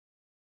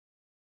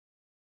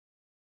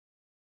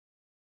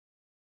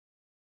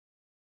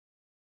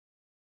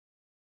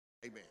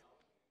Amen.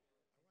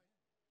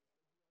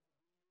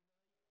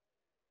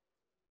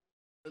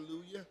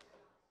 Hallelujah.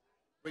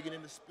 Bringing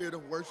in the spirit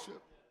of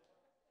worship.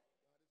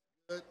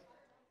 Good.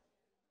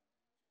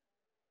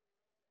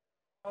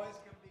 Oh, it's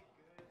going to be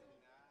good tonight.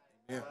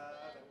 Yeah.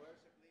 The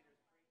worship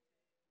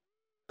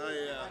leaders. Oh,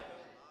 yeah.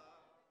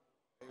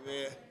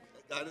 Amen.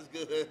 God is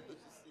good.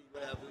 Let's just see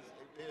what happens.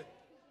 Amen.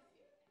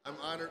 I'm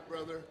honored,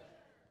 brother.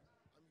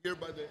 I'm here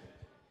by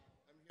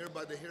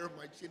the hair of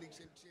my chinny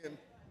chin chin.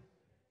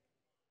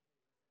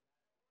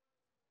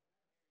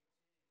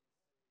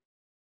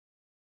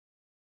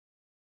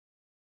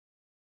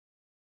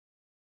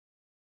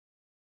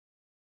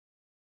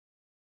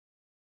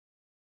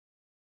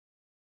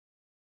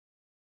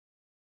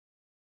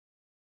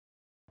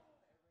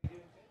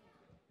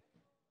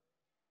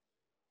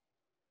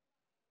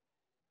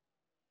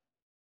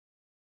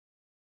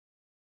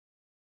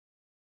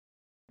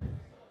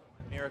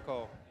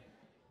 Miracle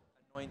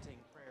anointing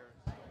prayers.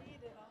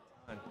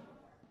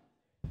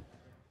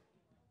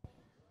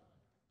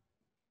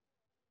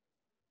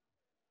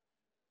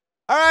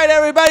 All right,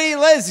 everybody,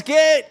 let's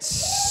get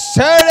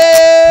started.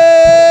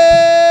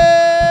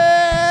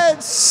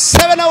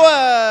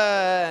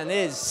 7:01.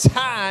 It's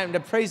time to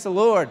praise the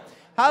Lord.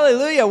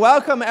 Hallelujah.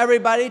 Welcome,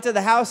 everybody, to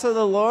the house of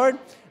the Lord.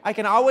 I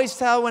can always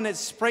tell when it's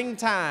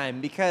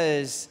springtime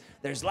because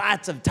there's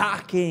lots of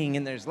talking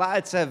and there's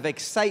lots of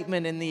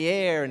excitement in the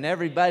air and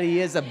everybody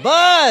is a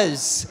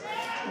buzz.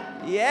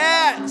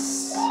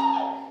 Yes.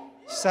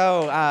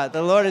 So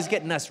the Lord is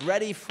getting us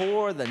ready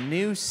for the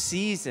new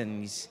season.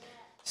 He's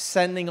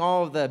sending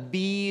all the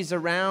bees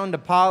around to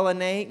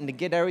pollinate and to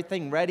get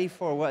everything ready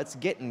for what's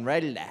getting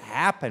ready to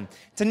happen.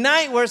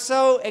 Tonight we're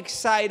so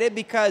excited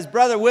because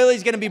Brother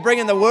Willie's going to be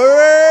bringing the Word.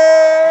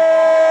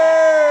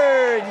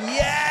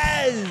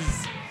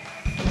 Yes.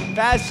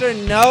 Pastor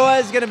Noah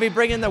is going to be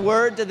bringing the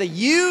Word to the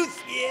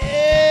youth.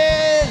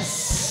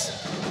 Yes.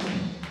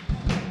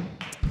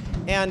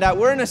 And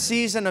we're in a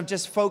season of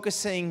just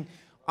focusing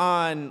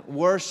on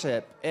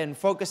worship and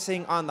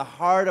focusing on the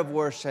heart of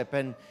worship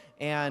and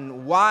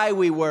why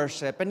we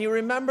worship. And you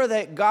remember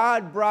that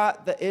God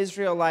brought the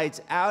Israelites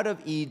out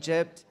of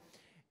Egypt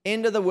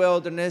into the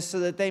wilderness so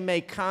that they may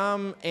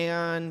come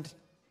and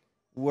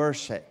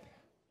worship.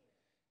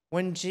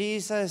 When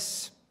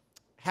Jesus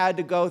had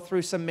to go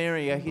through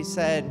Samaria, he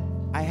said,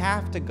 I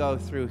have to go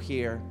through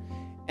here.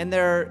 And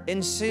there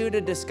ensued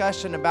a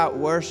discussion about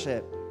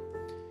worship.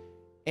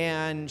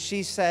 And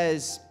she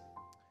says,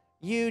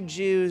 you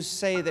Jews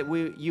say that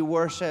you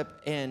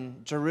worship in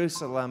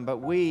Jerusalem, but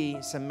we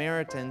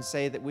Samaritans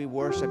say that we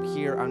worship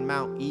here on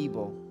Mount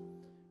Ebal.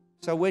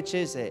 So which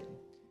is it?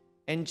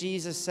 And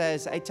Jesus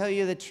says, I tell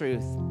you the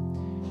truth.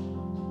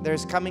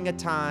 There's coming a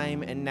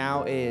time, and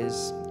now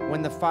is,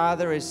 when the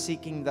Father is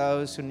seeking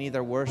those who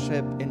neither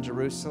worship in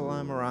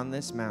Jerusalem or on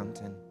this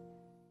mountain,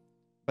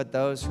 but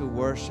those who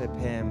worship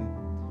Him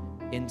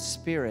in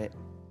spirit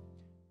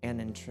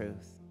and in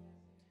truth.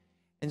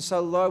 And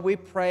so, Lord, we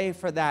pray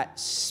for that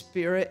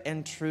spirit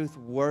and truth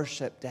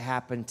worship to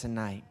happen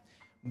tonight.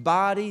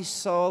 Body,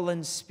 soul,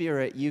 and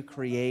spirit, you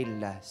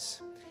created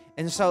us.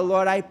 And so,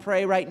 Lord, I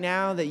pray right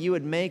now that you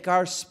would make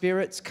our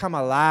spirits come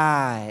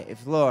alive,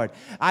 Lord.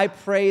 I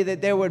pray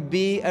that there would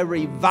be a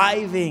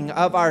reviving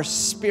of our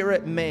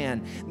spirit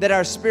man, that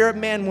our spirit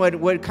man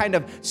would kind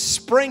of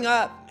spring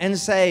up and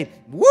say,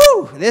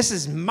 woo, this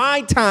is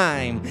my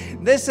time.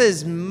 This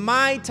is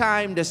my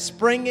time to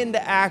spring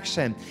into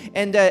action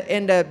and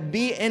to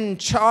be in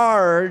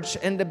charge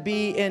and to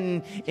be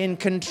in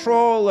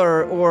control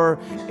or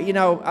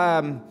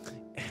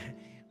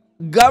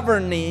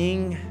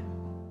governing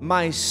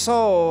my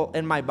soul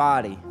and my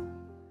body.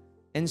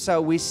 And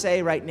so we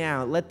say right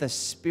now, let the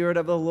Spirit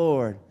of the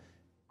Lord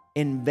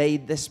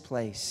invade this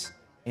place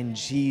in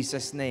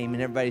Jesus' name.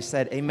 And everybody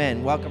said,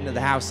 amen. Welcome to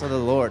the house of the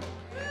Lord.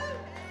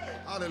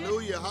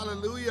 Hallelujah,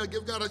 hallelujah.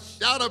 Give God a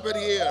shout up in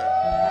here.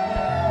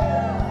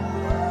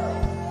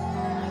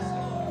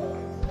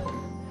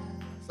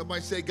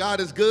 Somebody say, God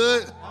is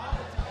good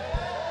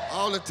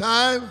all the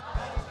time.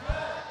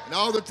 And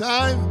all the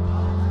time,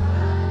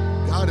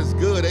 God is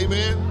good.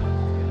 Amen.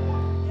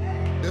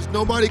 There's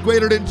nobody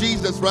greater than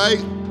Jesus, right?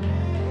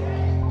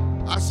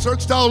 I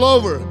searched all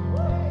over.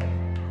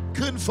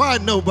 Couldn't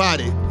find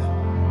nobody.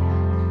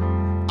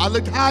 I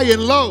looked high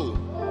and low.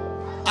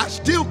 I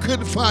still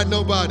couldn't find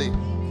nobody.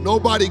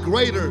 Nobody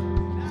greater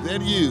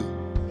than you.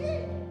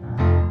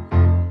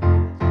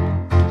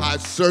 I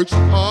searched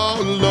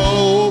all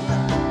over.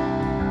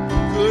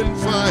 Couldn't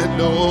find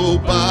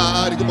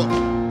nobody. Come on.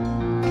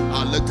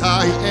 I looked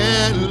high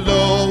and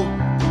low.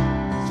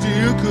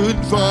 Still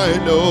couldn't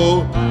find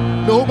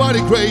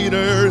nobody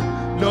greater,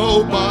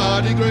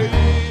 nobody greater,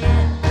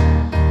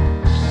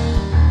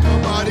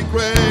 nobody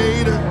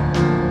greater,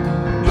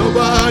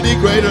 nobody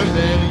greater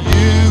than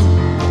you.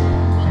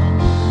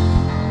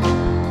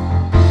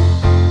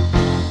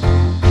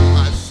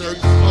 I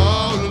searched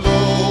all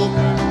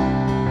over,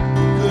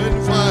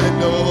 couldn't find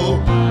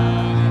nobody.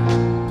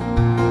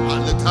 I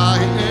looked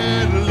high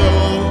and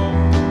low,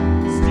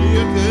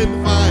 still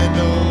couldn't find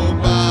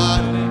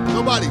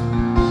nobody.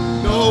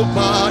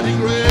 Nobody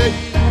great.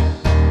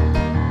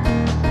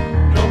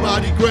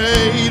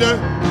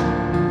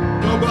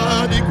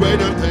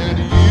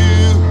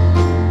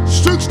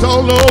 searched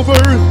all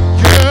over,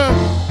 yeah,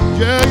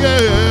 yeah,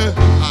 yeah.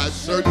 I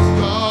searched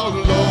all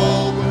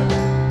over,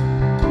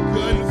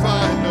 couldn't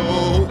find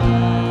nobody.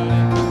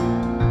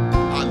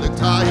 I looked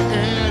high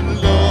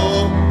and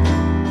low,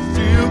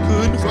 still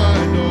couldn't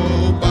find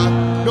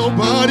nobody.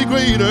 Nobody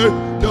greater,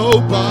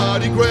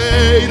 nobody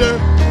greater,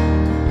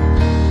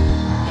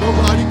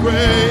 nobody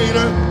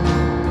greater,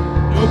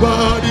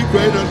 nobody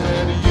greater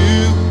than you.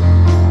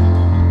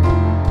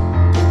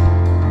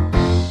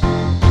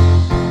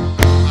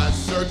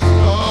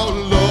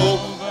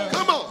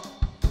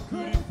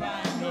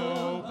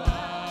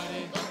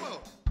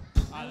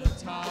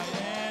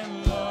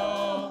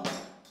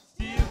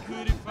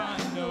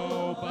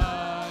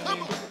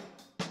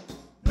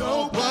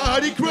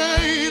 Nobody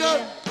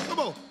greater. Come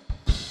on.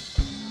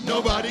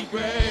 Nobody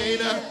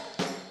greater.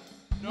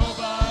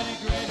 Nobody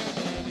greater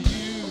than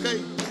you.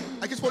 Okay,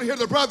 I just want to hear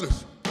the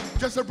brothers.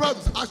 Just the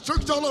brothers. I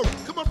searched all over.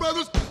 Come on,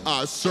 brothers.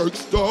 I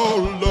searched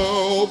all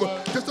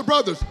over. Just the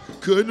brothers.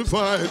 Couldn't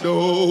find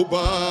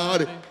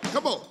nobody.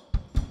 Come on.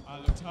 I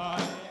looked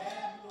high.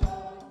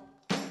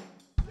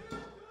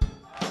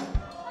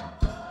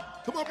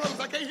 Come on, brothers.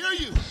 I can't hear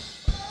you.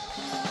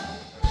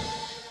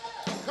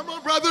 Come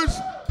on, brothers.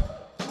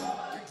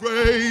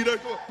 Greater.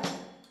 Come on.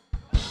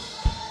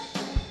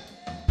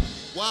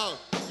 Wow,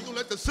 you're going to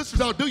let the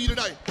sisters outdo you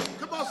tonight.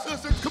 Come on,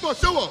 sisters. Come on,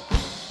 show them.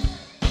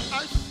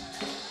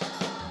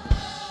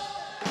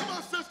 Come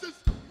on, sisters.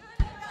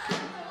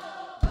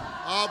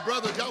 Oh,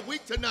 brothers, y'all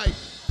weak tonight.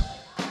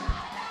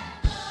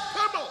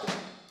 Come on.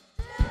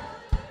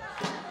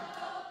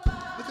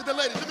 Look at the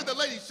ladies. Look at the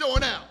ladies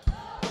showing out.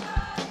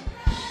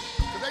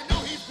 Because they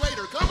know he's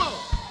greater. Come on.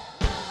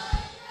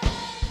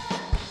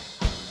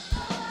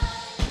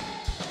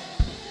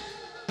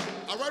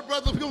 All right,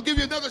 brothers, we're going to give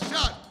you another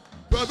shot.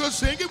 Brothers,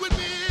 sing it with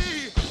me.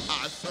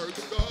 I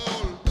searched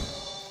all.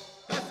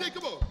 That's it,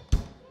 come on.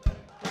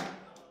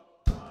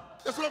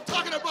 That's what I'm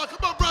talking about.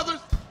 Come on,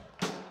 brothers.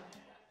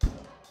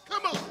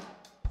 Come on.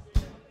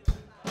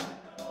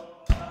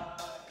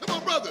 Come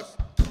on, brothers.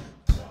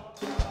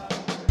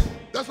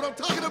 That's what I'm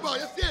talking about.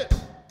 That's it.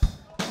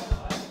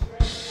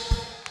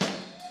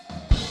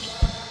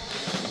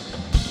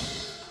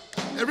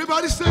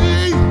 Everybody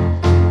sing.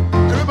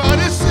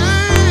 Everybody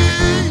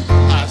sing.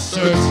 I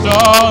searched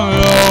all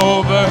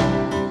over.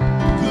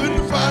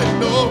 Couldn't find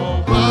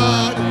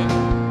nobody.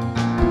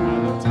 I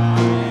looked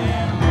high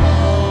and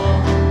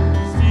low.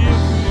 Still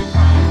couldn't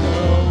find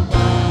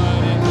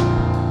nobody.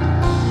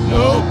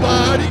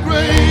 Nobody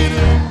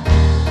greater.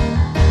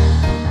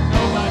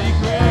 Nobody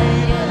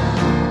greater.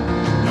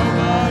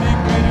 Nobody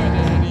greater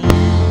than you.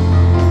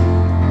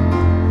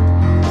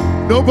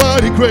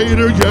 Nobody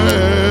greater,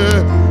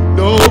 yeah.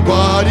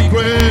 Nobody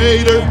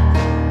greater.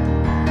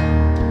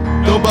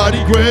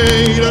 Nobody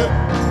greater.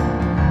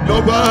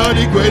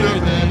 Nobody greater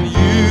than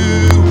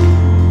you.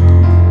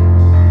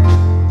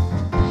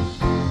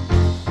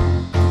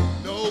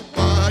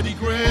 Nobody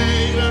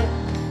greater.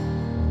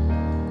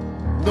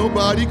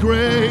 Nobody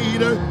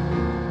greater.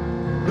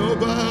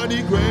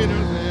 Nobody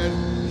greater than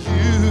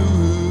you.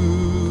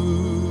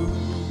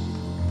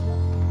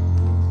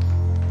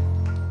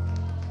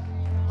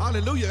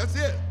 Hallelujah, that's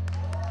it.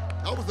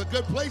 That was a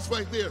good place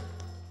right there.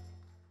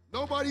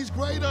 Nobody's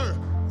greater.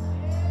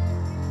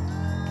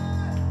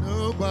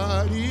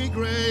 Nobody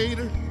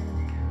greater.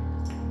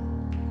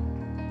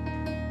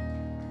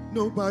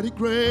 Nobody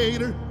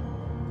greater.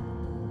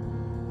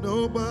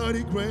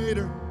 Nobody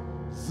greater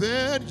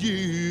than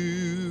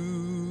you.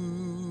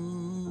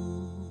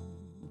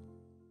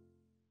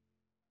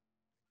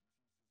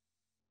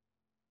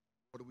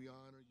 Lord, we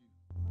honor you.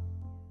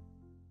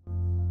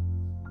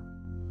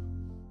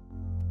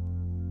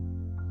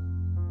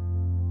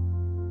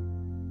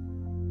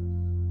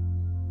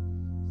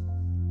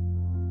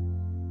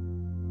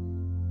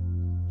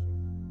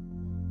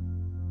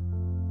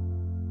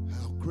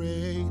 How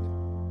great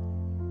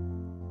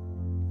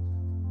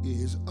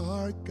is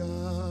our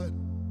God?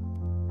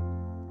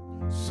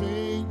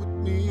 Sing with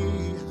me,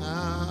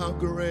 how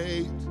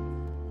great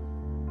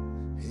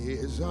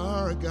is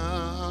our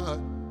God,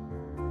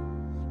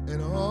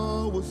 and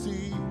all will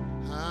see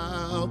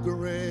how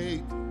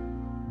great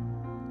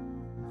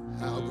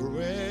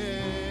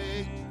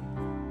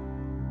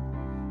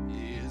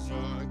is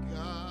our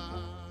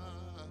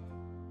God.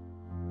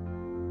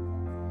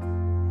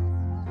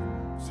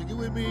 Sing it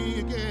with me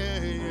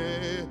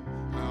again,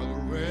 how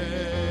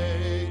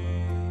great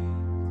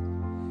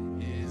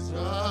is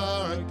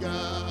our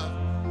God.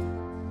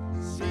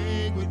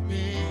 Sing with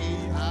me,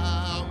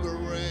 how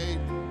great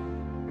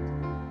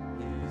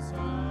Is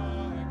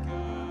our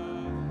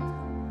God.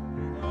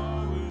 We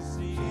always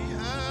see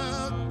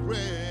how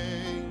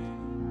great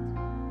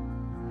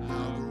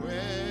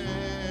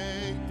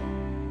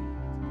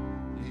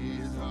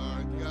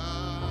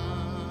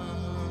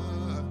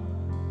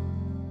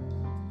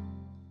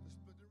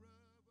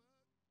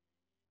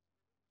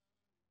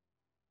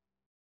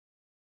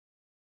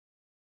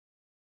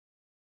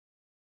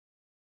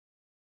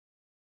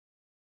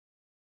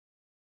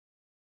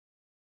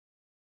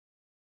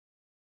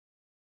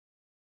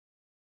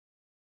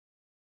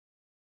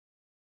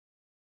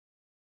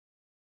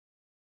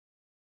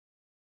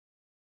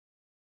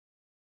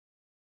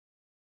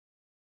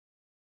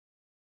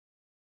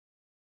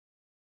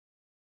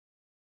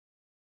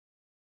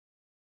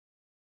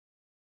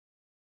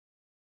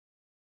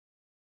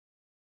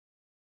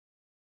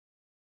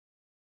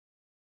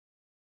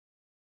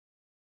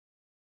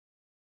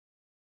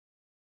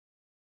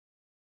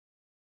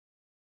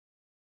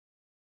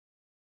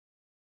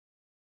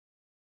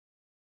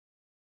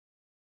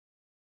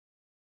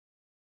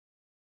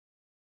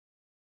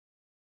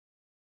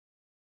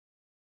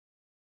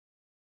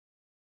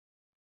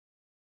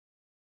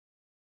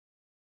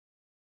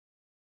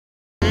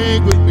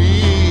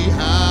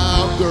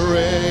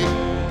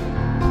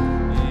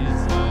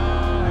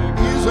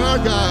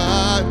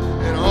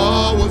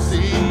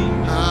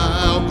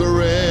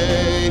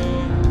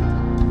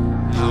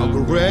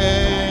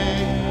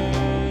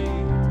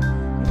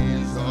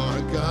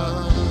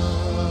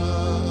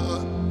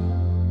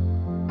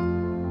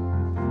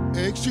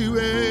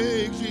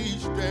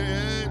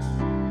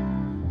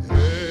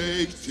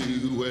age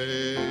to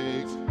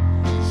age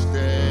we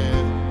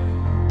stand.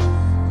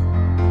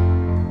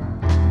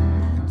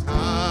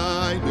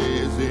 Time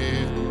is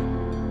in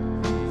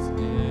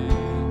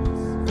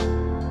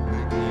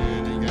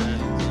beginning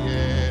and the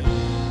end.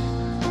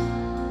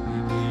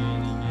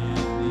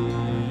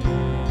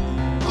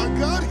 Our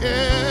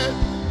Godhead,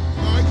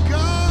 our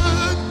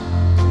God,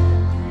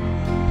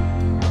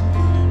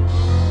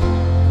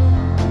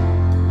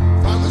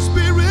 Father,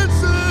 Spirit,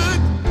 Son,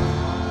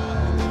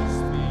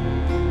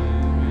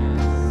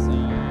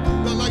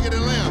 the lion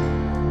and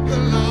lamb, the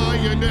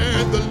lion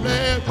and the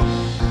lamb,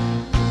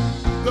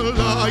 the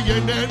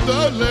lion and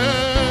the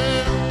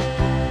lamb.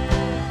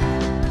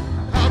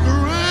 How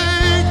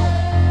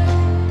great,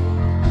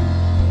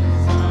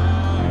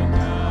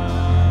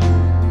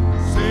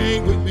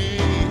 sing with me,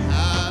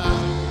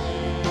 how,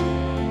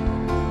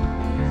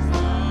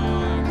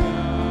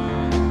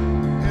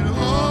 and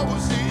all will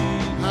see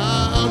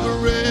how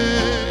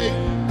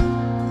great,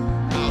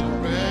 how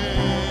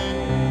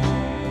great.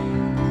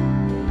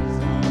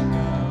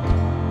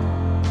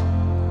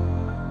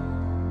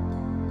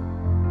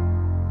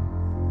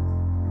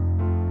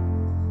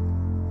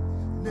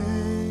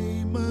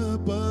 Name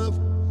above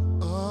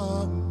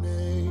all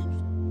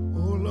names,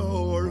 oh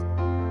Lord,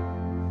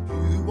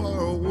 you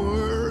are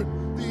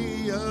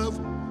worthy of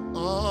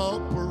all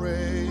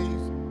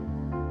praise,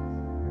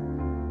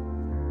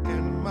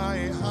 and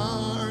my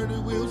heart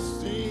will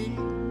sing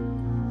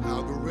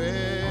how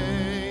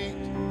great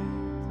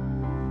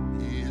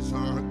is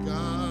our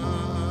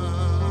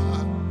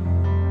God.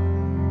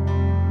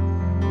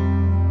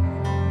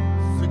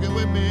 Sing it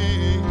with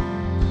me.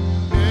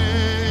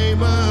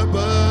 Name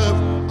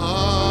above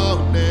all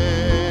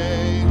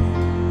names,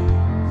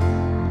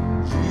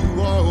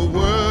 you are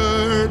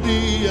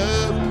worthy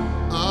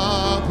of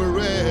all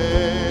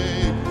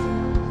praise,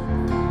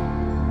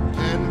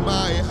 and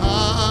my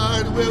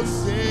heart will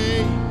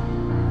sing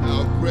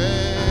how great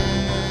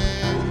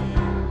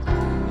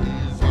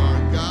is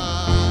our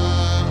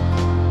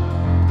God.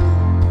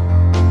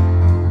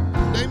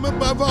 Name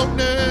above all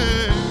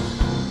names,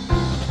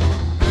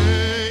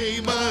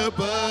 name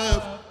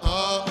above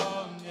all,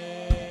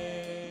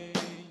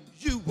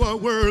 you are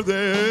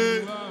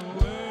worthy.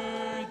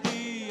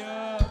 Worthy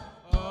of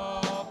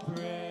all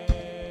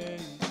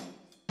praise,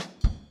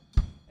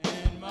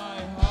 and my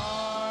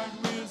heart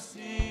will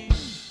sing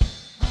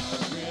how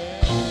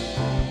great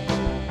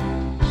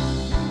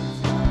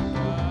is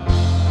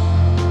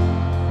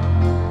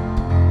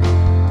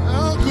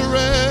How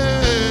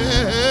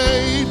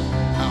great,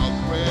 how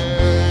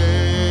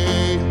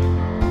great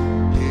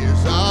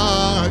is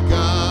our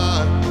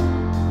God.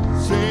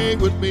 Sing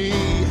with me,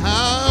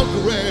 how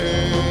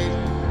great.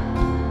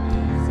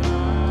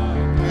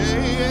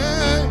 Yeah,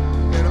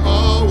 yeah. And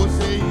all will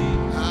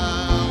sing,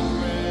 how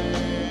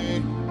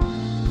great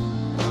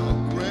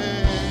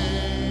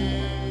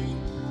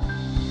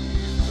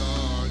is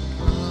our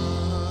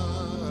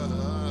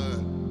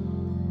God.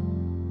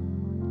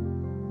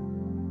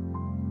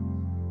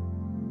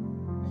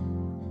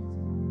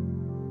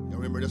 Y'all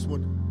remember this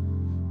one?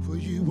 For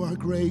you are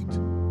great.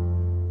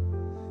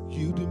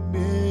 You do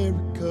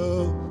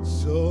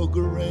miracles so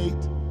great.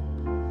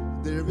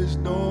 There is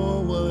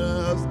no one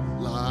else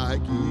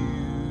like you.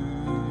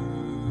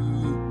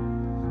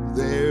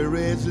 There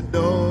is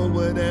no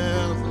one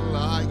else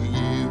like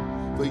you.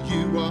 For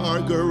you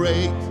are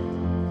great.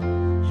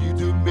 You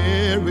do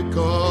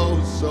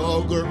miracles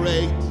so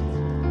great.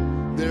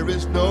 There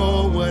is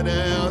no one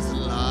else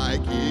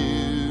like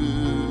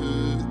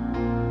you.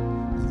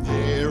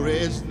 There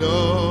is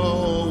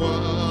no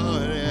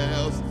one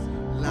else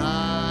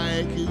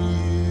like you.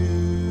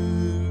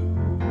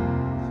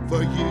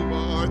 For you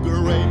are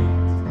great.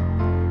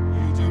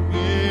 You do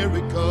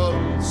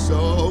miracles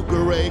so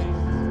great.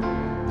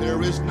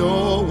 There is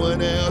no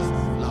one else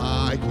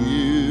like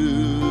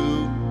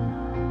you.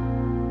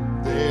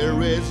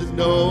 There is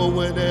no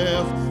one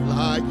else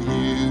like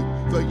you.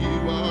 For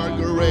you are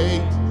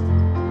great.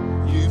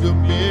 You do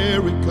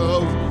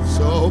miracles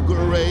so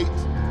great.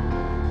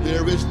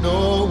 There is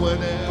no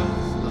one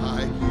else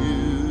like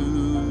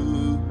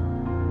you.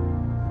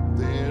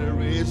 There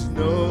is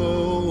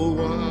no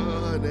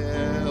one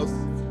else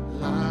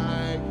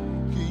like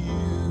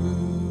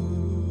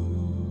you.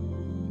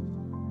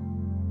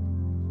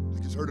 I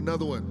just heard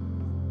another one.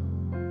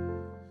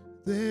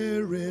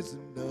 There is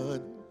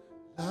none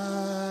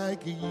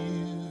like you.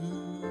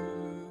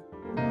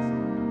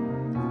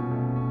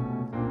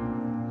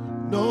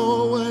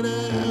 No one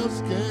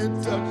else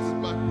can touch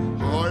my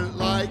heart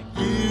like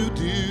you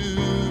do.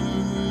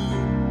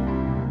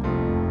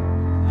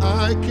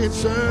 I can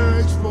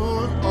search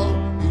for all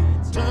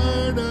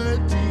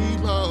eternity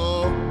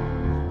long,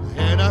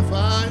 and I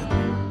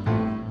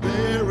find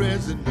there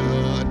is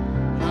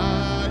none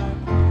like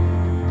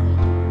you.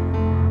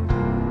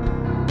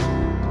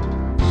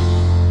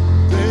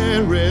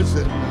 There is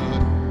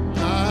none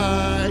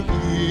like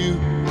you.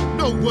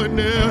 No one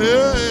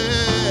else.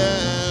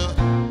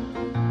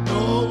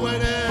 No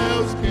one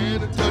else can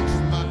touch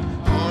my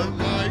heart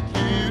like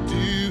you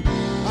do.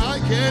 I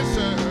can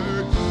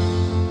search.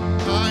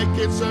 I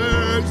can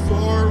search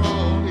for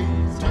all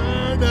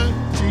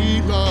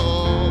eternity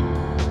long,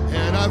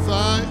 and I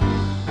find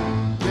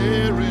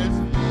there is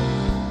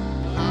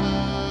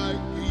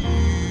like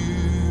you.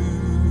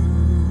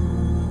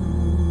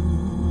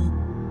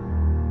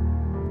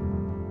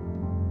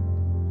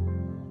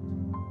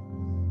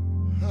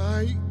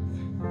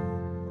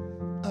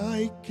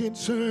 I can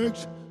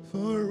search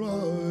for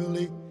all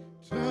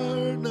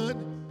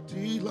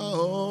eternity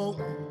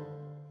long,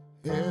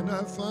 and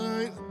I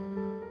find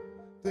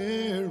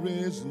there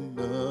is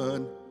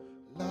none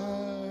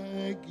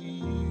like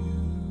you.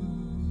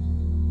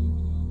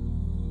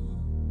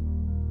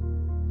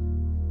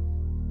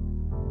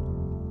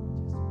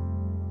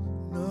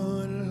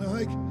 None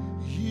like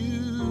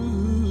you.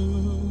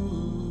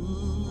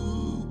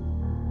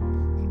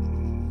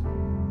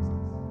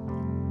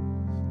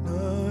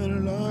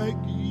 None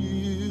like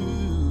you.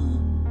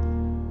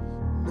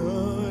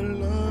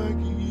 None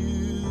like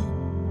you.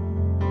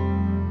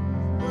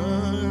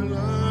 None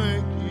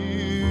like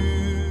you.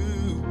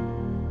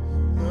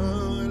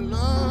 None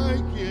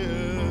like you.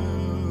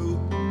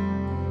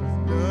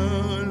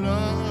 None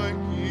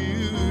like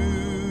you.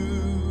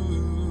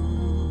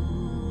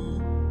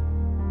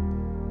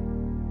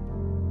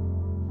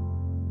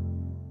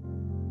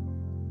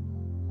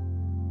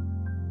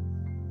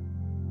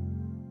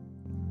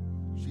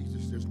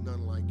 Jesus, there's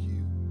none like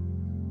you.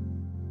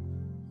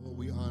 Oh,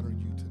 we honor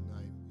you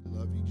tonight. We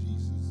love you,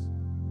 Jesus.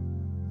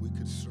 We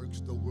could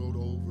search the world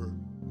over,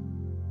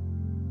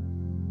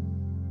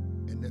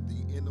 and at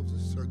the end of the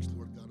search,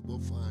 Lord God, we'll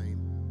find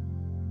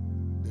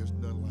there's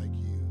none like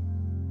you.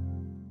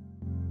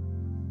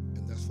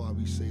 And that's why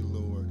we say,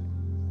 Lord,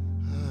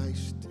 I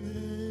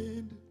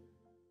stand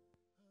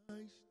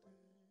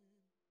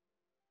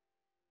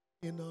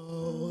in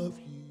awe of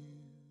you.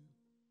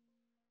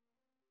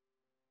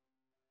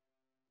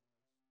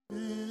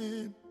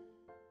 Stand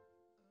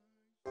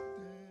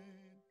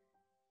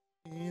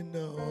in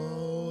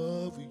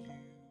awe of you.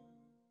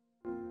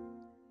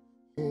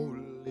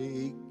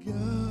 Holy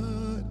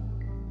God,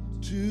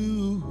 to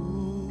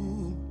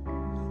whom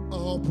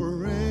all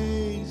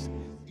praise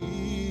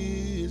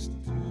is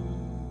due.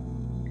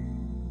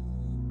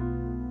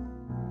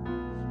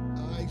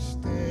 I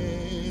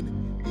stand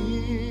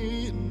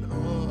in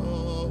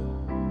awe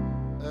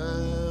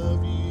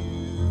of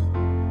you.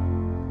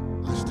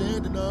 I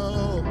stand in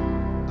awe.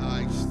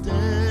 I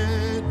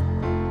stand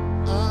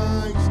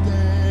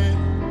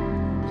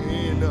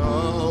in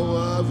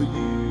awe of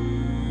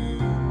you.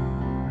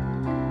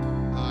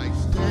 I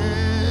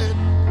stand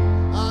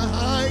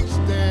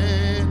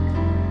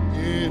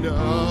in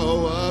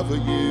awe of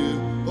you.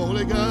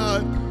 Holy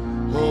God,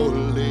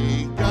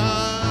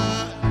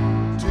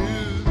 to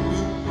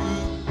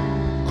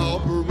whom all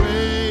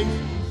praise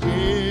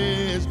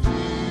is due.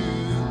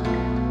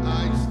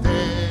 I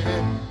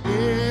stand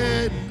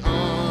in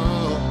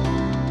awe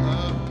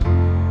of.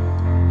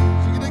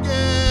 Sing it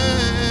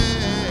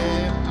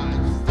again. I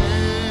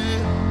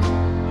stand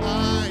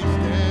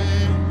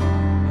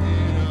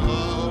in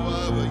awe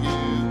of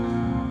you.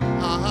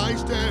 I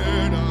stand.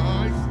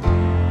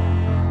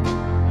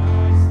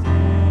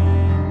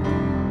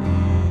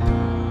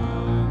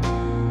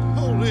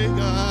 Holy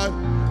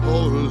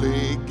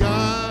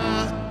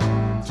God,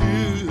 to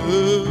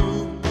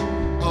whom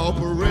all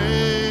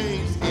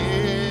praise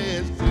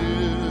is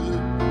due.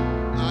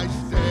 I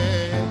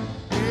stand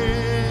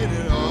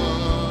in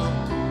awe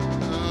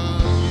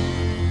of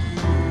you.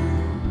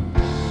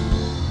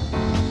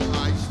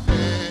 I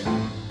stand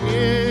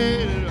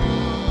in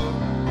awe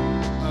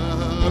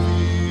of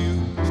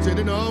you. Stand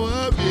in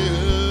awe of you.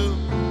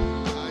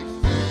 I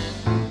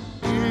stand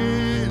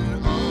in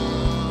awe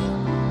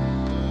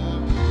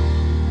of you.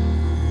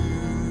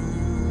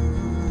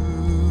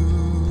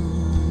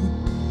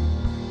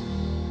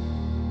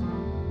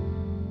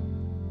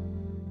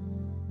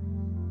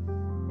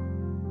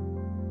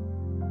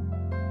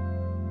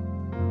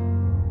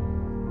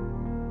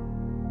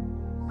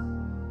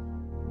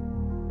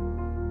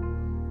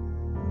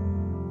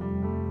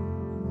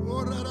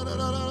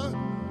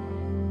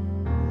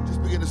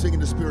 Just begin to sing in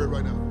the spirit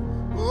right now.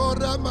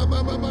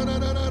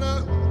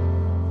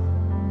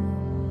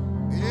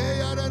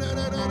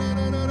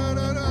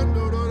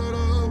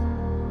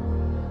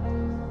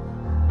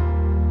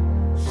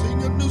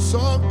 Sing a new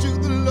song to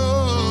the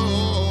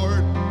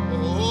Lord.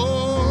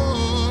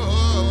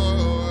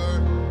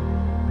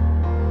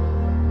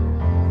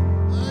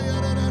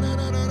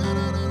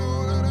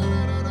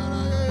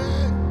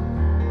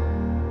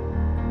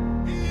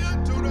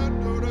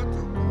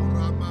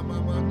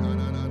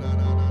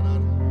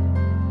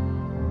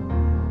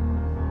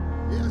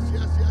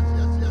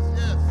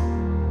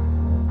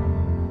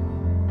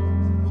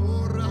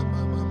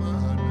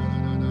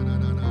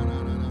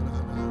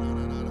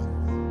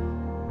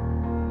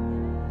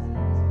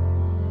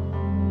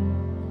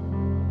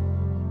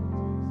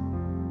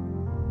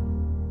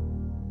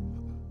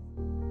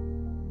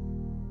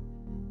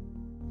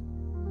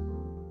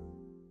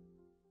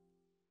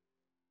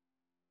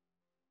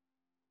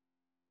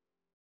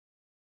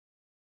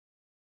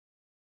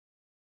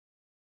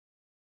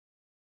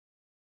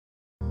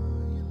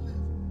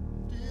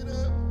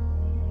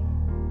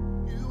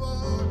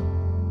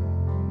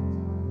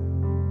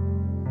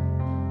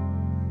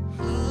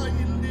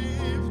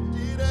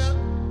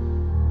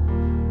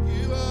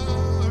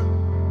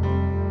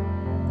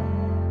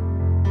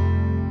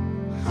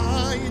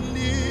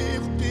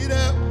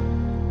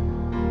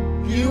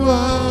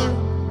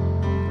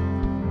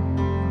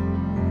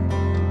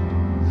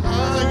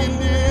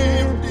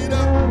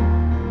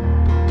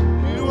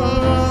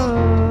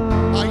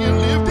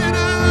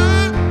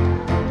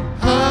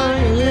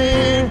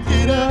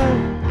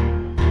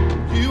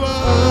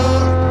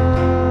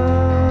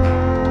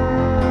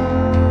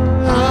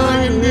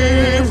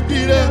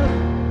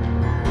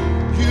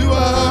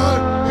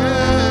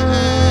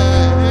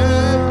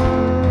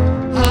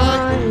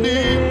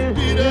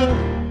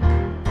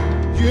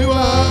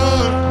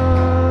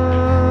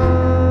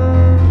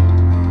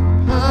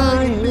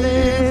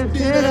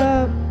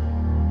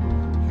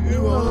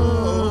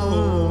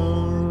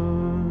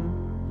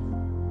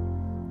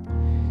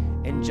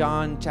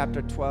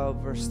 chapter 12,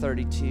 verse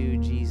 32,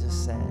 Jesus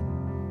said,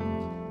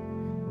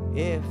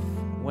 if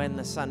when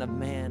the Son of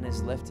Man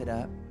is lifted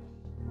up,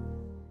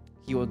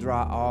 he will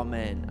draw all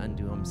men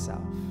unto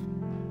himself.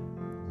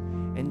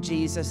 And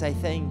Jesus, I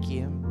thank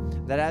you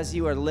that as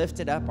you are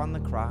lifted up on the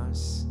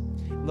cross,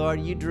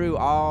 Lord, you drew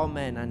all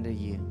men unto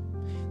you.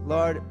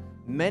 Lord,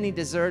 many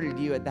deserted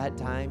you at that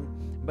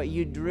time, but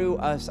you drew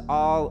us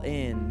all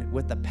in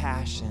with the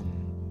passion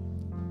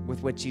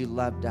with which you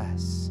loved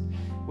us,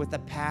 with the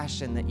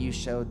passion that you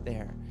showed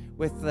there,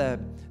 with the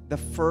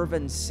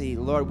fervency,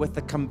 Lord, with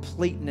the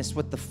completeness,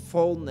 with the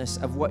fullness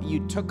of what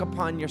you took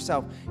upon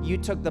yourself. You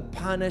took the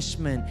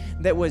punishment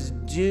that was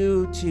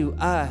due to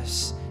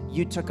us,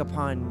 you took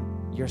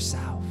upon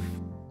yourself.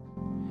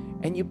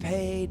 And you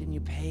paid, and you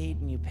paid,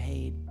 and you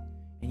paid,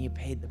 and you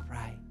paid the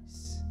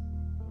price.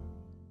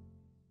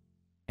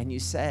 And you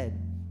said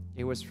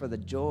it was for the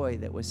joy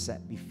that was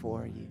set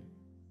before you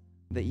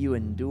that you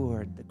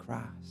endured the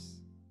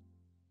cross,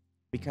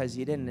 because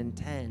you didn't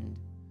intend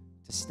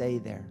to stay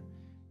there.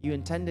 You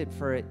intended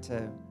for it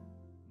to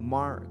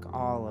mark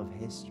all of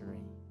history.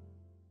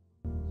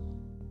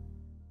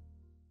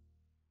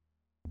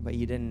 But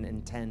you didn't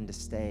intend to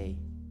stay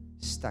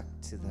stuck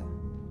to the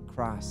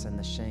cross and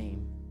the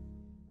shame.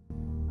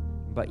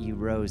 But you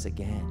rose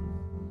again.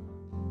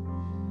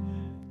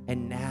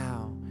 And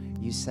now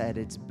you said,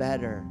 it's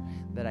better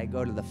that I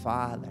go to the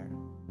Father,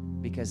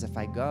 because if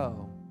I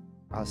go,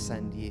 I'll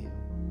send you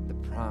the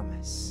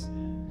promise.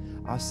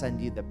 I'll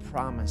send you the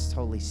promised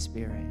Holy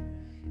Spirit.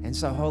 And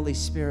so, Holy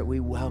Spirit, we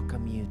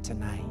welcome you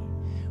tonight.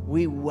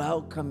 We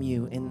welcome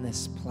you in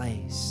this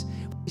place.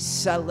 We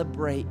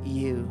celebrate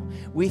you.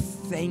 We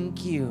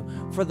thank you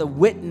for the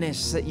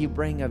witness that you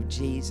bring of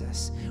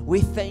Jesus.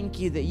 We thank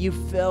you that you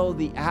fill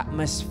the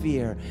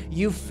atmosphere.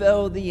 You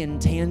fill the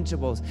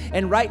intangibles.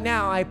 And right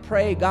now I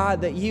pray,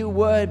 God, that you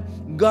would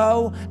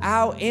go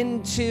out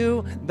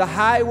into the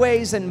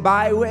highways and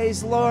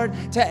byways, Lord.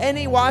 To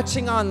any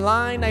watching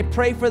online, I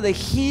pray for the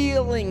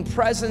healing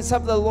presence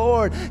of the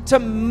Lord to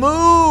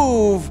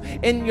move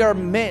in your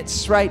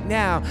midst right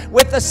now.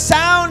 With the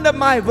sound of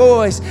my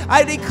voice,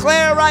 I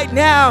declare right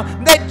now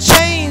that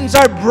chains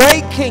are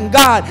breaking,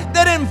 God,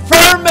 that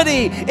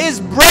infirmity is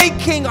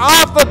breaking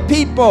off of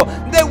people,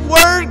 that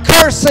word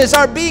curses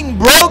are being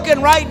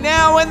broken right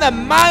now in the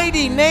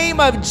mighty name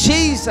of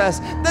Jesus,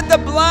 that the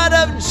blood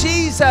of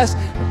Jesus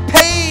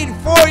paid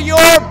for your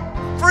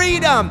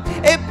freedom.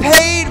 It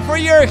paid for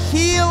your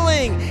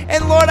healing.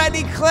 And Lord, I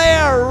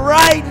declare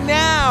right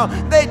now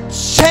that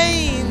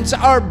chains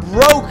are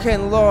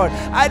broken, Lord.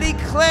 I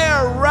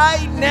declare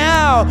right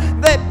now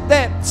that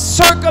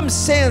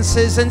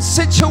circumstances and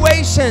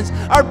situations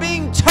are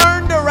being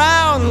turned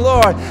around,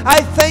 Lord. I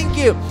thank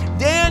you.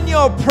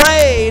 Daniel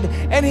prayed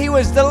and he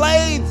was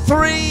delayed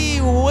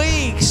 3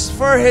 weeks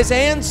for his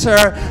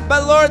answer,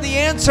 but Lord, the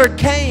answer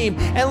came.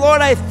 And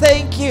Lord, I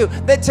thank you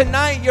that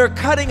tonight you're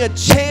cutting a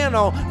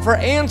channel for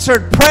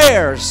answered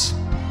prayers.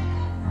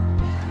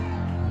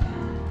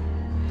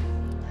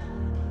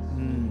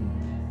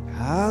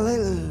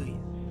 Hallelujah.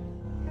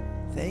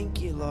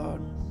 Thank you,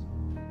 Lord.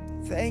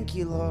 Thank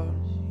you, Lord.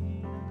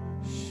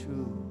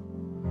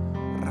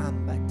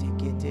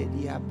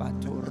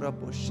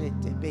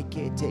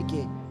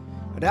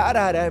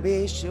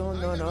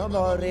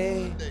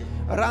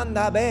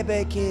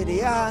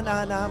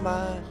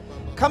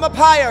 Come up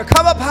higher,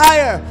 come up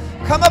higher,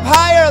 come up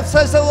higher,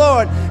 says the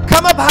Lord.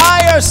 Come up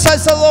higher,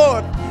 says the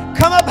Lord.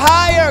 Come up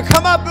higher,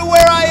 come up to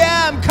where I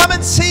am. Come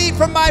and see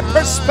from my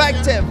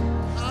perspective.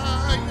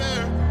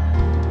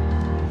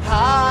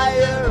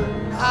 Higher,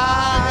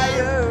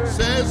 higher,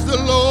 says the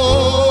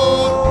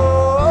Lord.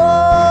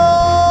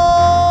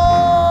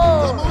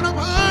 Come on up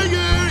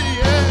higher,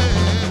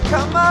 yeah.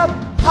 Come up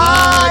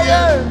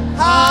higher,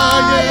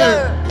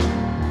 higher,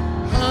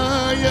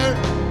 higher,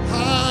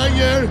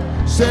 higher,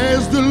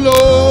 says the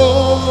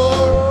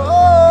Lord.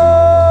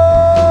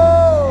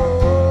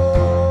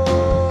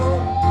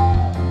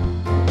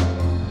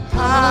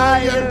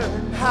 Higher,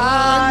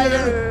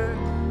 higher,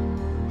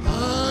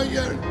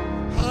 higher,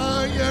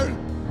 higher,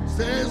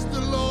 says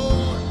the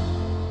Lord.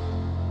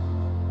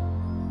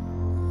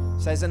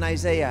 Says in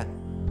Isaiah,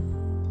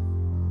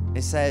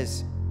 it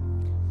says,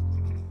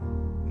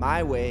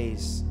 my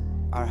ways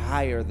are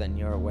higher than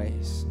your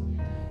ways,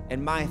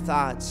 and my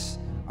thoughts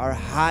are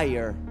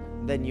higher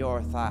than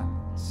your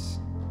thoughts.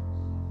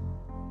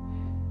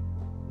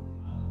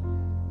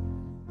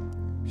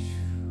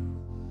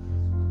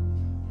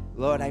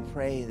 Lord, I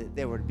pray that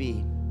there would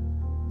be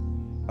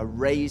a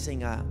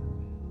raising up,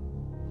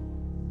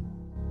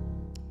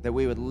 that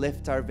we would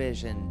lift our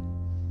vision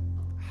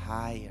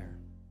higher.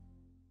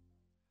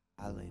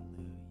 Hallelujah.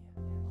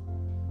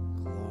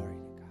 Glory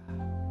to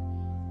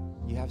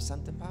God. You have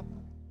something, Papa?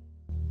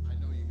 I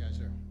know you guys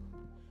are.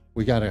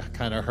 We got to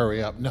kind of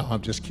hurry up. No,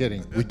 I'm just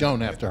kidding. We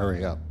don't have to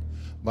hurry up.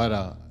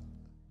 But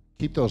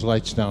keep those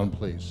lights down,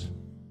 please.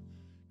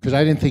 Because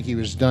I didn't think he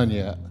was done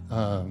yet.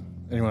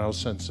 Anyone else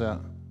sense that?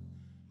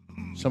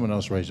 Someone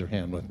else raise their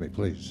hand with me,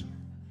 please.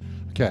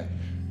 Okay.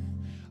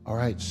 All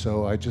right,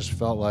 so I just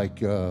felt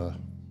like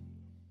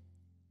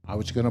I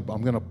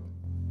I'm gonna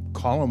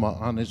call him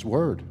on his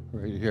word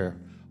right here.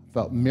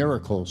 About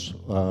miracles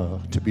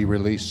to be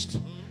released,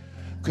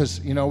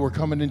 because we're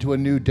coming into a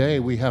new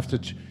day. We have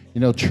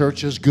to,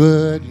 church is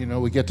good.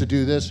 We get to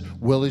do this.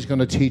 Willie's going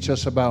to teach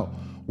us about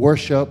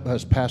worship,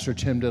 as Pastor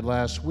Tim did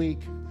last week,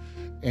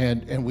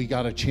 and we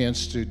got a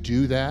chance to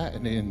do that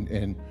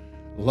and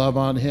love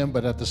on him.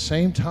 But at the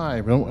same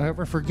time, don't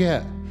ever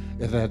forget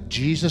that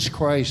Jesus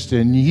Christ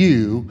in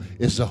you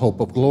is the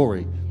hope of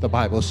glory, the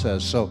Bible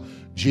says. So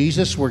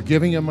Jesus, we're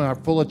giving him our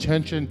full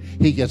attention.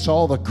 He gets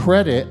all the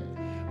credit,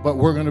 but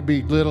we're going to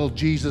be little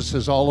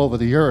Jesuses all over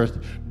the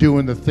earth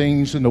doing the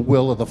things in the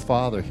will of the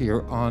Father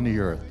here on the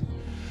earth.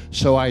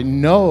 So I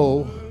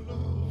know,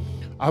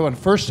 I want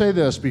to first say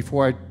this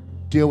before I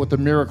deal with the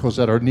miracles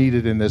that are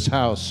needed in this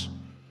house.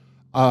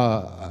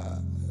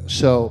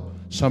 So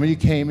some of you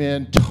came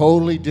in,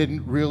 totally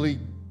didn't really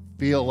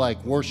feel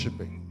like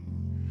worshiping.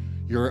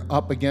 You're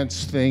up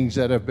against things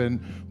that have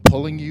been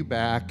pulling you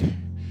back.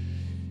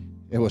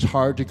 It was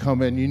hard to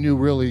come in. You knew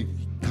really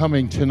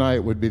coming tonight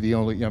would be the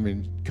only,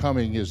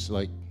 coming is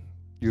like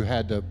you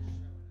had to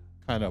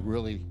kind of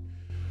really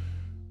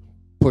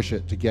push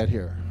it to get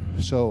here.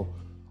 So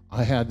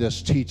I had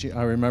this teaching,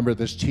 I remember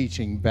this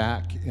teaching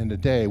back in the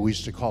day. We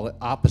used to call it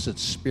opposite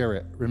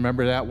spirit.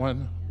 Remember that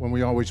one? When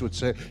we always would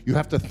say, you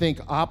have to think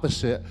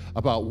opposite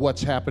about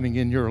what's happening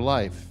in your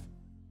life.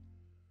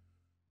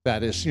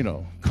 That is,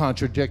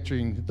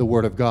 contradicting the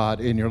word of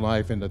God in your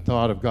life and the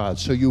thought of God.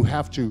 So you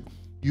have to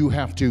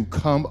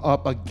come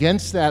up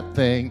against that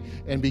thing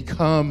and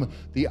become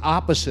the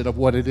opposite of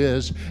what it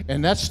is.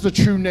 And that's the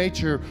true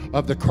nature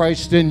of the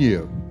Christ in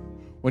you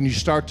when you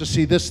start to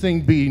see this thing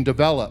being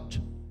developed.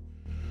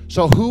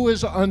 So who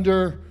is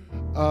under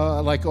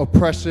like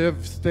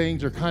oppressive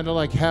things, or kind of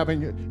like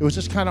having, it was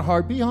just kind of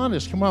hard? Be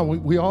honest. Come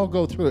on, we all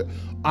go through it.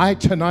 I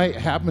tonight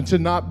happen to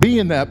not be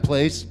in that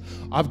place.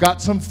 I've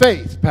got some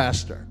faith,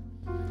 Pastor.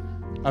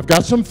 I've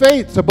got some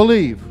faith to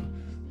believe.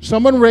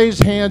 Someone raise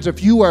hands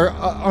if you are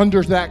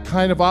under that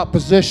kind of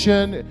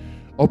opposition,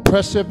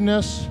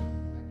 oppressiveness.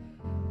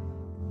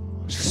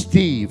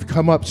 Steve,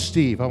 come up,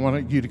 Steve. I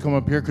want you to come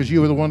up here because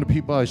you were the one of the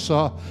people I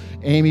saw.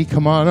 Amy,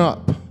 come on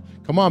up.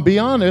 Come on, be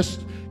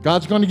honest.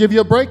 God's going to give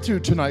you a breakthrough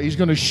tonight. He's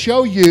going to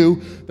show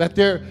you that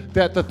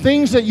the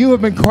things that you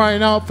have been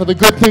crying out for, the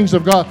good things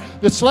of God,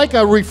 it's like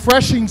a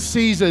refreshing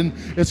season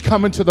is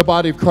coming to the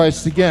body of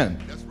Christ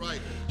again. That's right.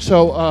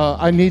 So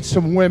I need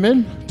some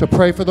women to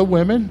pray for the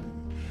women.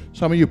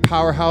 Some of you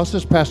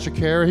powerhouses, Pastor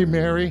Carrie,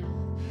 Mary,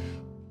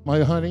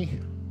 my honey,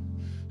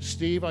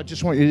 Steve, I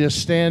just want you to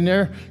stand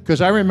there,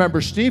 because I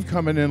remember Steve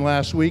coming in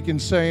last week and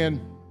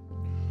saying,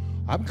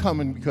 I'm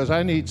coming because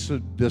I need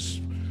this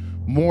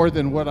more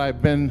than what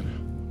I've been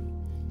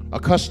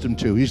accustomed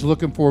to. He's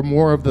looking for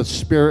more of the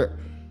Spirit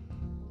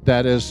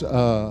that is,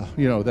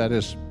 that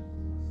is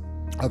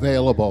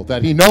available,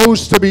 that he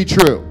knows to be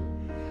true.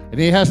 And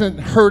he hasn't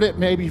heard it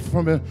maybe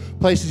from the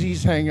places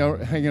he's hanging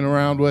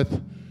around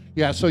with.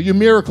 Yeah, so you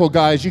miracle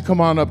guys, you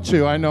come on up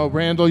too. I know,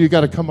 Randall, you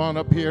got to come on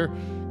up here.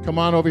 Come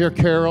on over here,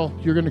 Carol.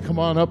 You're going to come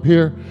on up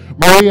here.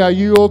 Maria, are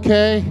you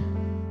okay?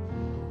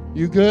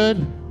 You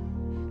good?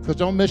 Because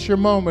don't miss your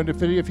moment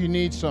if you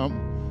need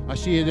some. I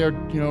see you there,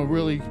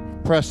 really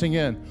pressing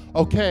in.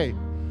 Okay,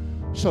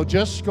 so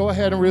just go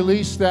ahead and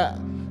release that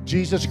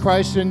Jesus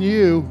Christ in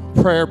you,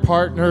 prayer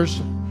partners,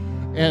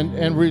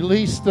 and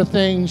release the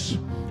things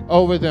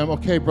over them.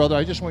 Okay, brother,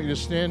 I just want you to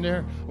stand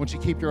there. I want you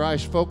to keep your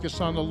eyes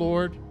focused on the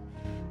Lord.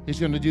 He's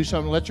going to do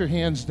something. Let your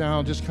hands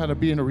down. Just kind of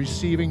be in a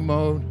receiving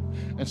mode.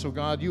 And so,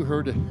 God, you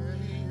heard it.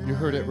 You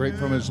heard it right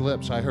from his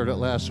lips. I heard it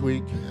last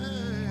week.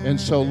 And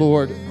so,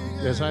 Lord,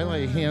 as I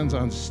lay hands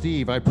on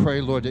Steve, I pray,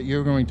 Lord, that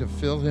you're going to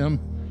fill him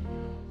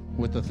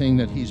with the thing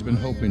that he's been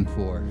hoping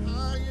for.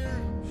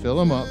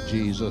 Fill him up,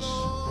 Jesus.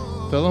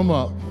 Fill him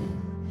up.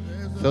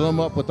 Fill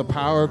him up with the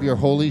power of your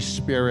Holy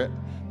Spirit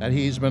that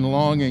he's been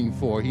longing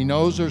for. He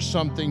knows there's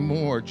something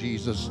more,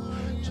 Jesus.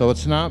 So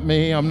it's not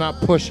me. I'm not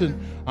pushing.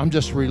 I'm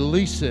just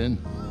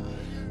releasing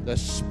the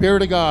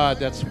Spirit of God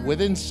that's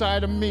within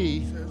inside of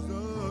me.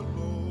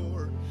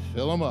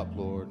 Fill him up,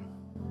 Lord.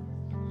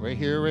 Right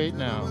here, right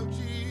now.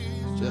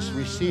 Just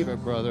receive it,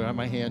 brother.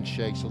 My hand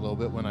shakes a little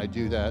bit when I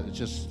do that. I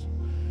just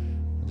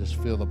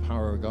feel the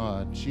power of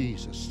God.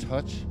 Jesus,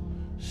 touch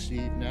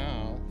Steve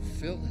now.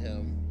 Fill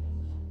him.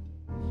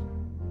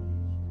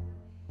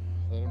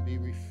 Let him be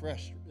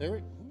refreshed. There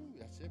it. Ooh,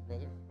 that's it,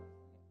 brother.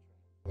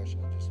 Just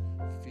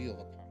feel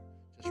the power.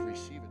 Just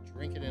receive it.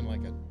 Drink it in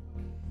like a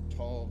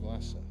tall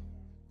glass of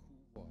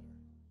cool water.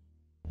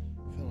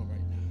 Fill him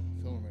right now.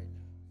 Fill him right now.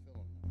 Fill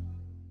him.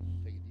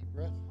 Take a deep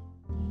breath.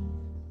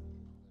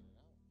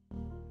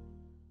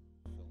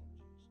 Let it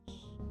out.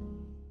 Fill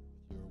him, Jesus.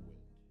 With your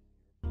wind,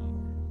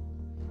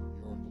 your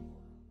power, your glory.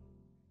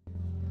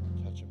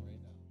 Touch him right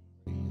now.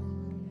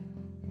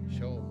 Right here.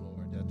 Show him,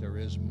 Lord, that there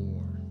is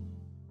more.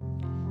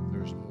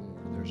 There's more.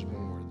 There's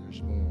more.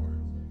 There's more.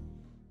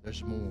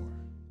 There's more.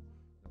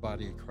 The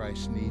body of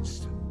Christ needs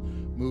to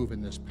move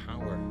in this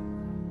power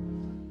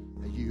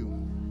that you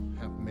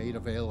have made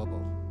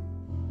available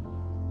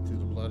through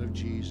the blood of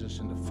Jesus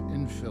and the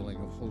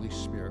infilling of Holy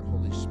Spirit.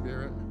 Holy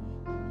Spirit,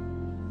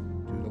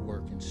 do the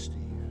work in Steve.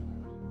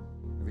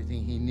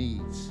 Everything he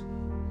needs,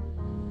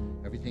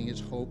 everything his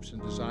hopes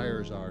and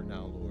desires are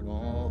now, Lord,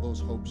 all those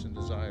hopes and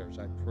desires,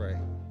 I pray.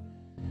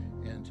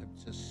 And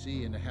to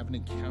see and to have an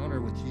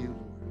encounter with you,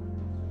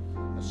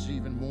 Lord. It's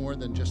even more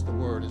than just the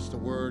Word. It's the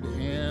Word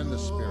and the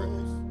Spirit.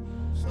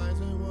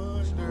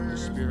 The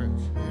Spirit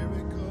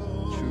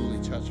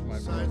truly touch my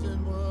brother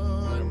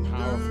in a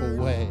powerful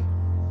way.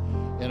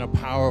 In a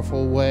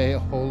powerful way,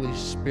 Holy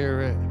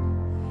Spirit.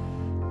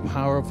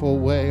 Powerful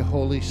way,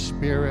 Holy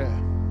Spirit.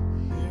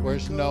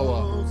 Where's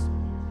Noah?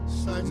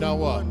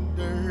 Noah,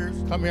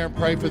 come here and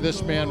pray for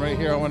this man right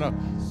here. I want to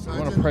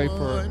pray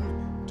for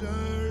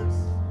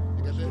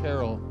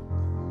Carol.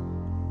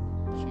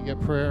 Did she get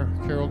prayer?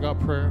 Carol got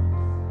prayer?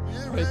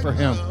 Pray for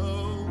him.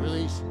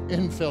 Release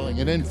infilling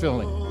and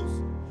infilling.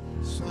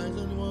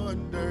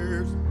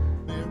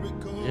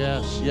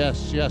 Yes,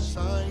 yes, yes.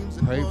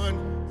 Pray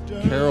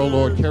for Carol,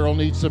 Lord. Carol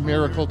needs a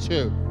miracle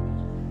too.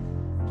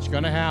 It's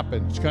going to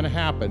happen. It's going to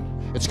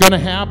happen. It's going to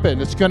happen.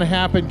 It's going to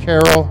happen,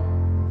 Carol.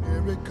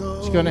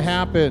 It's going to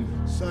happen.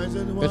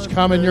 It's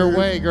coming your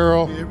way,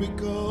 girl.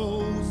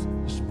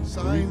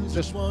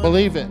 Just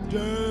believe it.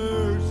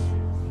 Come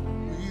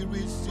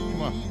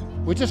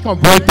on. We're just going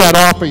to break that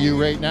off of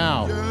you right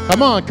now.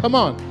 Come on, come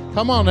on.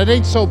 Come on. It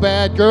ain't so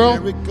bad, girl.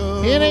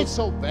 It ain't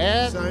so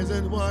bad.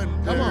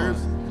 Come on.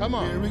 Come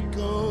on.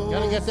 You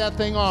got to get that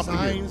thing off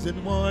of you.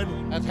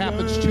 That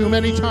happens too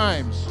many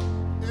times.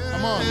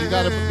 Come on. You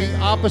got to be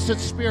opposite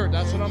spirit.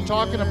 That's what I'm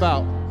talking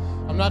about.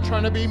 I'm not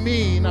trying to be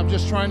mean. I'm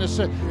just trying to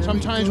say,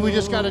 sometimes we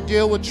just got to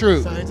deal with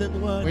truth.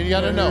 We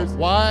got to know.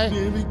 Why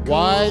the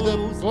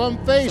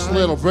glum face,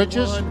 little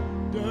britches?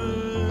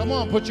 Come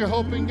on, put your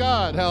hope in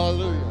God.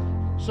 Hallelujah.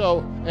 So,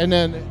 and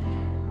then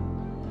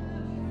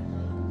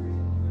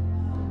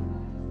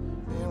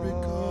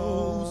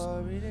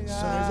miracles,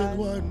 signs and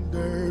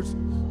wonders,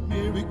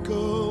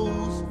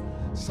 miracles,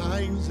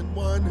 signs and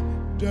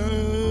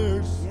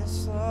wonders.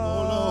 Yes,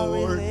 Oh,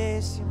 Lord.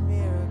 release your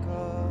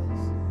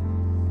miracles.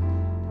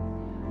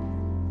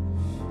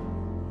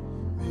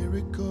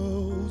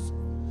 Miracles,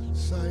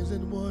 signs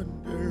and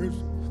wonders,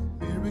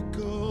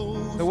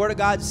 miracles. The Word of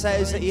God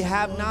says that you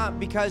have not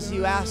because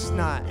you ask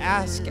not.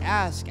 Ask,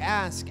 ask,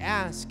 ask,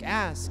 ask,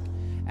 ask.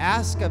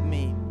 Ask of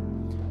me.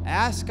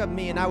 Ask of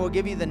me, and I will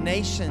give you the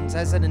nations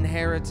as an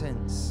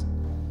inheritance.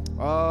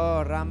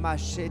 Oh,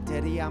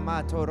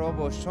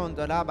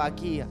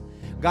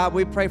 God,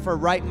 we pray for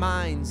right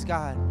minds,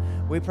 God.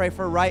 We pray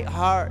for right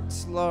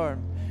hearts, Lord.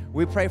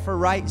 We pray for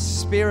right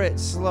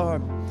spirits,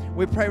 Lord.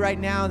 We pray right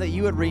now that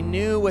you would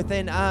renew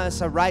within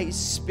us a right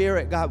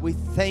spirit, God. We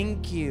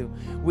thank you.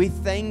 We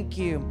thank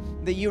you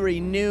that you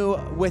renew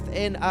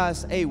within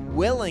us a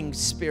willing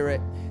spirit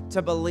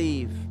to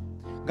believe.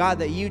 God,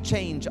 that you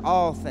change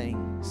all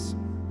things.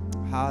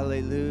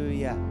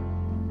 Hallelujah.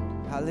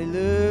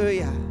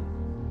 Hallelujah.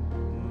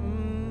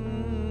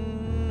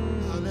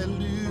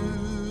 Hallelujah.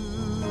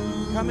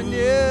 Come and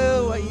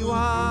do what you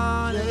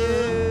want to do.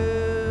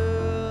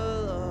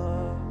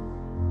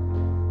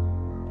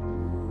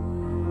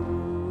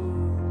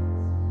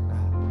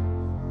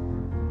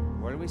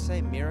 What do we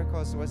say?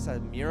 Miracles? What's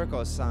that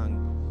miracle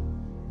song?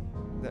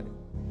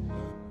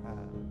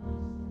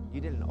 You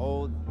did an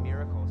old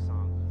miracle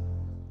song.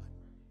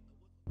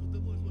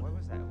 What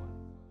was that one?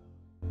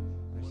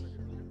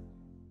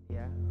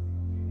 Yeah.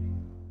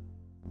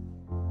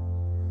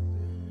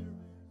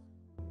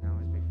 No, it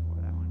was before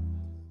that one.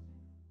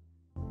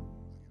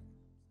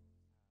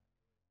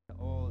 The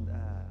old,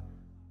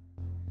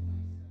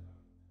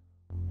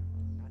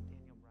 not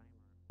Daniel Bryan.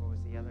 What was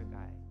the other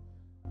guy?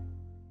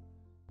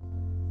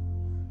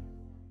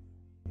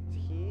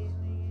 Healing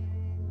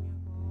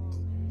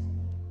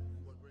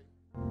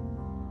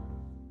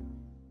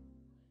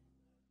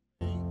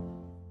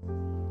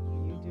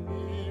you do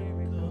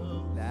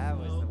miracles. That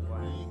was the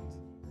one.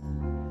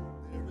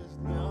 There is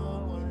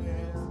no one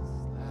else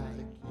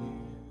like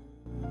you.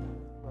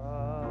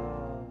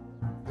 Oh.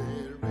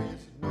 There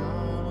is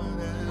no one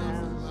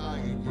else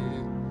like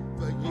you,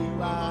 but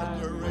you are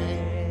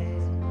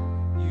great.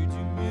 You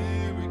do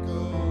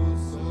miracles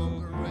so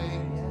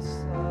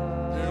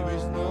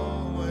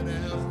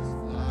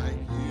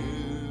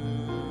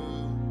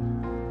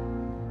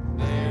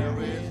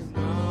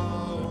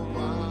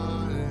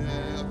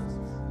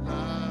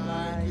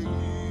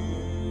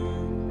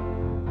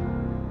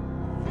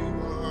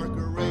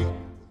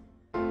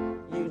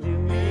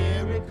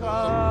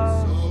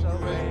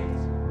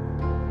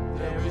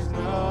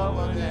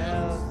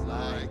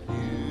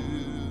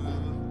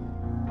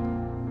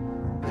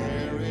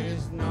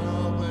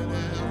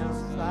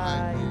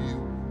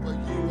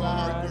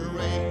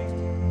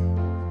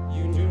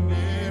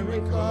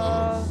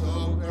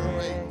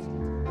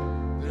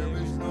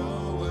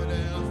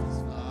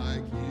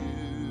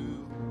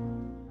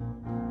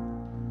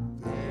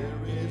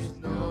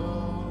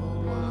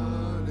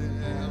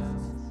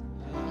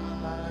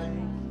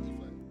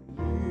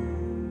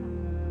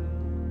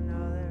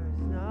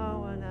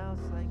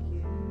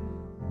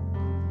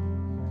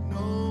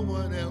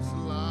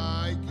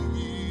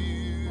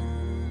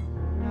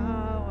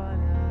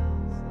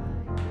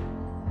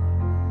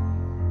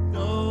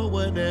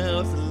one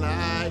else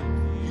like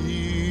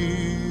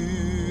you.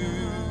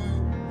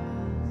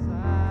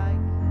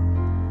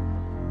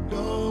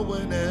 No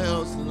one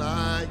else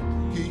like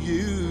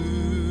you.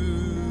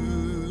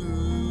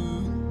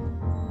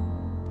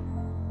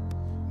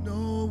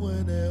 No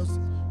one else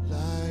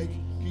like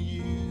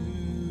you.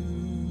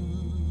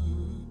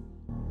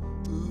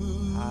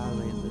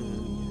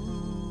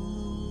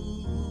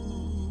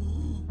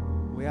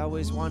 We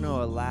always want to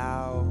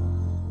allow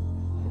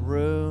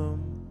room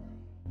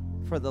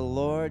for the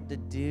Lord to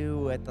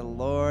do what the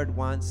Lord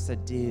wants to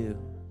do.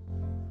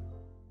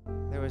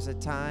 There was a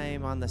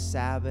time on the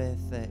Sabbath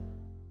that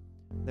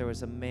there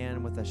was a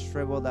man with a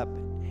shriveled up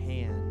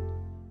hand,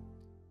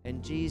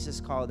 and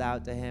Jesus called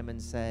out to him and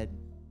said,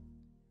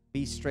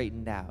 "Be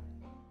straightened out."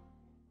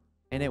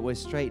 And it was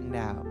straightened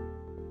out.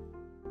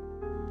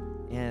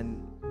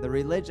 And the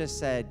religious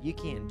said, "You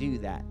can't do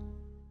that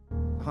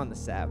on the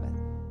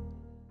Sabbath."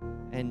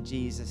 And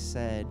Jesus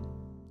said,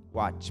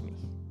 "Watch me."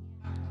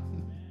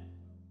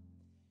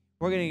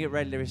 We're going to get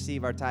ready to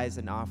receive our tithes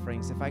and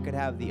offerings. If I could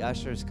have the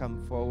ushers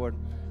come forward,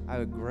 I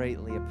would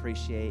greatly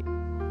appreciate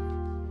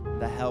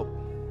the help.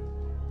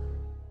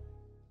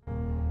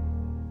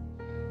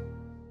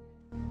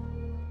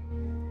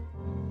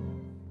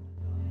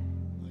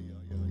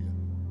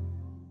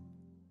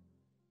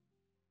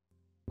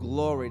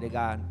 Glory to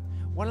God.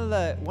 One of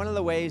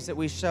the ways that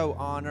we show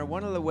honor,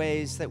 one of the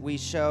ways that we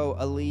show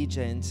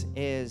allegiance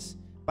is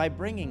by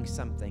bringing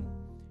something.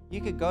 You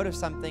could go to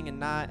something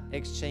and not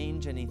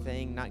exchange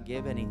anything, not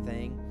give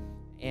anything,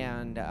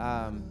 and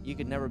you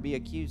could never be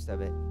accused of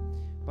it.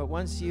 But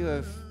once you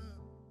have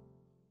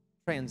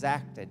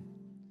transacted,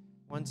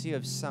 once you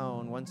have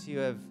sown, once you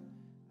have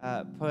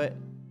put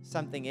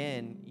something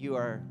in, you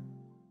are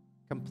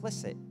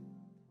complicit.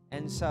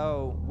 And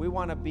so we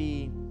want to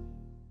be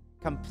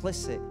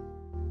complicit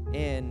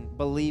in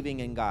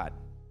believing in God.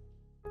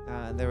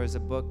 There was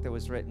a book that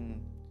was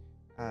written,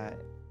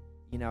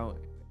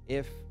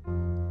 if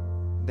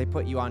they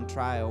put you on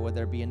trial, would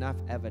there be enough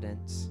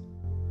evidence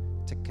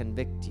to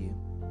convict you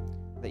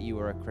that you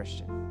were a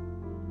Christian?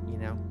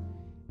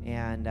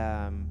 And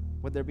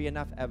would there be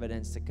enough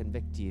evidence to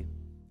convict you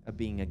of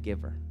being a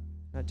giver?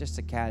 Not just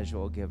a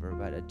casual giver,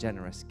 but a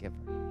generous giver.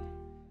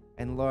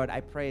 And Lord,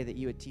 I pray that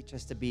you would teach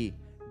us to be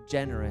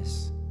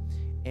generous,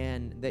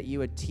 and that you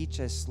would teach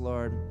us,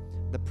 Lord,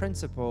 the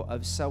principle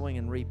of sowing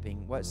and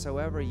reaping.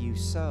 Whatsoever you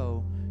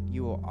sow,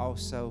 you will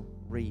also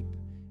reap.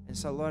 And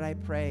so, Lord, I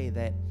pray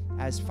that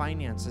as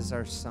finances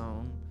are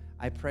sown,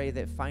 I pray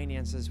that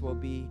finances will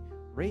be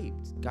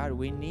reaped. God,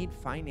 we need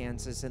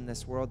finances in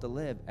this world to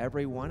live.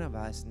 Every one of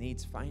us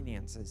needs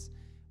finances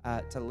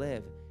to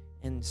live.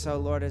 And so,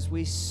 Lord, as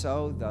we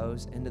sow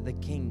those into the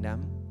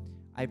kingdom,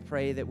 I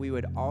pray that we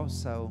would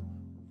also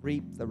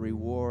reap the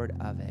reward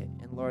of it.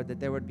 And, Lord, that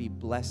there would be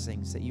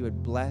blessings, that you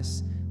would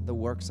bless the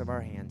works of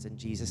our hands in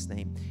Jesus'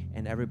 name.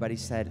 And everybody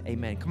said,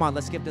 amen. Come on,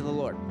 let's give to the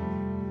Lord.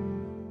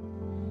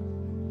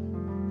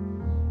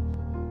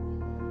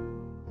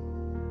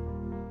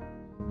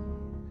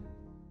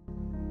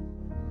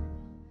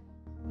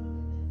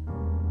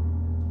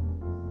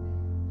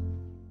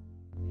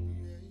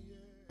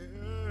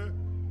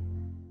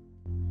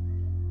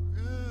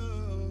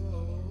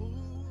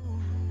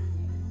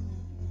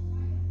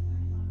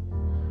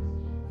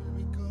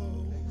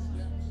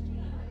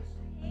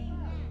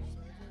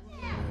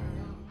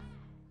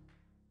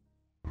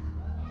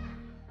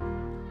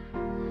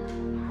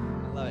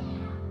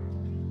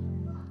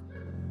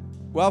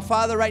 Well,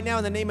 Father, right now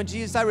in the name of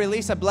Jesus, I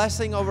release a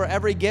blessing over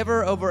every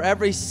giver, over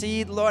every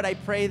seed. Lord, I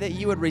pray that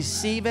you would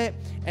receive it.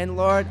 And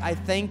Lord, I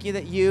thank you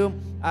that you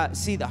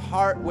see the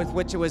heart with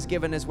which it was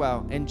given as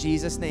well. In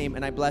Jesus' name,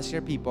 and I bless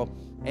your people.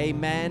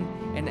 Amen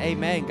and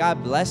amen.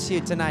 God bless you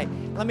tonight.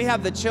 Let me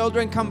have the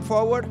children come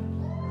forward.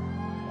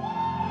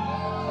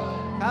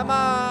 Come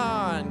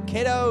on,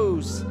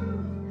 kiddos.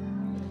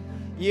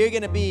 You're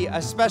going to be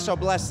a special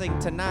blessing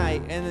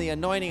tonight, and the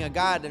anointing of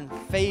God and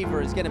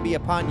favor is going to be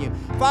upon you.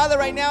 Father,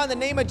 right now in the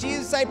name of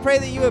Jesus, I pray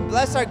that you would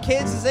bless our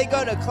kids as they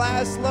go to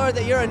class, Lord,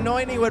 that your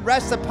anointing would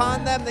rest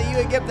upon them, that you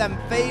would give them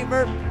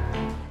favor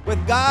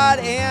with God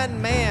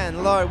and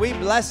man. Lord, we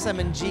bless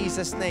them in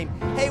Jesus' name.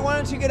 Hey, why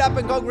don't you get up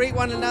and go greet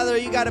one another?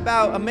 You got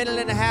about a minute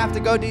and a half to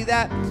go do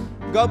that.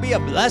 Go be a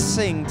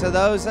blessing to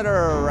those that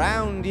are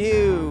around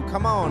you.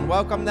 Come on,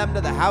 welcome them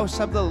to the house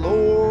of the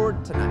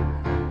Lord tonight.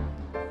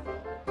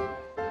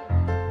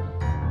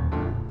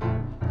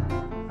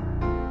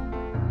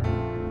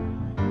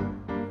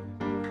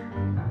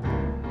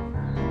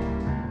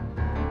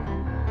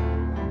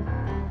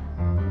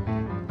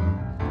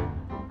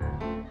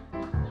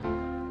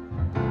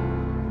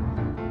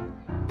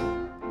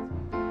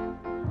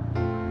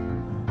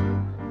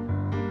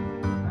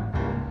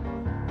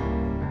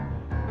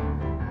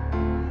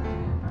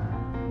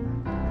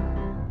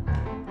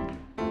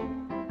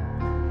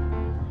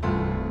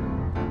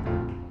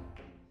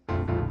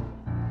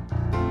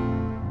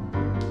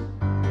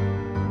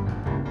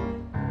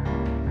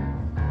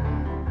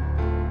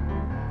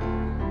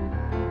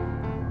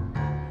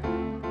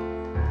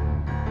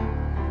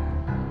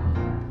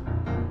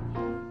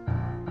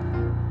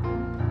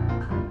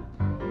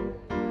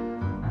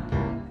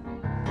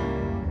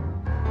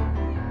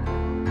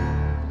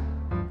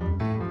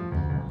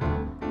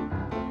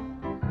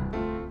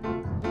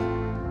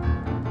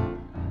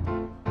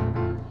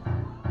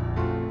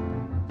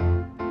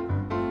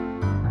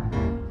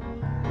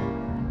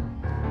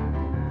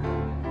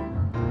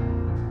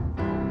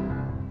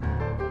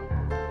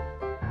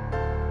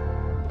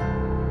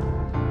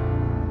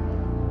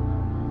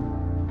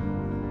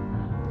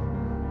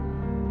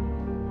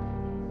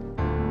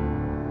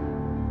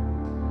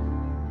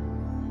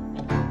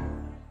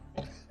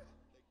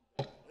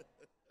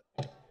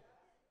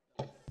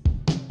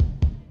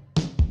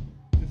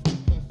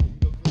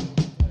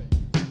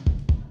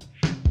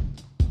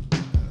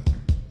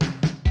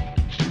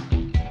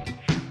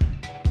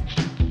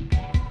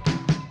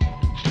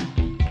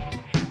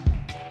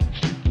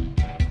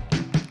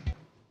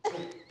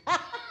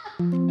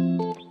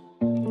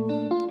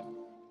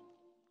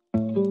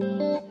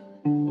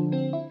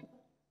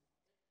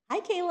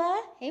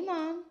 Kayla. Hey,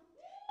 Mom.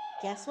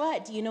 Guess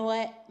what? Do you know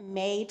what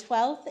May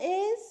 12th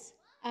is?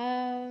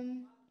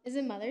 Is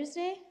it Mother's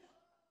Day?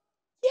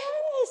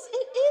 Yes,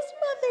 it is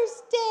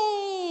Mother's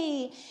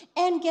Day.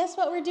 And guess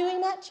what we're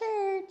doing at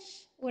church?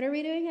 What are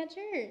we doing at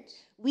church?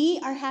 We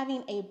are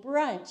having a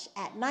brunch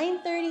at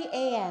 9:30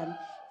 a.m.,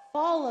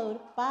 followed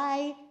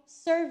by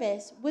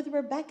service with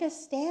Rebecca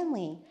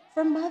Stanley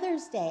for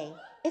Mother's Day.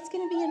 It's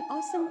going to be an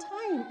awesome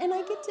time, and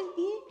I get to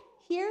be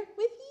here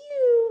with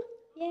you.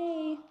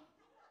 Yay.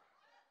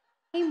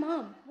 Hey,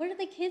 Mom, what are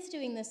the kids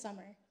doing this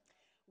summer?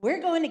 We're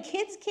going to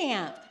kids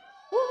camp.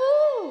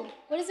 Woohoo!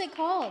 What is it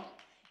called?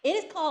 It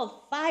is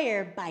called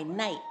Fire by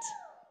Night.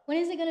 When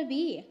is it going to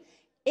be?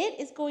 It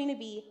is going to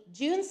be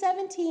June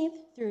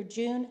 17th through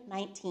June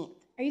 19th.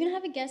 Are you going to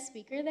have a guest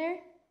speaker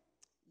there?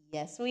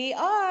 Yes, we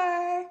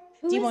are.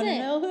 Who Do you is want to it?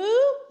 know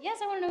who?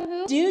 Yes, I want to know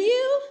who. Do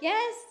you?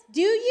 Yes.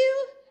 Do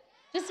you?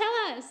 Just tell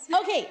us.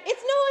 Okay,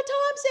 it's Noah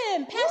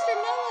Thompson. Pastor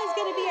Noah is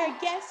going to be our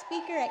guest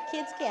speaker at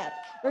Kids Camp.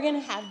 We're going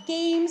to have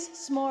games,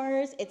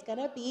 s'mores. It's going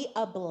to be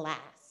a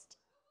blast.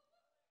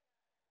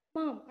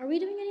 Mom, are we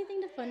doing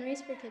anything to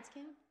fundraise for Kids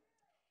Camp?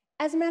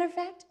 As a matter of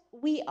fact,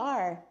 we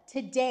are.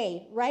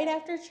 Today, right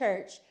after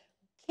church,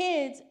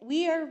 kids,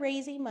 we are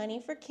raising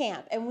money for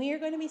camp, and we are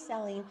going to be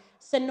selling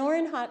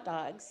Sonoran hot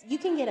dogs. You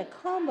can get a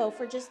combo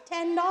for just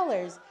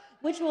 $10,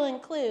 which will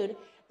include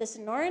the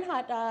Sonoran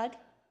hot dog,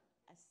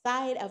 a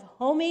side of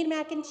homemade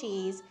mac and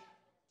cheese,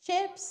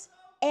 chips,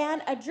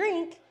 and a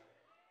drink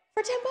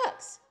for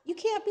 $10. You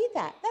can't beat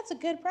that. That's a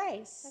good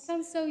price. That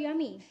sounds so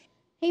yummy.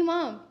 Hey,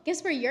 Mom,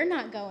 guess where you're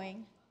not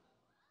going?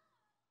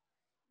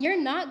 You're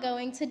not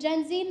going to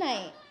Gen Z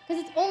night,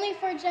 because it's only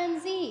for Gen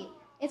Z.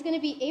 It's going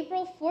to be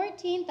April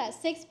 14th at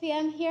 6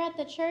 p.m. here at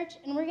the church,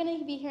 and we're going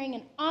to be hearing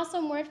an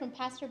awesome word from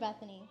Pastor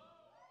Bethany.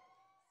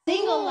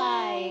 Single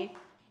Life.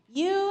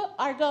 You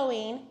are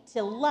going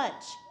to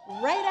lunch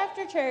right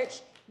after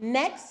church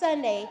next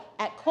Sunday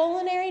at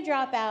Culinary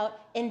Dropout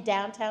in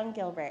downtown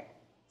Gilbert.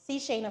 See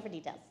Shayna for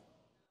details.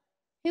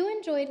 Who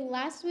enjoyed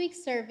last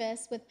week's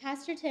service with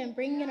Pastor Tim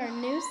bringing in our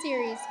new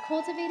series,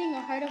 Cultivating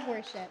a Heart of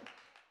Worship?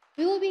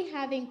 We will be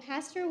having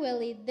Pastor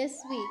Willie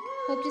this week.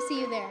 Hope to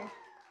see you there.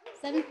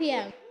 7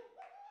 p.m.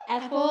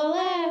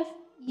 FOLF,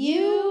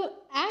 You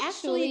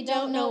actually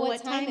don't know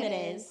what time it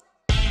is.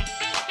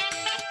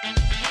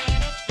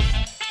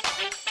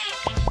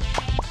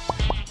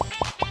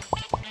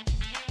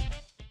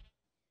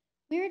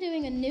 We are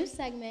doing a new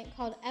segment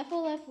called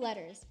FOLF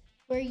Letters,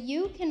 where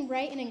you can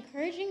write an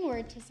encouraging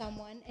word to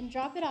someone and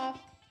drop it off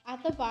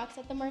at the box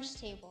at the merch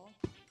table.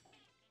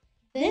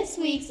 This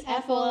week's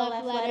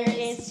FOLF letter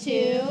is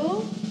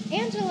to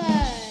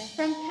Angela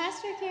from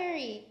Pastor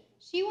Carrie.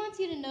 She wants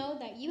you to know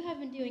that you have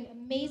been doing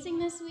amazing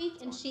this week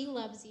and she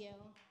loves you.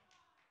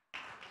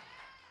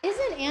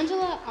 Isn't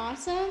Angela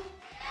awesome?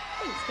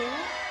 Thanks, Kayla.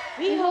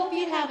 We hope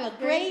you have a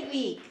great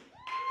week.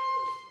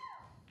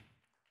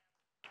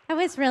 That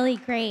was really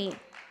great.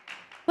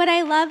 What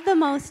I love the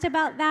most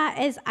about that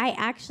is I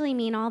actually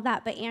mean all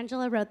that, but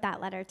Angela wrote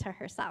that letter to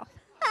herself.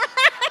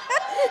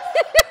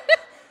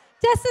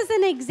 Just as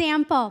an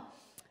example.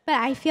 But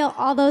I feel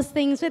all those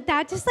things with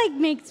that just like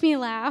makes me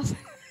laugh.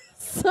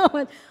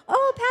 So,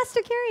 oh,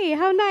 Pastor Carrie,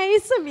 how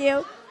nice of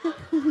you.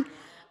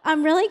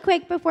 Really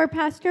quick before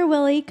Pastor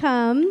Willie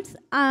comes,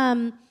 how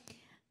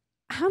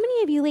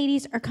many of you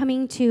ladies are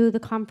coming to the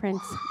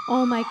conference?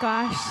 Oh my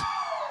gosh.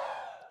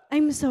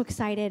 I'm so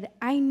excited.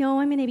 I know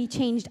I'm going to be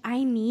changed.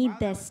 I need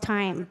this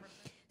time.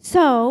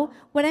 So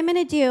what I'm going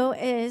to do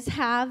is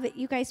have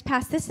you guys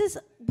pass. This is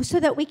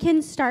so that we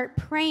can start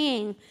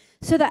praying,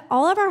 so that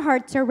all of our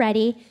hearts are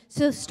ready.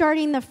 So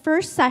starting the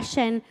first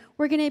session,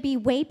 we're going to be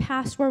way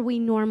past where we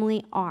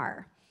normally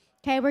are.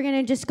 Okay, we're going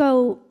to just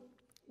go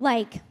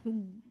like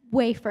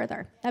way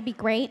further. That'd be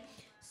great.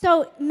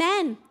 So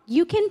men,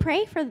 you can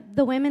pray for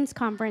the women's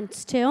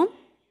conference too.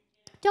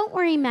 Don't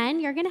worry, men.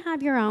 You're going to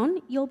have your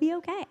own. You'll be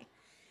okay.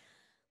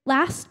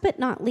 Last but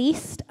not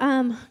least,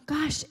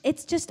 gosh,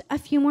 it's just a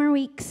few more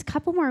weeks,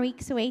 couple more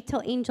weeks away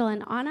till Angel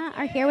and Anna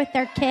are here with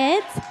their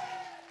kids.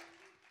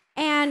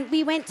 And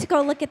we went to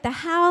go look at the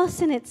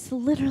house, and it's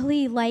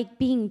literally like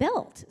being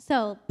built.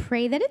 So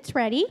pray that it's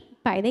ready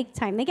by the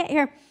time they get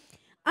here.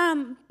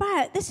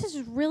 But this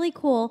is really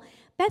cool.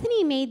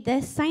 Bethany made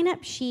this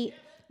sign-up sheet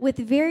with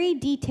very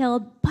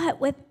detailed,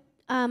 but with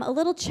a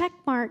little check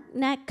mark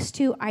next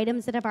to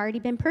items that have already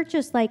been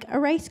purchased, like a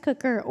rice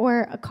cooker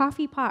or a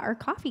coffee pot or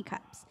coffee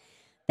cups.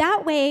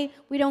 That way,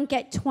 we don't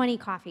get 20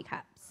 coffee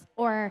cups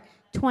or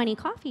 20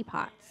 coffee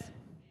pots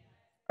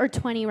or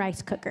 20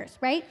 rice cookers,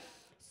 right?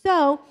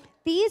 So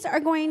these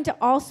are going to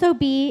also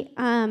be,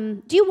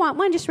 do you want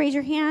one? Just raise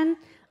your hand.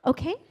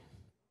 Okay.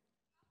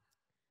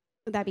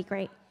 That'd be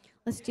great.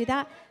 Let's do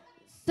that.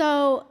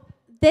 So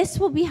this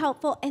will be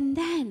helpful. And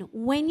then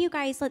when you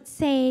guys, let's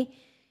say,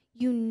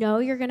 you know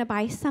you're going to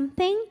buy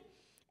something,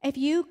 if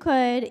you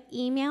could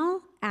email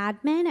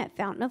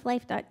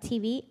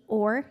admin@fountainoflife.tv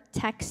or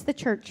text the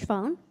church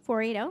phone,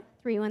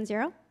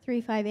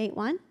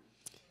 480-310-3581,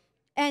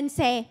 and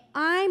say,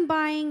 I'm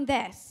buying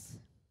this.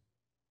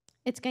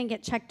 It's going to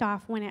get checked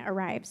off when it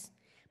arrives.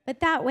 But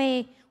that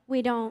way,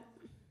 we don't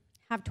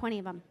have 20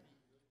 of them.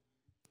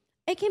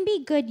 It can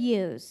be good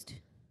used,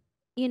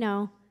 you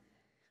know.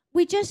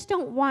 We just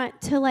don't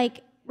want to,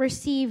 like,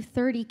 receive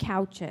 30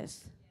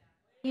 couches.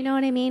 You know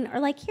what I mean? Or,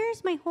 like,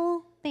 here's my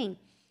whole thing.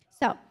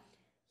 So,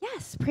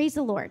 yes, praise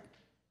the Lord.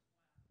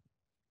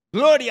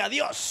 Gloria a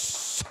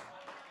Dios.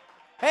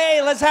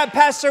 Hey, let's have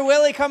Pastor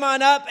Willie come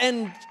on up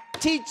and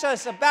teach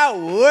us about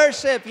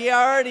worship. He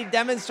already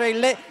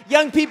demonstrated it.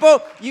 Young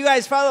people, you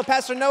guys follow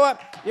Pastor Noah.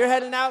 You're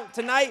heading out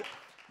tonight.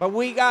 But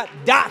we got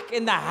Doc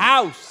in the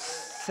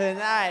house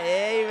tonight.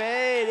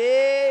 Amen.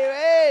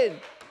 Amen.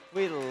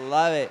 We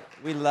love it.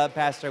 We love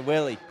Pastor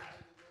Willie.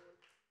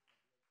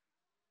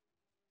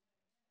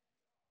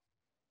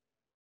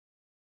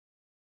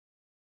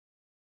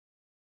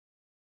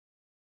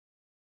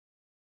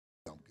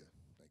 I'm good.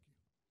 Thank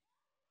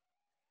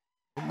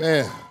you.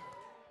 Amen.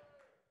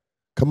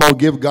 Come on,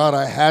 give God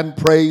a hand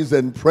praise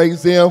and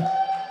praise him.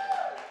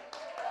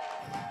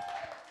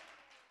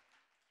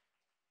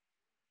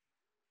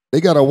 They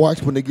got to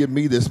watch when they give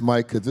me this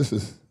mic, because this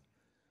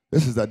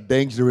is a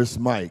dangerous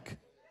mic,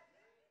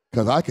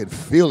 because I can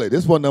feel it.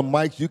 This is one of the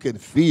mics you can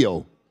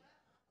feel.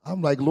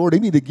 I'm like, Lord, they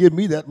need to give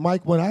me that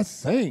mic when I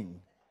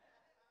sing.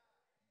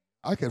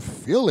 I can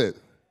feel it.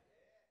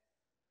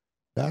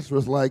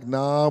 Pastor's like,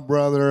 nah,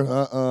 brother,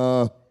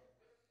 no,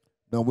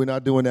 we're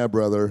not doing that,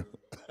 brother.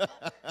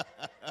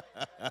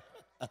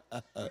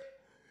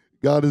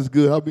 God is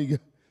good.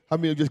 How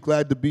many are just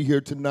glad to be here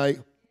tonight?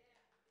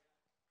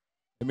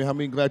 I mean, how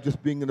many glad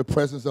just being in the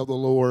presence of the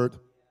Lord?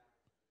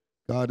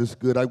 God is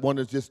good. I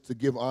wanted just to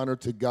give honor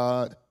to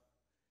God,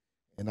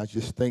 and I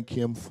just thank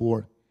him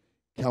for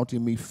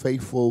counting me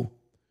faithful,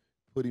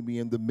 putting me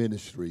in the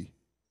ministry.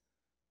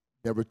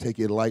 Never take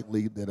it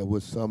lightly that it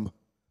was some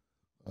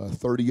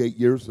 38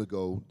 years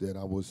ago that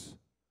I was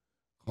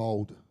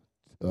called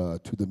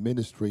to the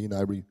ministry, and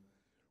I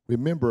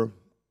remember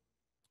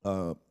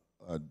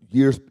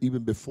years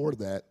even before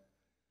that.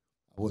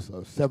 I was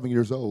 7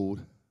 years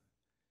old,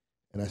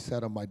 and I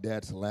sat on my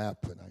dad's lap,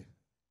 and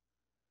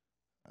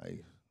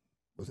I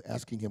was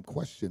asking him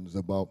questions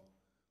about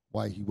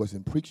why he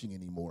wasn't preaching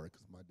anymore,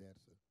 because my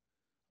dad's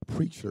a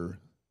preacher,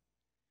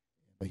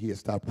 but he had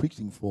stopped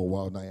preaching for a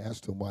while, and I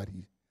asked him why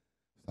he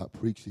stopped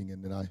preaching,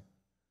 and then I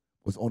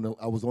was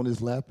on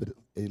his lap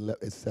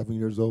at 7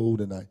 years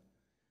old, and I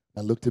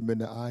looked him in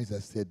the eyes. I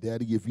said,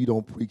 Daddy, if you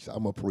don't preach,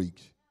 I'm going to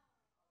preach.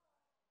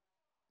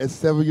 At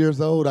 7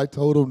 years old, I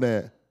told him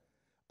that.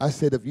 I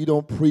said, if you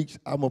don't preach,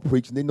 I'm going to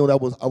preach. And they know that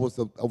I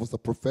was a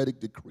prophetic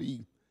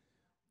decree.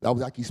 I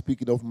was actually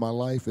speaking over my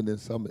life. And then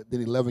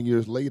 11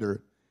 years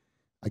later,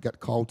 I got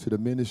called to the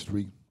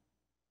ministry. And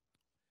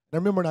I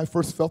remember when I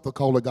first felt the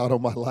call of God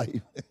on my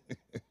life.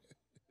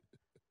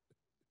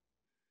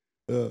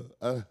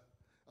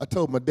 I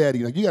told my daddy,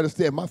 you got to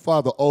understand, my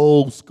father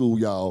old school,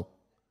 y'all.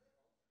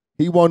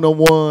 He wasn't the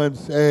one,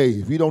 hey,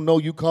 if you don't know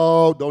you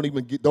called, don't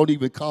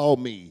even call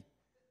me.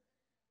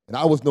 And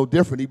I was no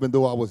different, even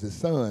though I was his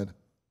son.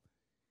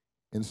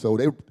 And so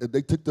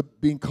they took the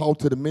being called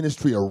to the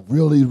ministry a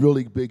really,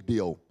 really big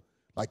deal.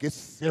 Like, it's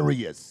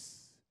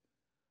serious.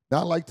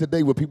 Not like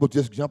today where people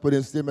just jump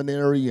in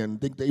seminary and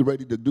think they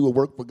ready to do a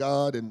work for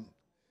God. And,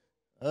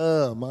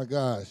 oh, my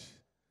gosh.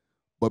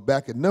 But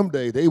back in them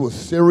days, they were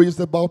serious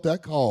about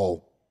that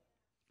call.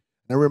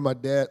 And I remember my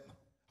dad,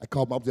 I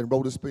was in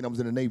Rota, Spain. I was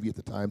in the Navy at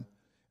the time.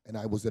 And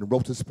I was in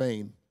Rota,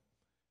 Spain.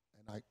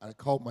 And I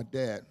called my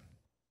dad.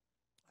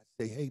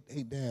 I say,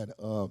 hey, Dad,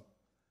 I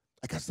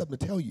got something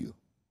to tell you.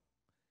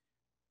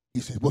 He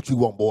said, what you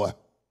want, boy?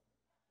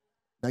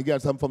 Now, you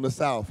got something from the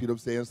South, you know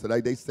what I'm saying? So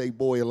they say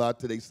boy a lot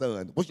to their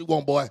son. What you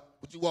want, boy?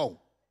 What you want?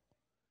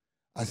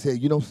 I said,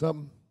 you know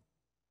something?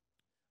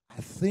 I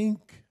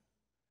think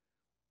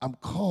I'm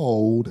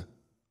called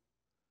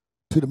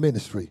to the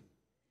ministry.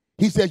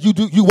 He said,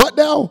 you what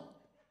now?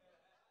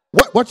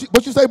 What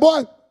you say,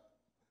 boy?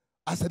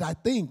 I said, I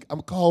think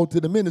I'm called to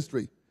the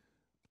ministry.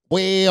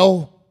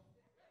 Well,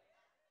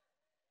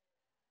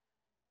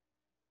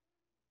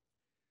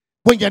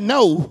 when you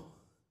know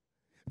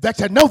that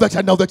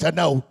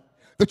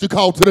you're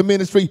called to the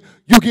ministry,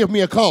 you give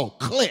me a call.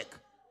 Click.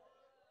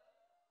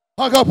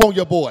 Hung up on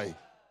your boy.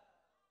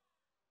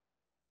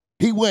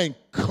 He went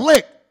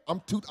click.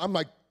 I'm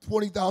like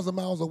 20,000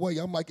 miles away.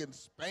 I'm like in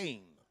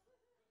Spain.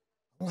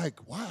 I'm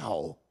like,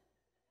 wow.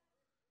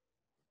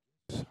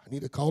 I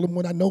need to call him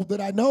when I know that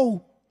I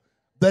know.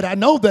 That I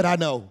know that I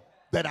know.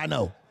 That I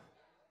know.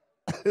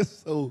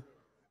 So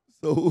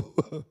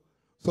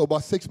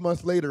about 6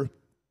 months later,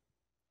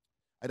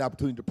 I had the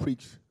opportunity to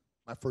preach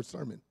my first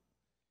sermon.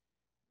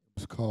 It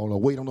was called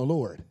Wait on the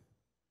Lord.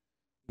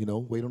 You know,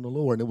 Wait on the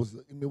Lord. And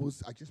it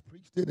was I just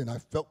preached it, and I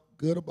felt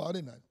good about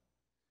it. And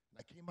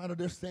I came out of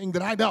there saying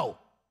that I know.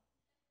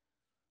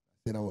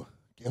 Then I will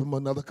give him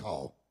another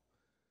call.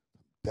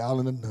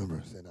 Dialing the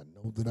numbers, and I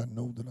know that I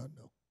know that I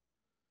know.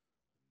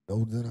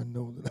 Know that I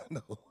know that I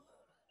know.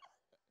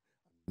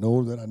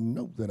 Know that I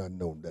know that I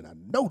know that I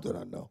know that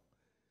I know.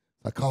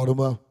 I called him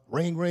up.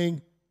 Ring,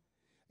 ring.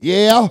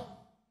 Yeah.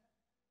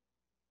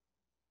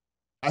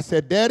 I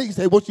said, Daddy. He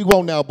said, what you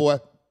want now, boy?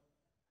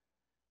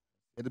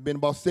 It had been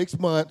about 6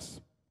 months.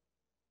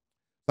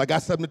 I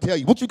got something to tell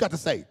you. What you got to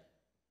say?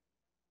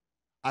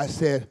 I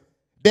said,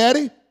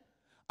 Daddy,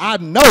 I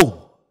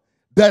know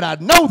that I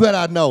know that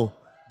I know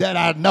that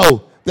I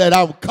know that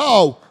I'm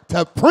called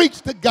to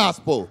preach the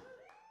gospel.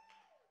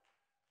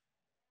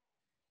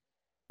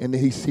 And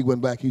then he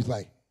went back. He's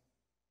like,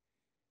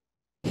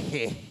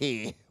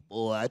 hey,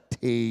 boy, I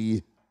tell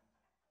you,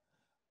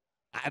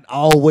 I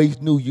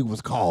always knew you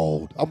was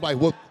called. I'm like,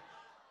 well,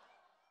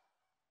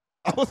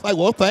 I was like,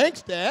 well,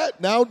 thanks, Dad.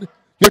 Now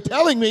you're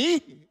telling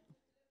me.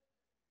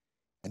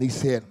 And he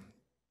said,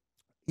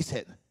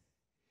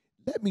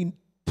 let me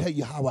tell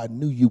you how I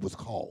knew you was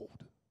called.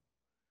 I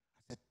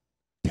said,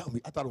 tell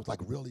me. I thought it was like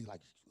really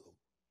like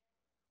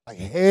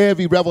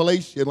heavy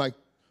revelation, like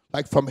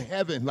from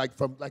heaven, like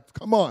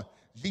come on.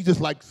 Jesus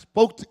like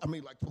spoke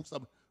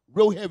something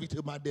real heavy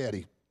to my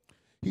daddy.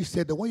 He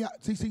said, the way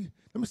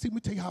let me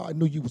tell you how I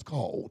knew you was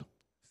called.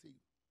 See,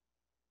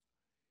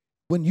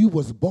 when you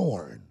was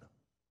born,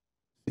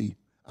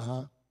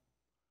 I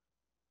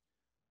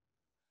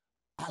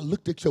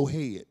looked at your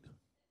head.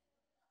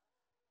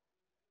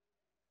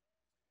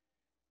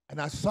 And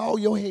I saw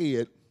your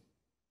head,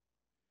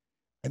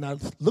 and I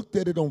looked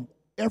at it on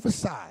every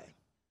side.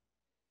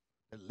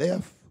 The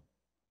left,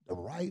 the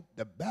right,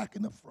 the back,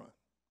 and the front.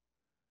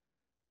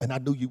 And I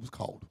knew you was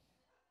called.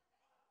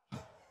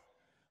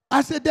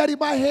 I said, Daddy,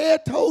 my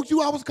head told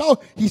you I was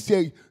called. He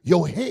said,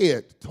 your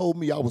head told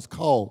me I was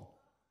called.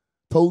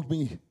 Told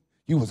me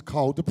you was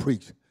called to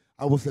preach.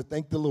 I would say,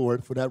 thank the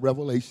Lord for that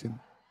revelation,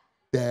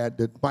 Dad,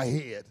 that my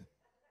head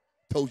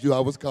told you I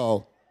was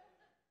called.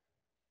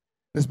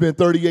 It's been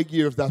 38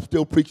 years that I'm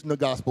still preaching the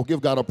gospel.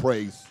 Give God a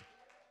praise.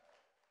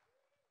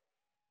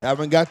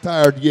 Haven't got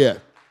tired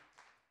yet.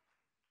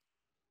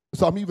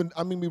 So I'm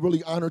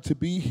really honored to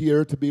be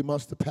here, to be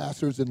amongst the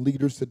pastors and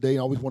leaders today. I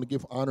always want to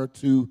give honor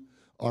to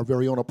our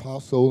very own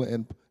apostle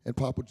and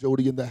Papa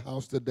Jody in the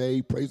house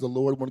today. Praise the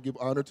Lord. I want to give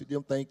honor to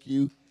them. Thank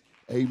you.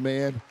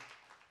 Amen.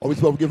 Always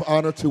want to give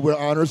honor to where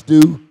honors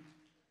due.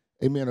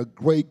 Amen. A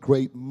great,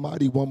 great,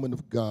 mighty woman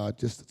of God.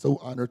 Just so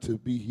honored to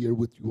be here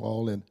with you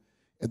all. And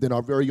then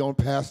our very own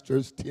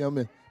pastors,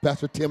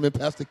 Pastor Tim and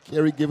Pastor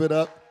Carrie, give it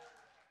up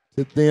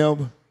to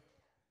them.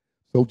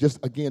 So just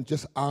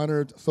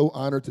honored, so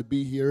honored to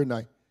be here. And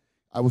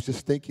I was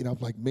just thinking, I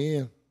was like,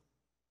 man,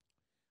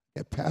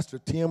 that Pastor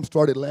Tim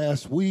started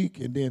last week,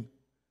 and then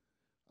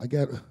I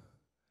got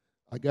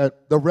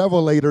the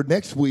Revelator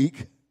next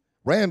week.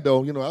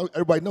 Randall,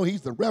 everybody know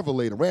he's the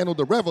Revelator. Randall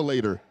the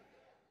Revelator.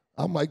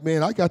 I'm like,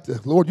 man,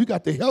 Lord, you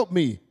got to help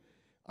me.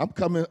 I'm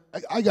coming.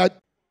 I got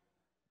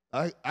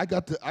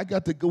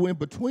to go in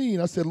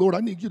between. I said, Lord, I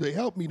need you to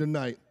help me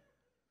tonight.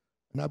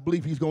 And I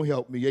believe he's going to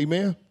help me.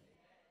 Amen?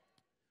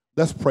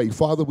 Let's pray.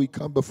 Father, we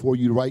come before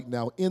you right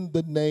now in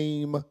the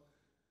name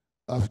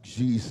of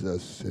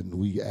Jesus. And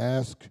we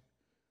ask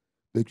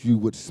that you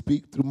would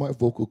speak through my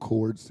vocal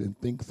cords and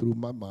think through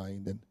my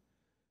mind. And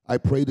I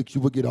pray that you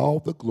would get all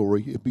the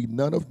glory. It be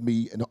none of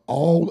me and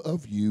all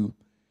of you.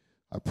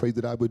 I pray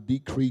that I would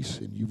decrease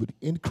and you would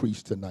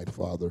increase tonight,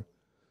 Father,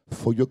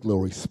 for your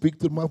glory. Speak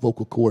through my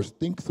vocal cords.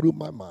 Think through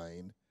my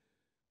mind.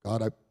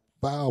 God, I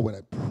vow and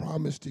I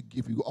promise to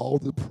give you all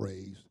the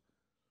praise.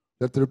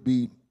 Let there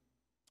be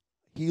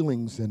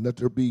healings and let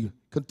there be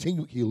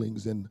continued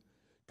healings and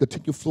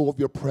continued flow of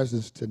your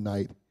presence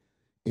tonight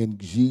in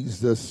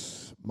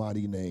Jesus'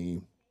 mighty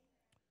name.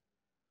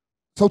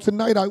 So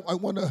tonight I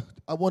want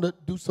to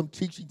do some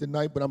teaching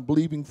tonight, but I'm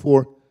believing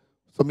for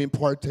some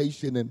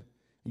impartation and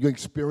you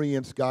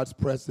experience God's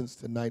presence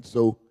tonight.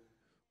 So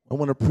I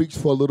want to preach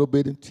for a little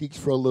bit and teach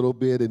for a little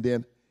bit, and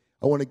then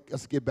I want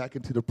us to get back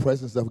into the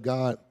presence of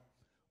God.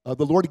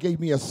 The Lord gave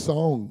me a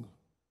song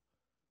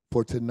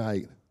for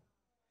tonight.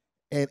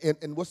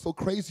 And what's so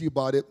crazy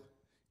about it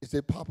is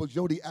that Papa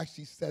Jody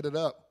actually set it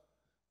up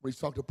when he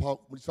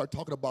started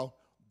talking about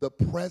the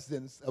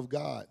presence of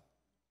God.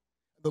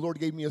 The Lord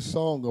gave me a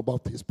song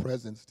about his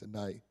presence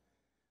tonight.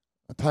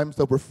 Times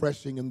of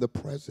refreshing in the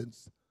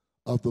presence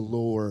of the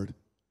Lord.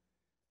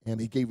 And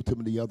he gave it to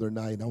me the other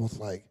night, and I was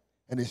like,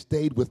 and it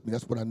stayed with me.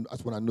 That's what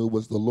I knew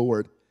was the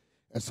Lord.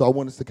 And so I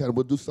want us to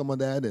we'll do some of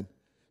that and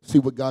see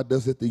what God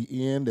does at the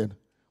end. And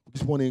we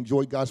just want to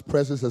enjoy God's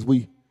presence as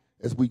we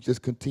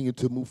just continue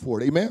to move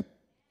forward. Amen?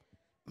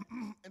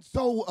 And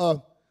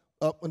so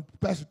when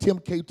Pastor Tim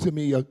came to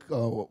me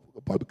probably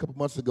a couple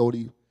months ago,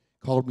 he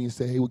called me and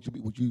said, hey,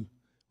 would you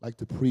like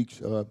to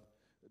preach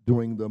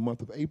during the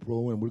month of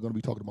April? And we're going to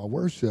be talking about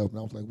worship. And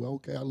I was like, well,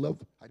 okay,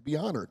 I'd be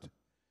honored.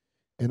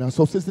 And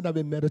so since then, I've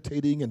been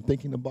meditating and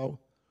thinking about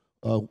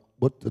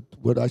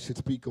what I should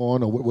speak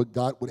on or what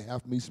God would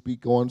have me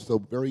speak on. So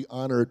very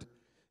honored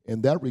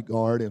in that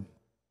regard.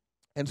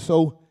 And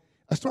so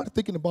I started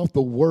thinking about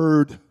the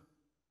word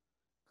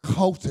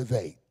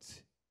cultivate.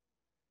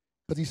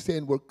 Because he's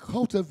saying we're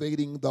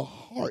cultivating the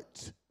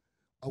heart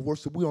of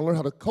worship. We don't learn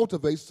how to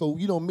cultivate. So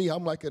me, I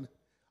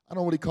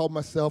don't really call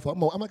myself, I'm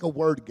like a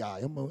word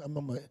guy.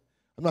 I'm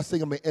not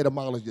saying I'm an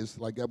etymologist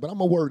like that, but I'm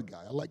a word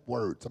guy. I like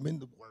words. I'm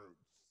into words.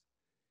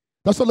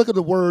 Let's look at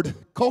the word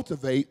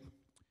cultivate.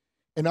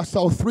 And I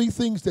saw three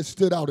things that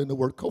stood out in the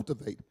word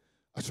cultivate.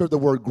 I saw the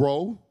word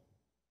grow,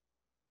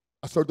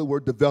 I saw the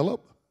word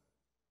develop,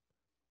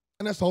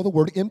 and I saw the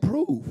word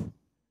improve.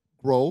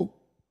 Grow,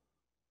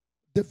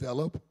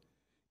 develop,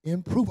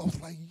 improve. I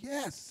was like,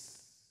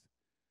 yes,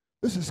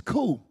 this is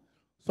cool.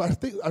 So when I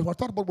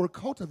thought about the word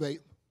cultivate,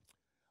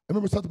 I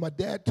remember something my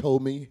dad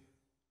told me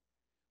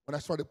when I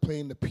started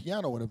playing the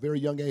piano at a very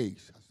young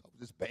age. I was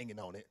just banging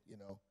on it, you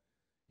know.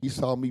 He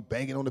saw me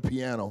banging on the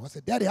piano. I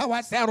said, Daddy, how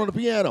I sound on the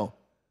piano?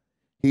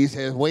 He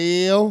says,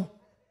 well,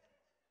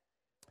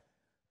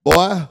 boy,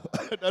 I'm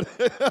telling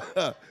you,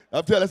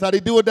 that's how they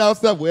do it down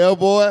south. Well,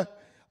 boy,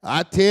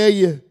 I tell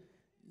you,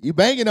 you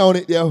banging on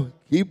it, yo.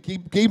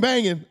 Keep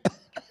banging.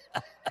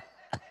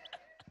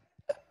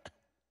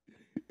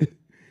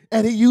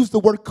 And he used the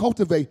word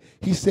cultivate.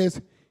 He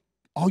says,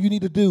 all you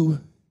need to do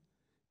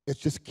is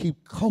just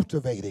keep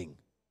cultivating.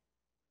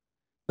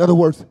 In other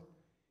words,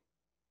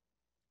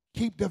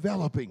 keep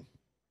developing.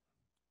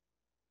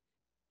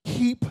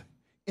 Keep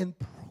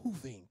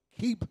improving.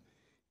 Keep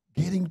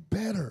getting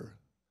better.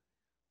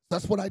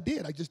 That's what I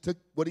did. I just took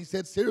what he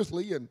said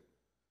seriously, and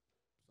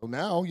so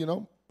now, you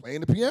know,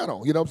 playing the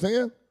piano, you know what I'm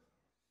saying?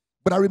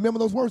 But I remember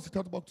those words he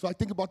talked about, so I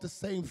think about the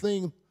same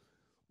thing.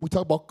 We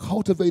talk about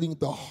cultivating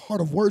the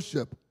heart of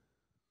worship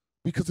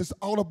because it's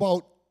all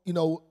about, you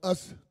know,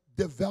 us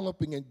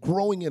developing and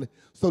growing in it.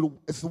 So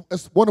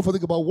it's wonderful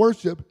thing about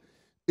worship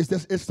is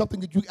that it's something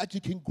that you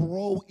actually can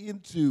grow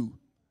into.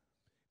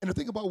 And the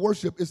thing about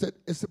worship is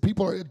that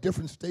people are at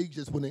different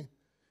stages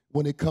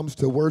when it comes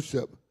to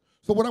worship.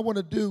 So what I want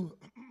to do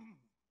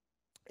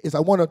is I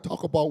want to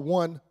talk about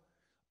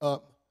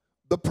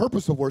the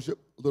purpose of worship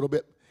a little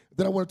bit.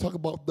 Then I want to talk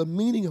about the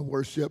meaning of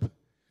worship.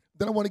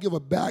 Then I want to give a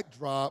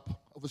backdrop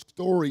of a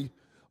story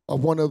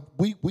of one of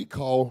we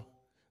call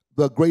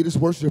the greatest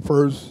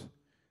worshipers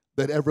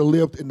that ever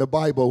lived in the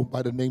Bible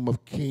by the name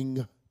of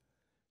King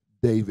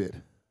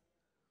David,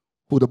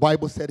 who the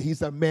Bible said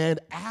he's a man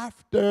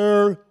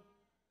after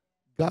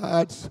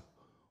God's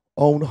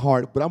own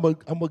heart. But I'm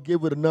gonna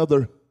give it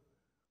another.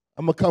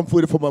 I'm gonna come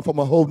with it from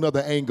a whole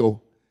nother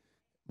angle.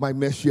 Might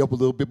mess you up a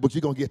little bit, but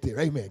you're gonna get there.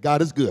 Amen.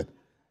 God is good.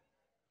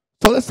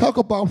 So let's talk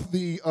about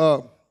the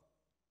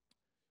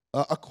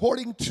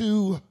according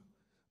to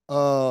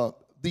the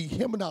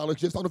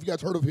hymnologist. I don't know if you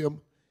guys heard of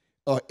him,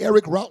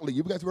 Eric Routley.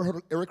 You guys ever heard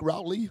of Eric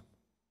Routley?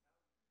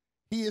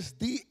 He is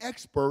the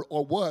expert,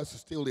 or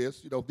still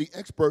is, you know, the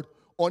expert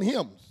on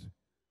hymns.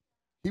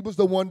 He was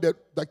the one that,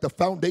 like, the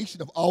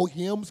foundation of all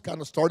hymns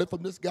kind of started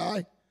from this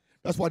guy.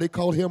 That's why they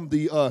call him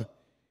the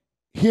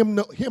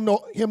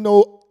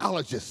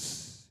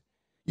hymnologist.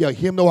 Yeah,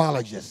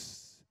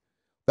 hymnologist.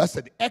 That's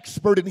an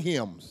expert in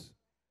hymns.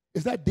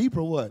 Is that deep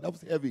or what? That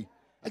was heavy.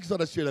 I just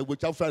thought I'd share that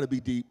with you. I was trying to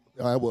be deep.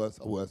 I was.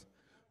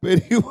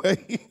 But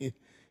anyway,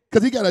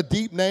 because he got a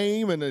deep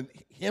name and a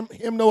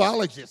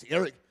hymnologist,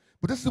 Eric.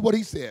 But this is what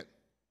he said.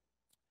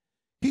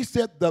 He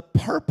said the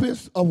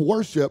purpose of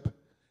worship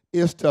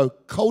is to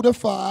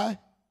codify,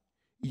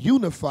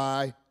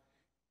 unify,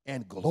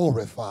 and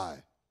glorify.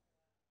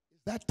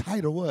 Is that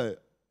tight or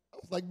what? I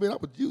was like, man, I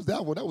would use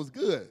that one. That was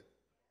good.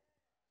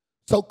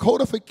 So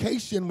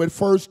codification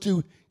refers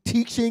to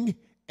teaching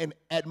and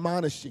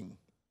admonishing.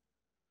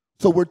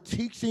 So we're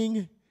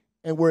teaching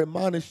and we're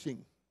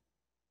admonishing,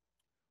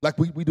 like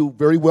we do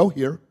very well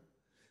here.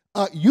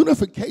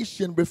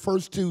 Unification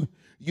refers to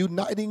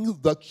uniting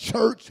the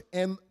church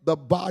and the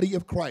body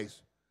of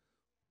Christ.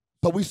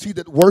 So we see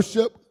that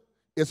worship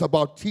is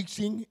about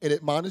teaching and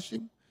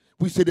admonishing.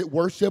 We see that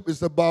worship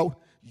is about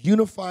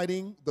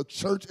unifying the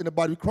church and the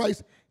body of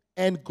Christ.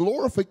 And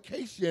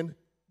glorification,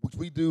 which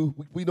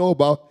we know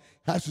about,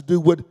 has to do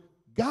with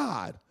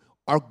God,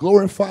 or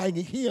glorifying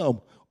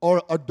Him,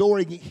 or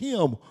adoring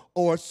Him,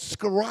 or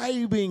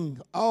ascribing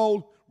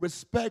all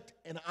respect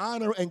and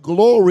honor and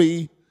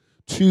glory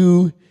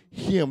to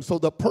Him. So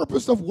the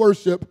purpose of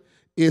worship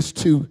is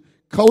to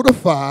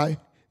codify,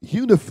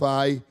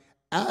 unify,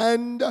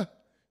 and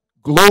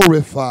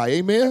glorify.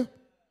 Amen?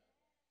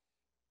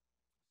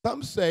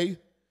 Some say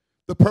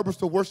the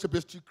purpose of worship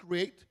is to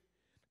create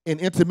an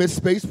intimate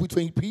space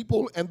between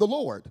people and the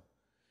Lord,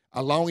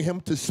 allowing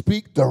Him to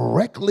speak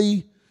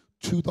directly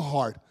to the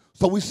heart.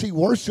 So we see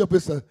worship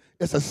is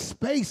a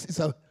space,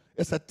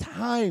 it's a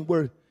time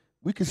where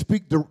we can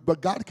speak,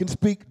 but God can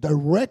speak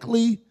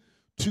directly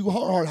to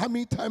our heart. How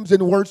many times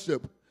in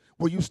worship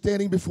were you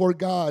standing before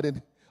God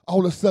and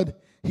all of a sudden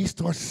He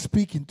starts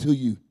speaking to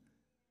you?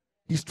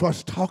 He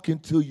starts talking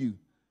to you.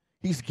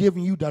 He's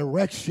giving you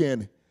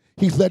direction.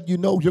 He's letting you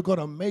know you're going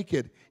to make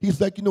it.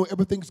 He's letting you know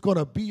everything's going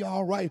to be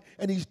all right.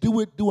 And He's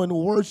doing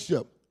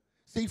worship.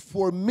 See,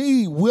 for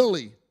me,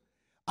 Willie,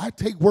 I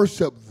take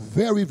worship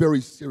very,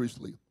 very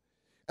seriously.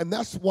 And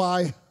that's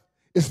why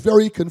it's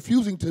very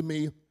confusing to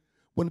me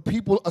when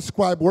people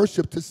ascribe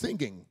worship to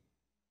singing.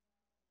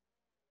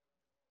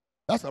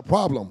 That's a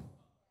problem.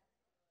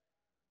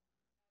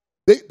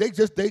 They've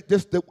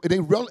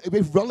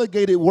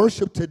relegated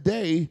worship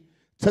today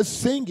to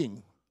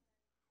singing,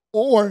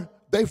 or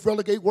they've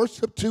relegated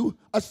worship to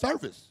a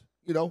service.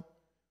 You know,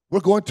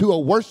 we're going to a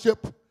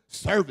worship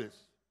service.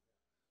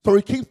 So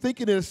we keep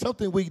thinking it's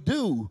something we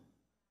do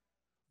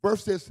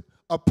versus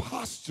a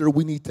posture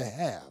we need to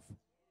have.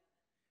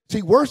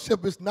 See,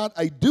 worship is not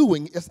a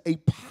doing, it's a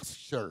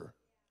posture.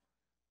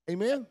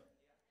 Amen?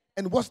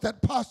 And what's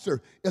that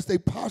posture? It's a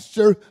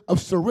posture of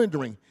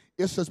surrendering.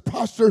 It's a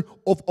posture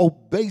of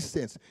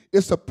obeisance.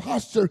 It's a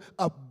posture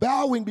of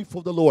bowing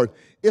before the Lord.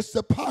 It's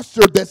a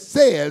posture that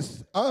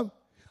says,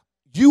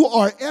 you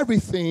are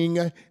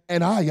everything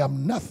and I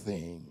am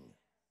nothing.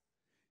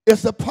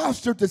 It's a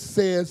posture that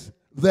says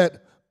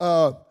that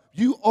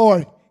you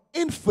are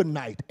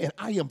infinite and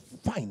I am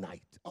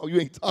finite. Oh, you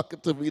ain't talking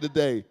to me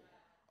today.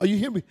 Oh, you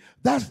hear me?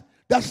 That's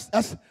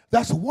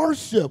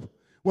worship.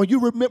 When you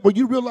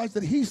realize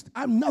that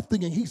I'm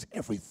nothing and he's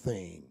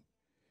everything.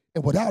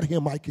 And without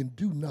him, I can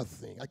do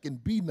nothing. I can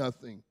be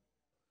nothing.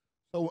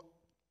 So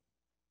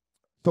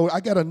I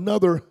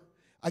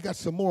got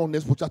some more on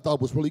this, which I thought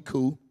was really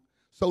cool.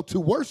 So to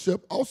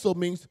worship also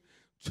means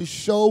to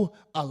show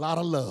a lot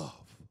of love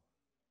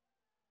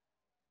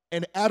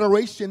and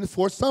adoration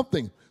for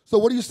something. So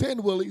what are you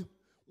saying, Willie?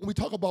 When we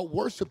talk about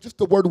worship, just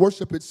the word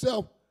worship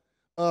itself,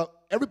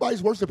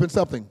 everybody's worshiping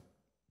something.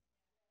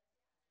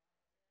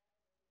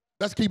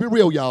 Let's keep it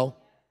real, y'all.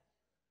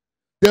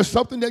 There's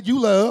something that you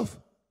love,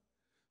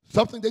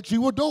 something that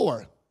you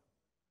adore.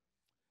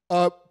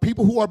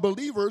 People who are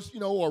believers,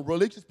 or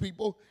religious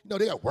people,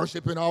 they are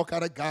worshiping all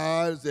kind of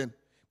gods, and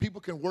people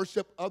can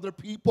worship other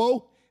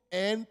people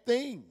and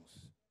things.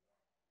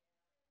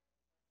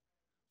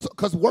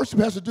 Because worship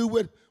has to do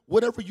with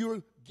whatever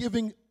you're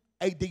giving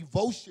a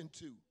devotion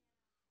to,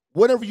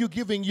 whatever you're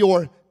giving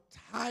your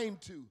time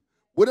to,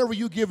 whatever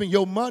you're giving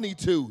your money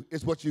to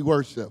is what you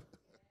worship.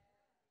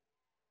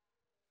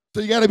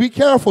 So you got to be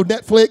careful,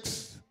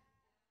 Netflix.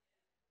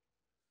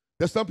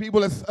 There's some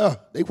people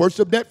they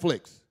worship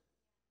Netflix.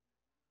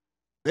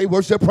 They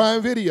worship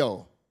Prime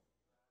Video.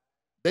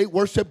 They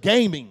worship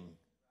gaming.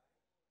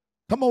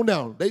 Come on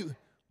now.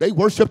 They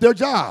worship their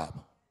job.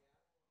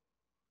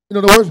 In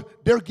other words,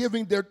 they're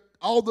giving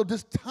all of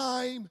this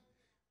time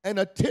and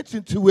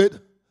attention to it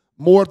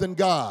more than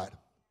God.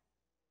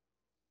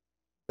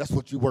 That's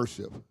what you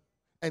worship.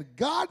 And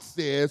God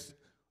says,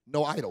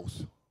 no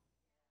idols.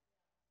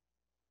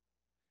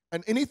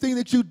 And anything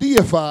that you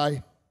deify,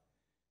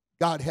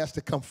 God has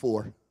to come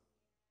for.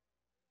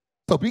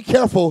 So be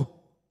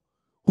careful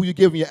who you're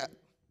giving your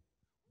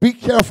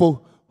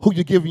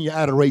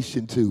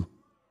adoration to.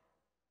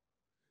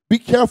 Be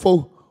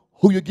careful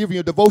who you're giving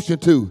your devotion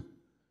to.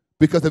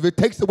 Because if it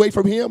takes away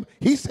from him,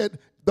 he said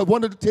that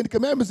one of the 10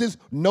 Commandments is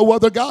no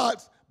other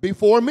gods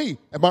before me.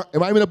 Am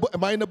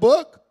I in the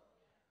book?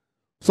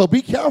 So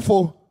be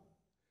careful,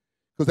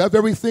 because that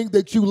very thing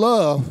that you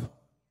love,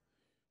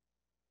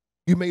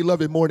 you may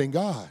love it more than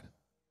God.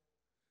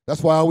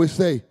 That's why I always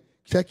say,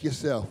 check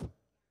yourself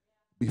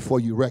before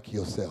you wreck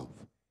yourself.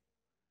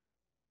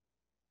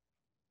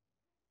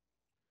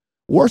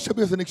 Worship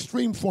is an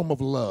extreme form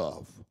of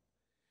love.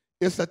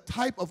 It's a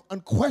type of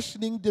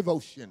unquestioning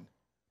devotion.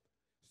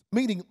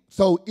 Meaning,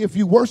 so if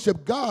you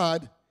worship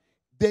God,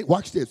 then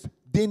watch this,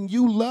 then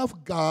you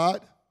love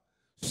God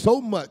so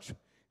much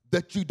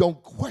that you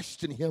don't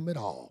question him at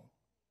all.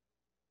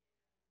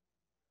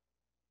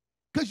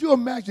 Because you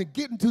imagine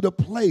getting to the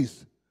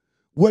place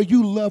where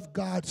you love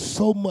God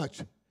so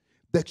much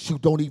that you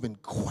don't even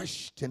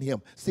question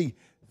him. See,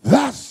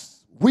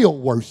 that's real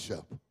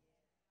worship.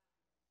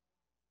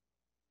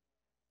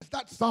 It's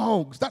not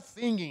songs, not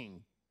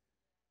singing.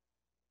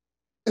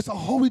 It's a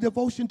holy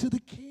devotion to the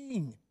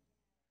King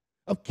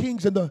of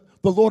Kings and the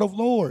Lord of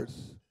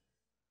Lords.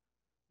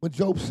 When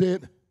Job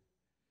said,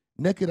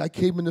 naked I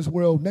came in this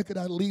world, naked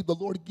I leave, the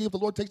Lord gives, the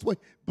Lord takes away.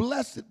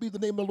 Blessed be the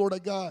name of the Lord our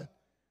God.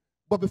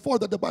 But before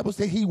that, the Bible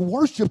said he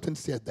worshiped and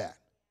said that.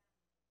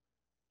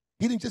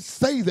 He didn't just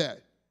say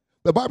that.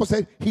 The Bible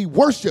said he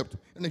worshiped.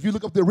 And if you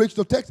look up the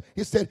original text,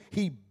 it said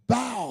he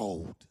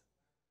bowed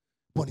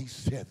when he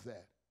said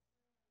that.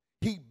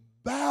 He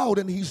bowed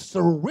and he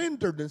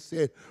surrendered and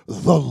said,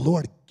 the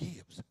Lord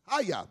gives.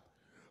 Hiya.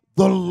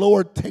 The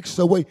Lord takes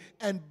away.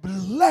 And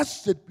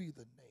blessed be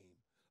the name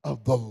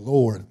of the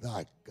Lord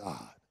thy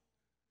God.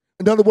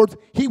 In other words,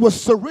 he was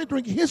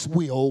surrendering his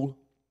will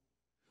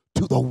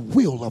to the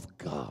will of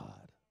God.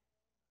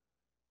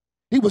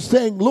 He was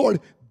saying, Lord,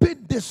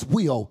 bend this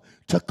will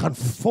to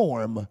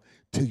conform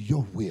to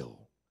your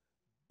will.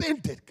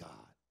 Bend it, God.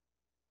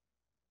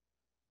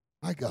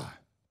 My God.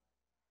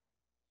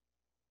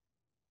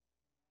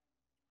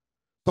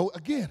 So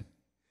again,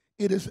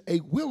 it is a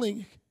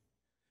willingness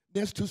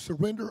to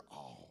surrender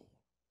all.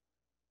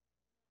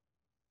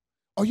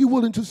 Are you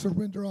willing to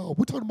surrender all?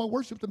 We're talking about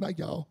worship tonight,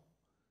 y'all.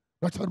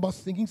 We're not talking about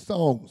singing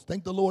songs.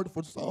 Thank the Lord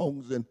for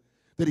songs and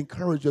that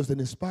encourage us and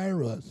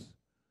inspire us.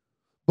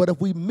 But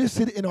if we miss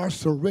it in our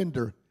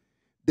surrender,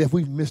 then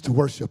we've missed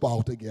worship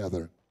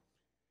altogether.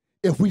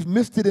 If we've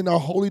missed it in our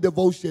holy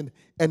devotion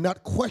and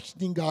not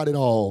questioning God at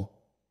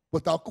all,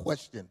 without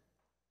question,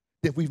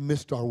 then we've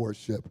missed our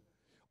worship.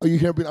 Are you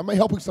hearing me? Am I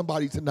helping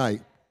somebody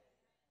tonight?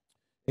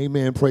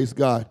 Amen. Praise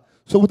God.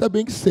 So with that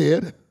being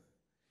said,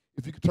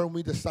 if you could turn with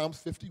me to Psalms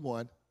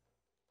 51.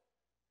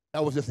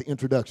 That was just the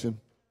introduction.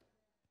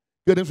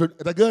 Good insert.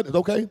 Is that good? Is it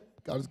okay?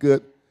 God is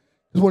good.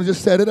 Just want to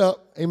just set it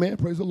up. Amen.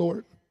 Praise the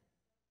Lord.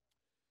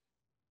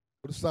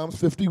 Go to Psalms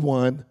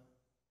 51.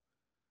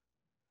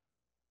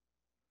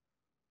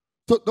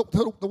 So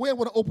the way I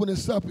want to open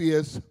this up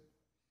is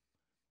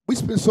we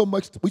spend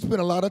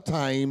a lot of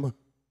time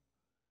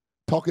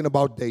talking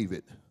about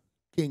David,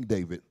 King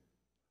David.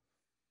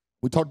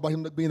 We talked about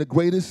him being the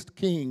greatest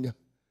king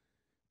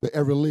that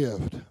ever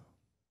lived.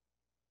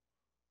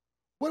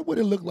 What would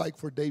it look like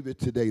for David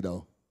today,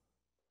 though?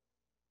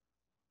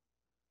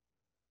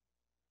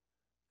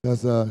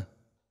 Because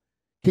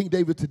King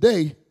David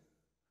today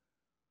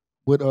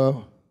would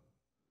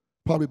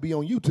probably be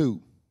on YouTube,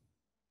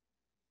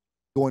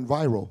 going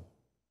viral.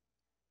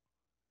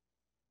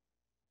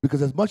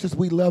 Because as much as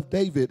we love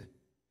David,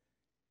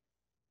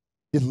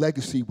 his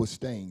legacy was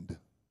stained.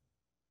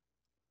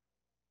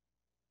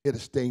 He had a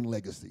stained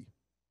legacy.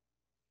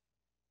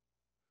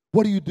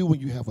 What do you do when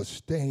you have a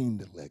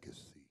stained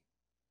legacy?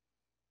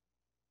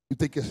 You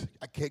think,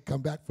 I can't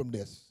come back from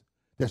this.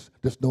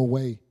 There's no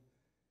way.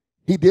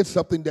 He did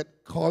something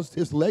that caused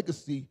his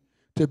legacy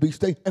to be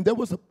stained. And there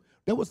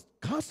was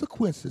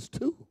consequences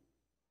too.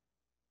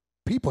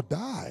 People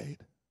died.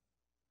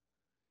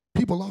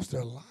 People lost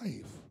their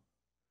life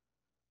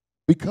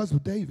because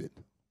of David,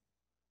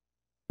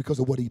 because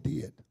of what he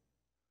did.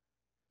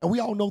 And we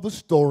all know the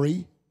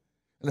story.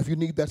 And if you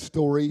need that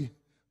story,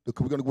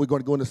 we're going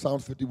to go into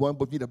Psalms 51,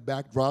 but if you need a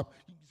backdrop,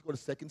 you can just go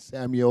to 2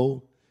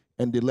 Samuel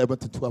and the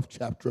 11th and 12th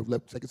chapter of 2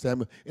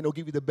 Samuel, and it'll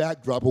give you the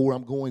backdrop of where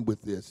I'm going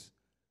with this.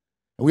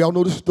 And we all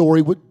know the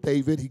story with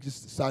David. He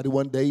just decided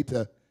one day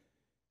to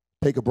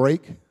take a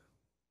break.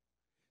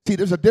 See,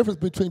 there's a difference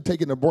between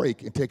taking a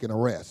break and taking a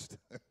rest.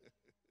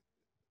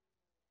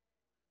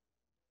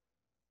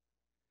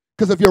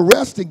 Because if you're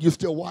resting, you're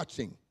still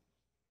watching.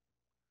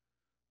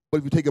 But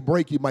if you take a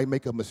break, you might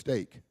make a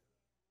mistake.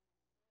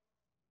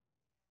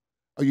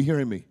 Are you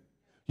hearing me?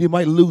 You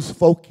might lose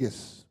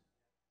focus.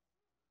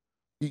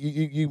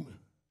 You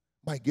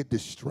might get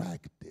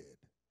distracted.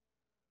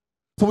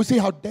 So we see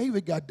how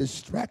David got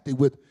distracted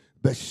with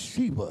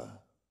Bathsheba.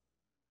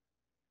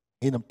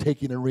 And I'm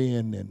taking her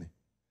in,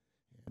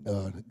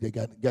 and they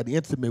got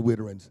intimate with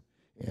her,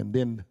 and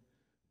then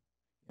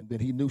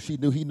he knew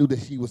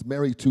that she was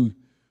married to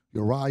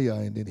Uriah,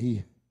 and then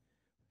he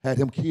had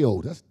him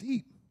killed. That's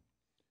deep.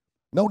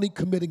 Not only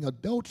committing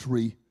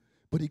adultery,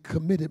 but he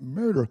committed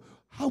murder.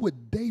 How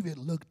would David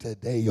look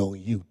today on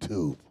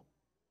YouTube?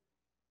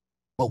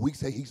 But we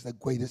say he's the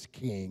greatest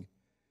king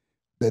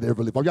that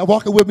ever lived. Are y'all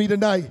walking with me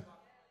tonight?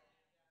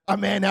 A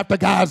man after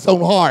God's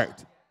own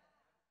heart.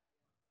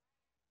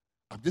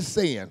 I'm just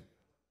saying.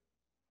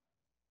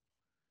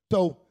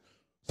 So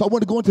I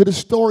want to go into the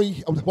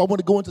story. I want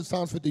to go into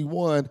Psalms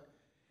 51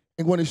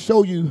 and want to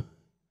show you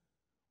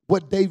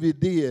what David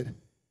did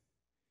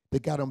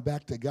that got him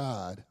back to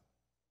God.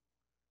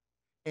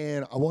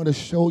 And I want to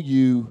show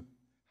you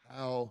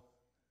how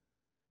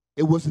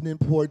it wasn't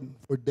important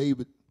for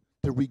David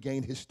to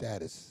regain his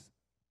status.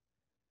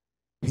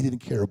 He didn't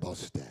care about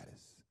status.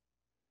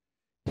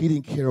 He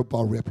didn't care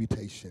about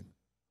reputation.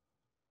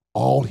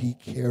 All he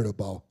cared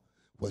about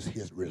was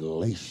his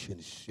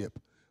relationship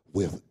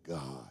with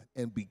God.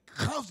 And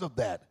because of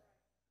that,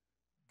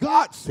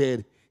 God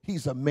said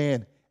he's a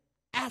man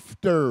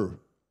after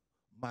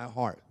my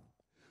heart.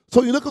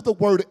 So you look at the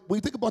word, when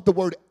you think about the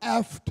word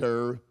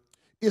after,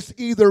 it's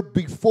either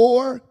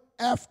before,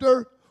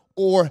 after,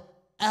 or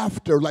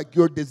after, like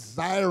you're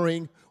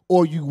desiring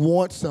or you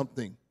want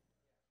something.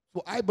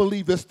 So I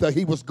believe it's that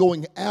he was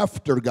going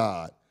after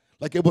God.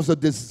 Like it was a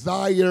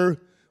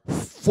desire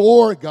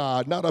for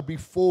God, not a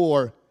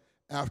before,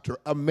 after.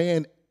 A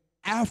man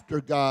after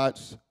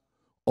God's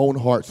own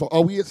heart. So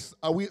are we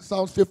at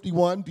Psalms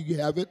 51? Do you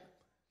have it?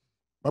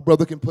 My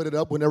brother can put it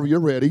up whenever you're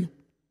ready.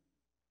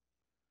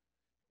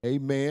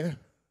 Amen.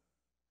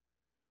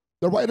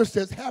 The writer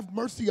says, have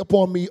mercy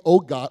upon me, O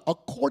God,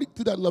 according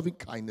to thy loving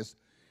kindness,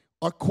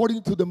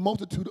 according to the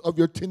multitude of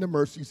your tender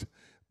mercies.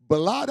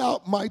 Blot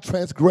out my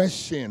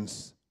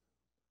transgressions.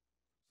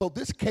 So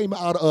this came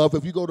out of,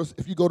 if you go to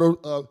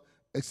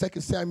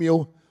 2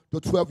 Samuel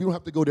 12, you don't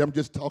have to go there. I'm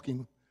just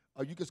talking.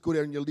 You just go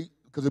there and you leave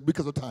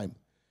because of time.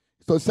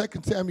 So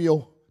 2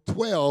 Samuel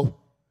 12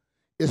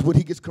 is when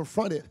he gets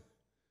confronted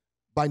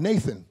by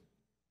Nathan,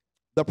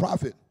 the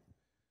prophet.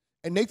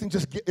 And Nathan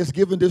is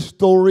given this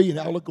story and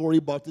allegory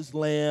about this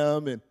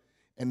lamb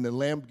and the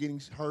lamb getting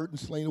hurt and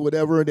slain or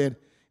whatever. And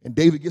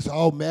David gets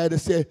all mad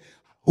and said,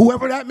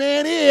 whoever that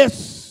man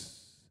is,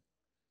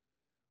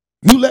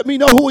 you let me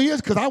know who he is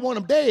because I want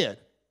him dead.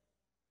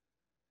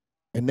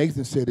 And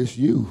Nathan said, it's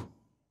you.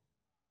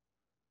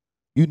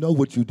 You know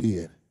what you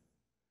did.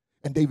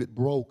 And David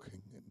broke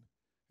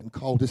and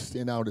called his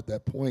sin out at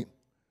that point.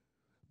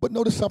 But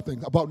notice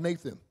something about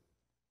Nathan.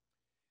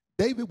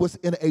 David was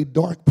in a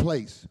dark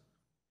place,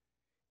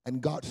 and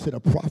God sent a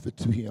prophet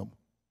to him.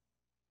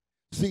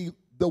 See,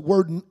 the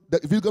word,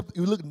 if you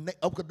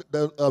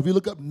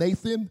look up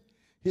Nathan,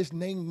 his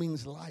name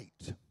means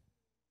light.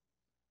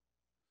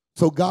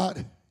 So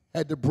God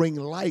had to bring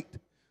light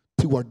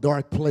to our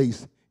dark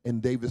place in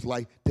David's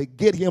life to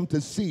get him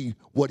to see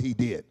what he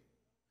did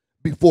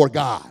before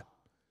God.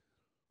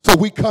 So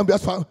we come,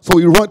 that's why, so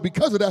we run,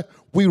 because of that,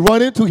 we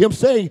run into him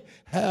saying,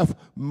 have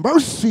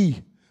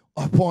mercy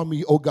upon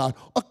me, O God,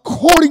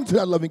 according to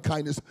that loving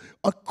kindness,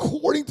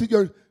 according to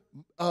your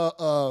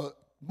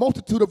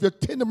multitude of your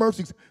tender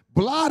mercies,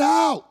 blot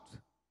out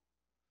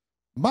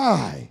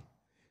my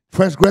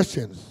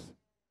transgressions.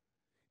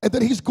 And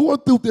then he's going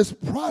through this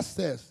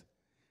process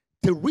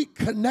to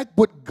reconnect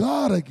with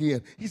God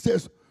again. He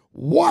says,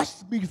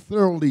 wash me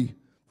thoroughly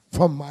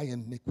from my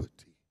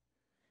iniquity.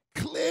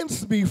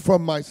 Cleanse me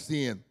from my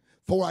sin,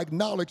 for I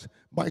acknowledge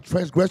my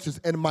transgressions,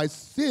 and my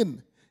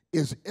sin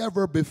is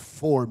ever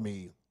before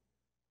me.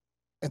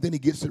 And then he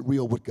gets it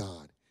real with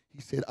God. He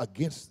said,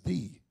 against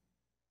thee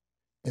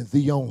and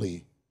thee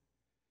only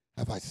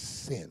have I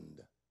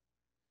sinned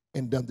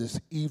and done this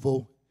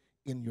evil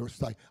in your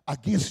sight.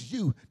 Against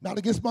you, not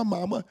against my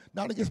mama,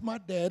 not against my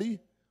daddy,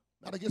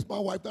 not against my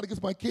wife, not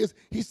against my kids.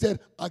 He said,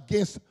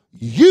 against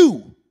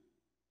you,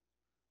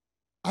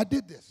 I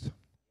did this.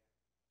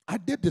 I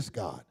did this,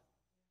 God.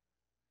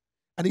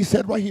 And he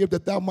said right here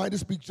that thou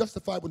mightest be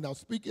justified when thou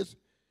speakest,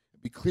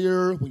 be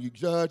clear when you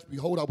judge.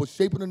 Behold, I was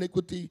shaping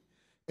iniquity,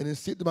 and in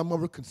sin that my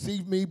mother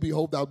conceived me.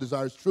 Behold, thou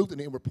desirest truth in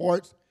the inward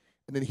parts,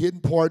 and in the hidden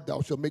part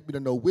thou shalt make me to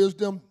know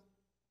wisdom.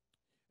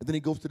 And then he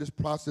goes to this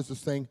process of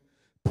saying,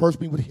 purge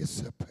me with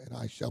hyssop, and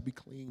I shall be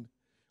clean.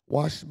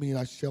 Wash me, and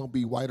I shall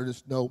be whiter than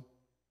snow.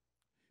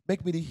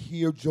 Make me to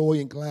hear joy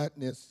and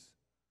gladness.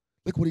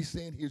 Look what he's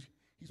saying here.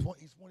 He's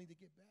wanting to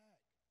get back.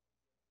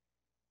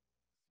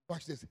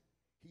 Watch this.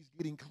 He's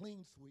getting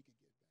clean so he can get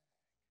back.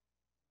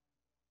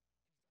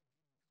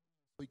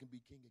 So he can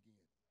be king again.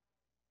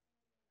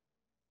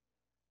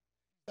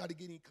 He started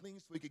getting clean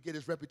so he could get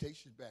his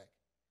reputation back.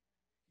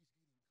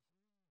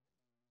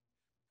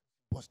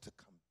 He wants to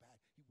come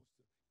back. He wants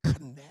to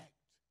connect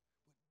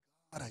with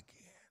God again.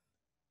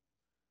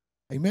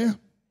 Amen.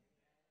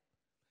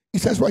 He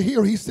says right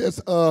here, he says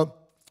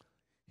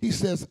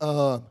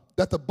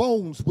that the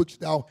bones which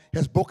thou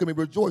hast broken may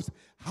rejoice.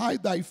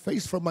 Hide thy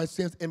face from my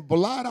sins and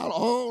blot out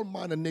all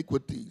mine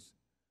iniquities.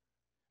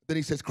 Then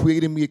he says,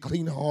 create in me a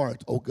clean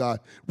heart, O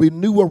God.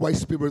 Renew a right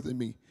spirit in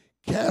me.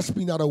 Cast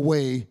me not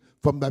away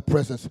from thy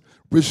presence.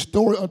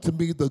 Restore unto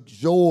me the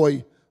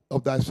joy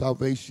of thy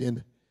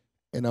salvation,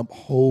 and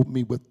uphold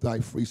me with thy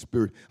free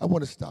spirit. I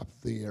want to stop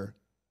there.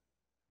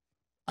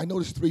 I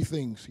noticed three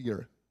things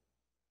here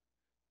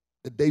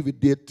that David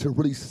did to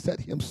really set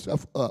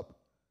himself up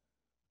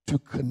to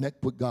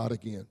connect with God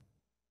again.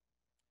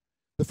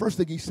 The first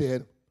thing he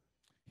says,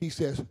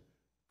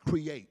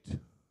 create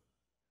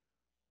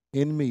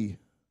in me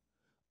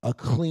a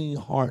clean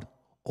heart,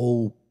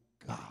 O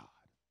God.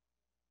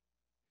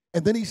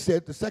 And then he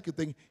said, the second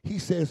thing, he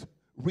says,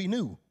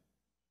 renew. He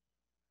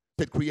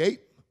said,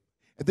 create.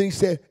 And then he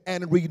said,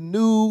 and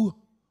renew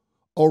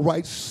a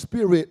right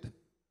spirit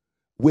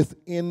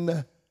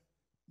within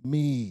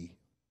me.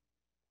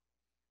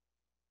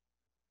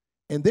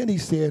 And then he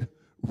said,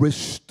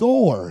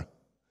 restore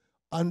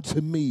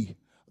unto me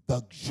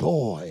the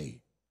joy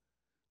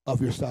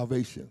of your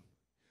salvation.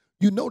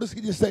 You notice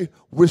he didn't say,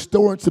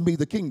 restore unto me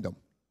the kingdom.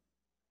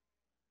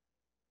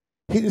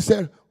 He didn't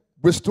say,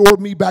 restore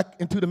me back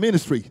into the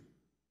ministry.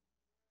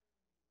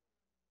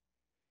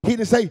 He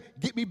didn't say,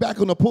 get me back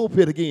on the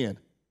pulpit again.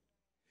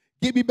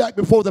 Get me back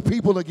before the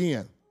people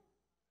again.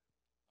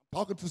 I'm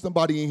talking to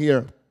somebody in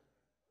here.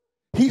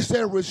 He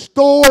said,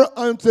 restore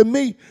unto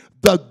me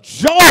the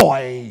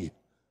joy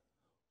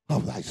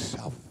of thy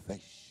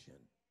salvation.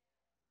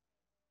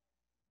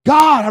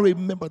 God, I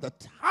remember the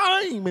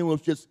time when it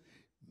was just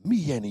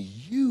me and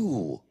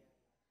you.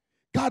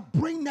 God,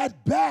 bring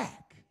that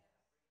back.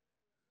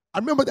 I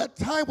remember that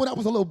time when I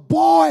was a little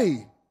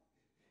boy.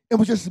 It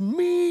was just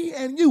me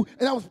and you.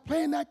 And I was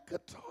playing that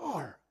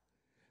guitar.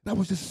 And I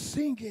was just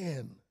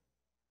singing.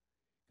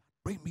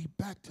 Bring me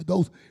back to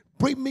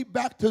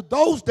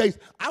those days.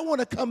 I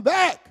want to come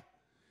back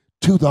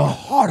to the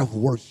heart of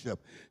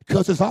worship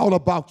because it's all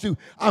about you.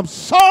 I'm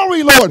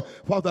sorry, Lord,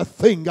 for the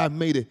thing I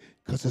made it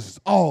because it's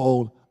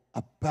all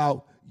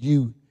about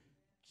you,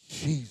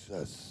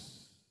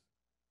 Jesus.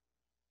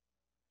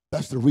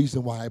 That's the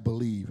reason why I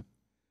believe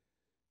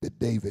that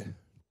David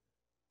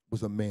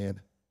was a man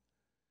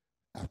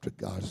after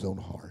God's own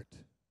heart.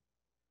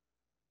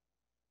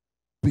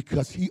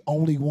 Because he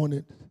only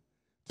wanted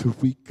to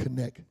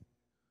reconnect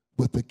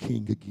with the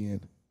King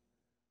again.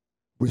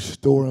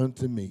 Restore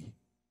unto me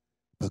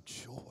the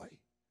joy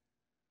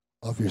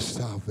of your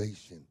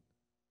salvation.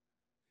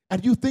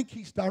 And you think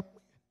he stopped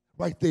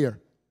right there.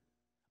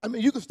 I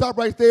mean, you can stop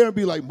right there and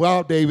be like,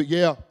 wow, David,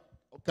 yeah,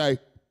 okay.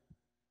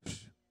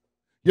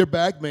 You're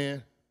back,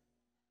 man.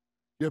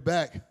 You're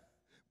back.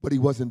 But he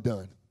wasn't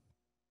done.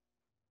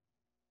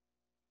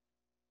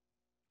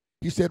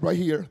 He said right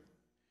here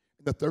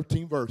in the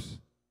 13th verse,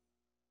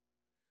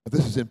 and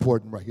this is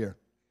important right here.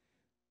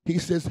 He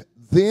says,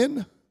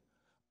 then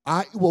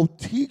I will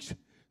teach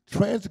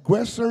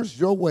transgressors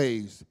your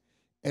ways,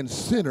 and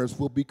sinners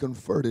will be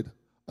converted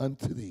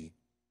unto thee.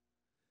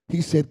 He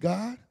said,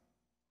 God,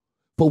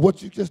 for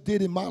what you just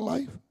did in my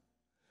life,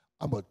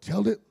 I'm going to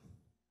tell it.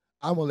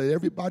 I'm going to let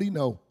everybody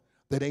know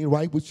that ain't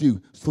right with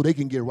you so they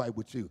can get right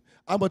with you.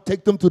 I'm going to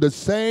take them through the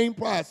same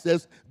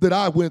process that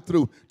I went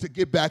through to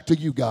get back to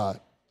you, God.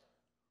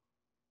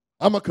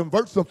 I'm going to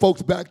convert some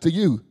folks back to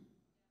you.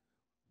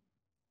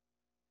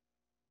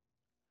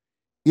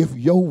 If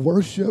your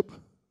worship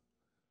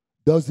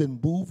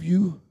doesn't move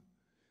you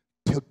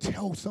to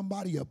tell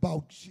somebody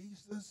about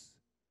Jesus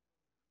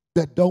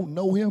that don't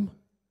know him,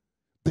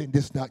 then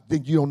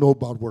you don't know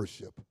about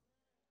worship.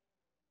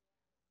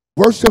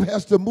 Worship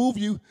has to move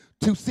you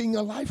to seeing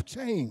a life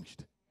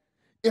changed.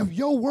 If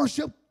your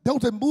worship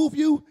doesn't move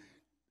you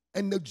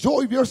and the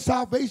joy of your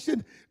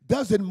salvation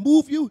doesn't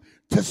move you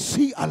to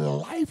see a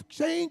life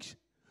change,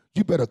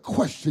 you better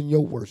question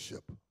your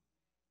worship.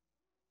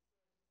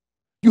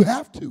 You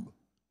have to.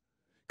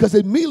 Because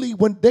immediately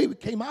when David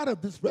came out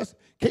of this rest,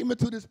 came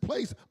into this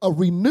place of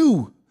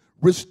renew,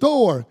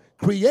 restore,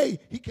 create,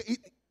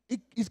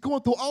 he's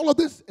going through all of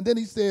this, and then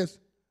he says,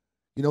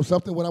 you know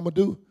something, what I'm going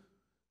to do?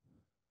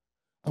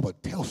 I'm going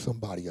to tell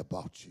somebody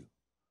about you.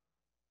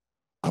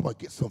 I'm going to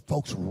get some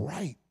folks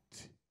right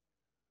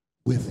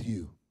with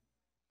you.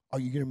 Are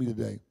you hearing me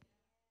today?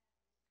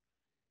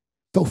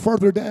 So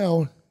further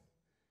down,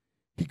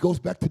 he goes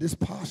back to this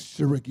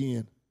posture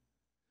again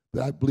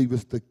that I believe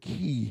is the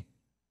key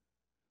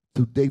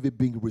to David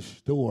being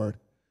restored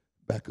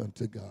back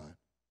unto God.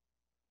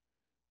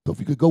 So if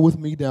you could go with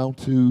me down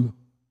to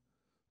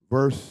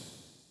verse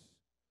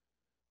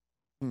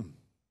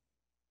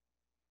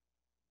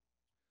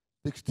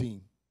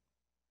 16.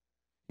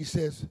 He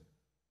says,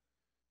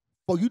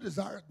 for you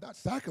desire not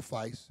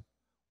sacrifice,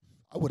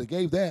 I would have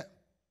gave that.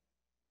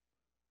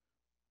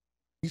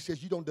 He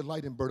says, you don't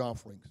delight in burnt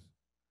offerings.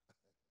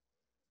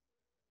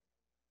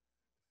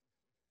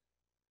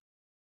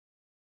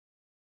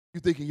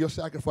 You're thinking your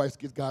sacrifice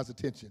gets God's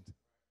attention.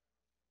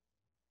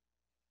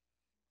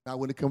 Now,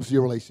 when it comes to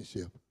your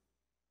relationship,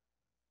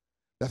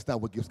 that's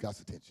not what gives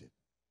God's attention.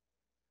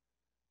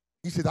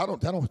 He says,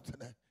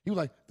 he was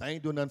like, that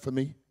ain't doing nothing for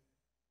me.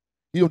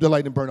 You don't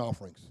delight in burnt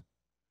offerings.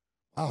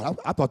 Wow,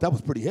 I thought that was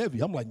pretty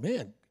heavy. I'm like,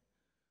 man,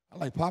 I'm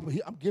like, Papa,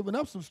 I'm giving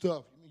up some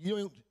stuff.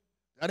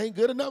 That ain't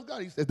good enough,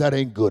 God? He said, that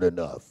ain't good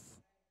enough.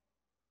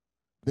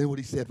 Then what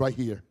he said right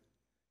here,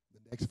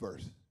 the next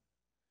verse,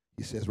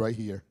 he says right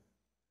here,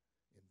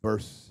 in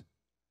verse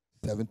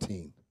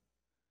 17,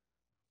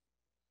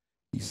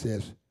 he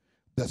says,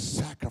 the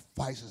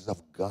sacrifices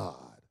of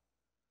God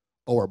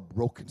are a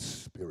broken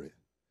spirit.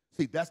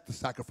 See, that's the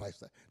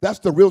sacrifice. That's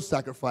the real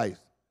sacrifice.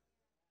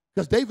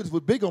 Because David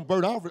was big on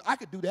burnt offerings. I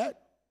could do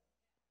that.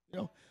 You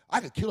know,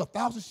 I could kill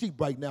 1,000 sheep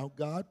right now,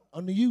 God,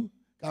 under you.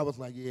 God was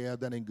like, yeah,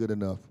 that ain't good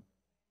enough.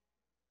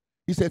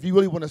 He said, if you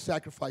really want to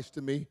sacrifice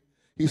to me,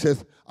 he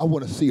says, I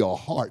want to see a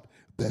heart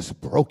that's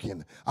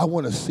broken. I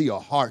want to see a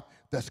heart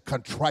that's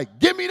contrite.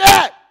 Give me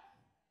that.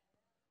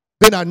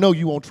 Then I know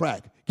you on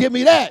track. Give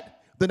me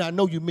that. Then I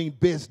know you mean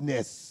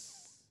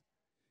business.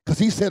 Because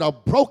he said, a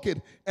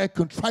broken and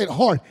contrite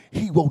heart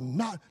he will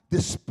not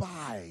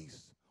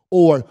despise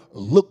or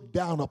look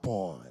down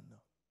upon,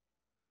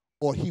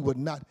 or he would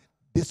not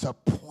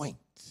disappoint.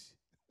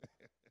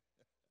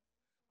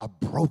 A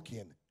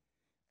broken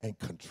and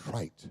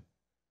contrite.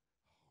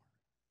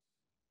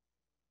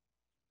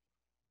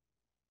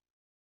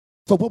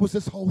 So what was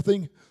this whole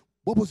thing?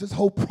 What was this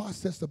whole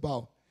process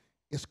about?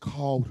 It's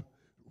called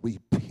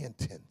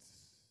repentance.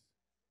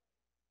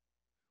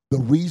 The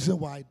reason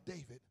why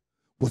David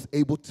was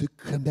able to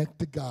connect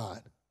to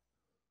God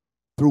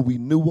through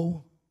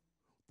renewal,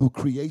 through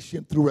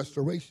creation, through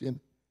restoration,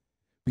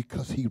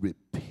 because he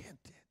repented.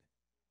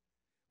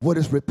 What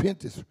is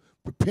repentance?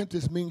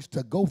 Repentance means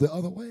to go the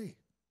other way.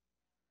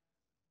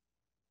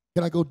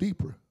 Can I go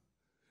deeper?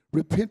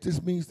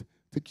 Repentance means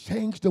to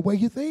change the way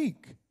you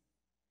think.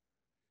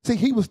 See,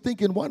 he was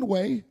thinking one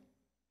way,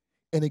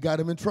 and it got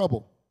him in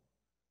trouble.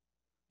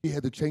 He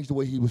had to change the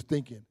way he was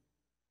thinking.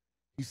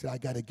 He said, I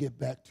got to get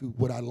back to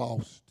what I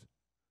lost.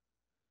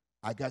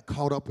 I got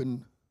caught up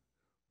in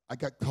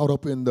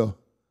the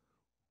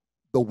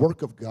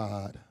work of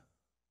God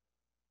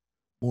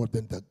more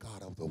than the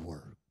God of the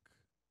work.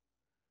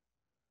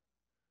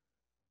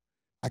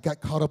 I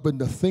got caught up in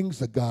the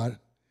things of God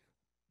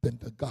than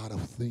the God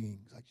of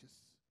things.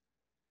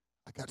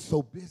 I got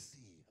so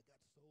busy. I got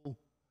so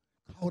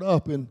caught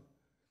up in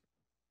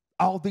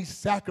all these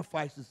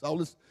sacrifices, all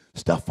this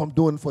stuff I'm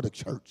doing for the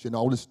church and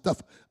all this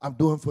stuff I'm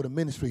doing for the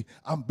ministry.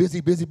 I'm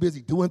busy,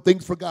 doing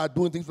things for God.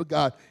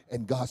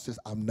 And God says,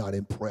 I'm not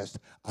impressed.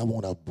 I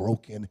want a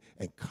broken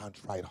and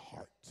contrite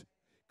heart,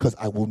 because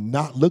I will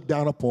not look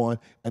down upon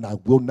and I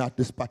will not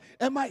despise.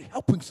 Am I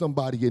helping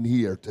somebody in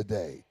here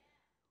today?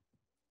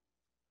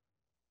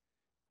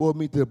 We'll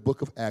meet the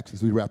book of Acts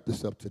as we wrap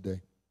this up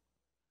today.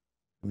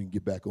 We can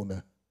get back on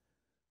the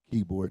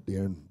keyboard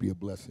there and be a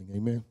blessing.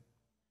 Amen.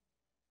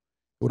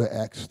 Go to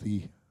Acts,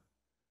 the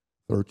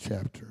 3rd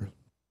chapter.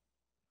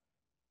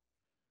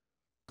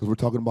 Because we're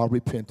talking about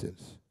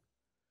repentance.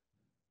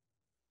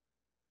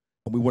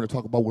 And we want to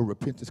talk about where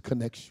repentance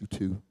connects you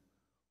to.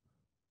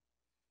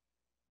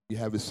 You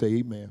have it, say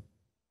amen.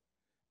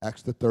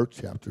 Acts, the 3rd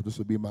chapter. This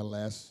will be my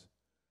last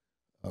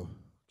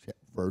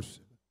verse,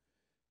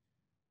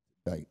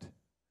 night,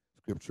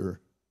 scripture.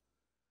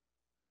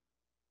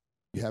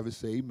 You have it,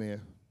 say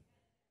amen.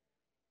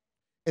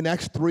 In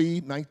Acts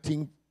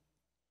 3:19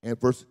 and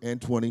verse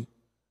and 20,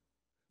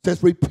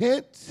 says,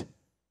 repent,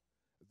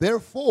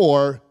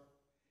 therefore,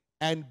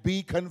 and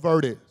be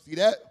converted. See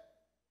that?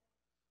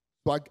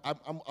 So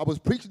I was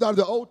preaching out of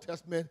the Old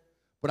Testament,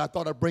 but I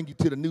thought I'd bring you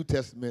to the New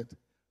Testament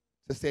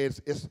to say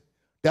it's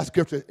that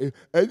scripture.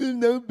 I didn't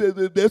know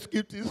that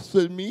scripture is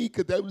for me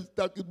because I was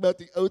talking about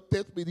the Old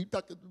Testament. He's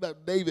talking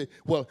about David.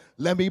 Well,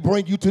 let me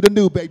bring you to the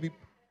new, baby.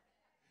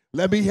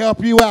 Let me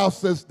help you out,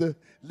 sister.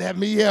 Let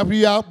me help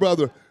you out,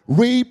 brother.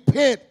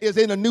 Repent is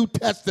in the New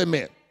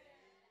Testament.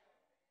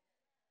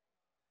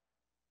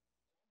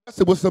 I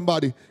said with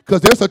somebody,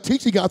 because there's a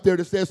teaching out there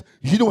that says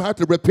you don't have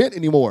to repent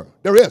anymore.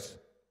 There is.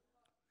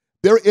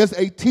 There is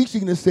a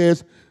teaching that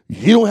says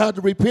you don't have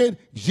to repent.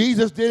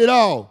 Jesus did it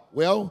all.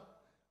 Well,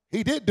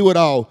 he did do it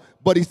all,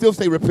 but he still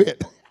say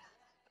repent.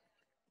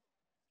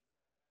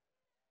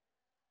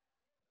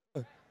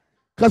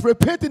 Because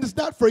repenting is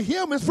not for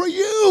him, it's for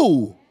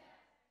you.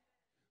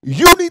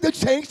 You need to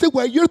change the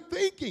way you're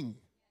thinking.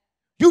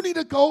 You need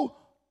to go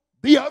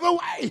the other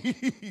way.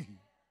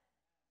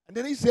 And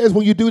then he says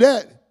when you do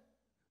that,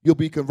 you'll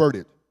be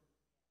converted.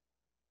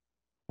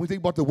 When you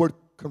think about the word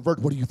convert,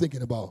 what are you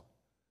thinking about?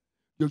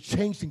 You're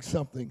changing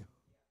something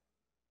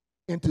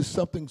into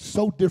something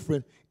so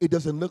different it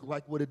doesn't look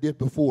like what it did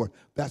before.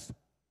 That's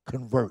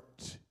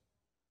convert.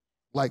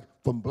 Like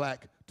from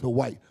black to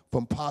white,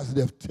 from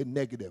positive to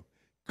negative.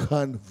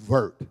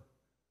 Convert.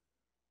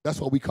 That's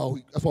what we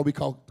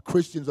call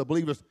Christians or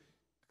believers.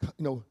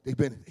 You know, they've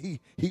been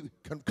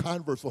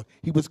converts, or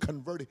he was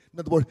converted. In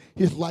other words,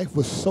 his life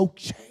was so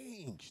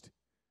changed.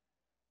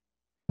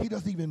 He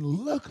doesn't even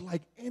look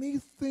like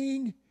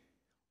anything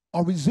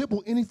or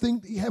resemble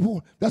anything he had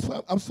before. That's why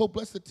I'm so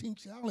blessed at Teen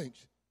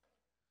Challenge.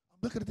 I'm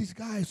looking at these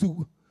guys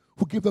who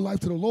give their life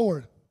to the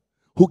Lord,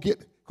 who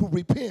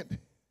repent,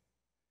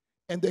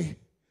 and they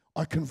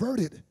are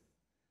converted,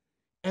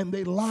 and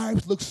their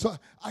lives look so.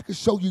 I could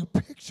show you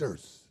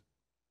pictures.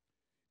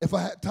 If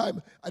I had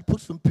time, I'd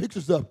put some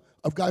pictures up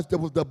of guys that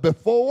was the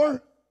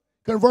before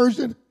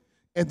conversion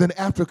and then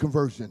after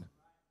conversion.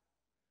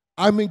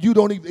 I mean,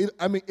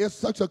 it's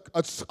such a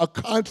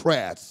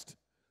contrast.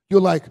 You're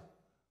like,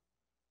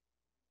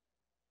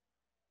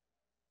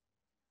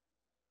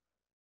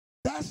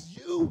 that's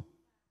you.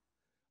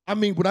 I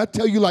mean, when I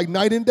tell you like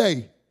night and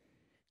day.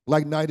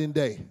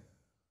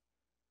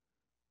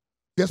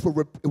 That's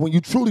what, when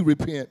you truly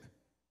repent,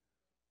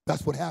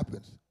 that's what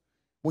happens.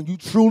 When you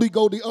truly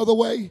go the other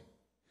way,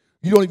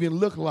 you don't even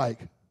look like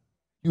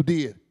you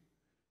did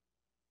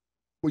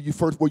where you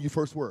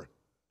first were.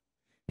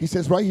 He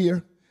says right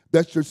here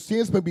that your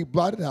sins may be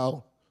blotted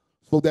out,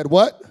 so that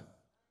what?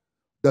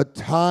 The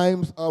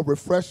times of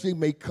refreshing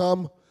may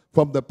come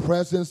from the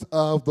presence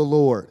of the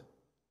Lord.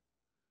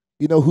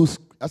 You know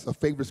that's a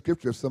favorite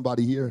scripture of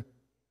somebody here.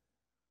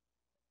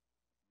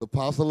 The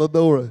Apostle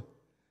Lenora.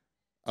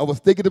 I was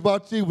thinking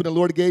about you when the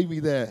Lord gave me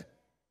that.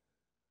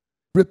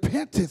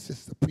 Repentance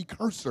is the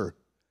precursor.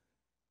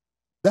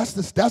 That's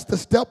the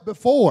step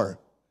before.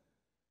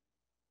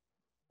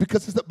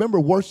 Because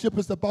remember, worship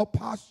is about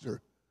posture.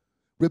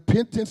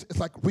 Repentance is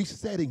like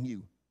resetting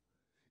you.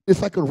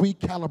 It's like a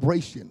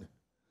recalibration.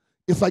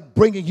 It's like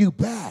bringing you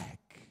back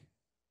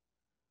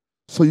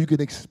so you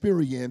can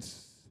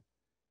experience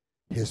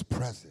his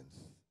presence.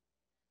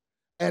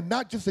 And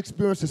not just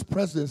experience his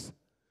presence,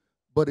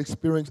 but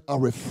experience a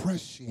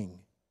refreshing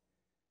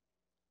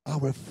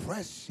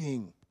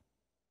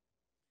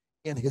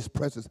in his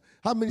presence.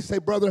 How many say,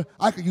 brother,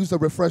 I could use a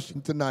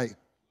refreshing tonight?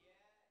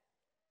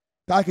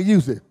 I could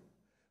use it.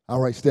 All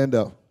right, stand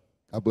up.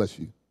 God bless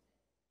you.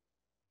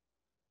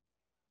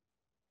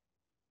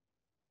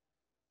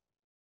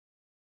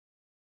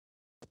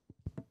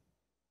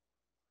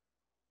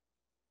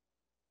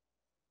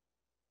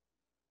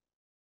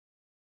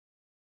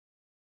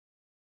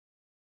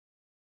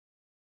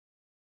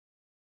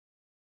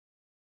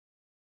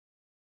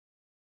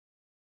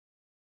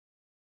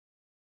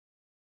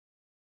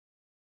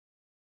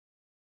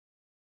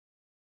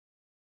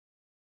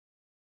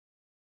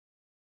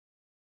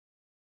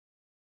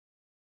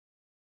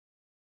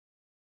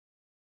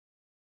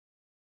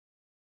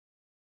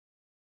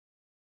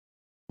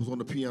 I was on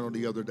the piano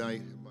the other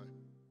day.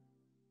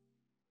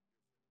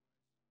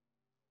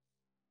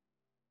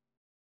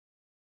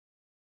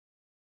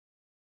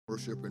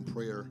 Worship and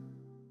prayer. The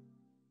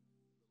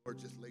Lord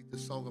just laid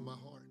this song on my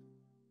heart.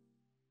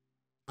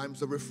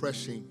 Times of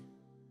refreshing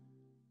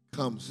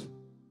comes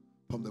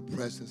from the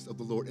presence of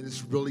the Lord. And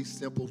it's really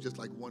simple, just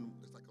like one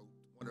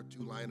or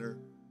two liner.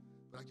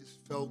 But I just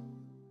felt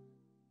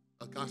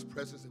God's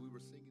presence, and we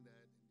were singing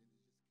that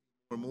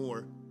more and more.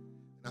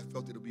 And I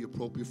felt it would be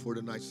appropriate for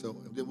tonight. So,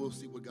 and then we'll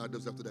see what God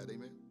does after that.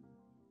 Amen.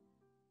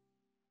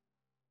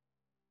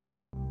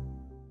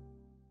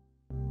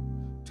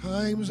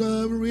 Times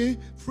of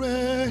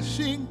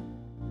refreshing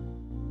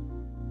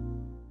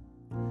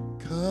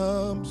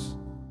comes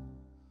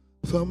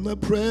from the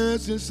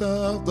presence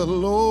of the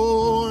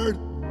Lord.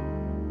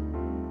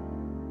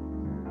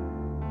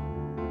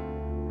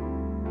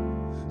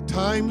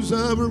 Times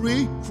of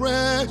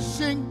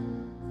refreshing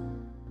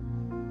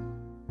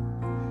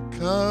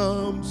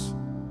comes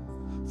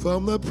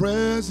from the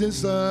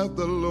presence of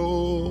the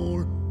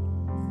Lord.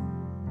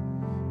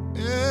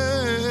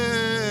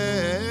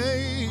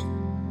 Hey,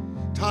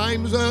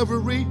 times of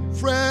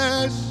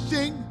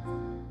refreshing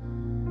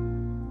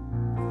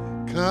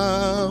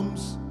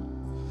comes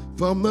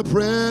from the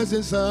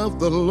presence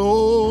of the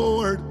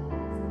Lord.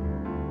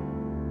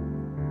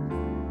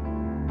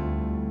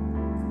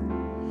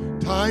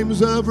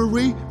 Times of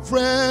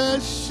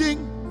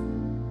refreshing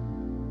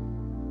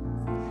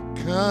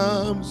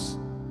comes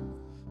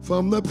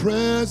from the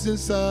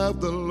presence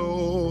of the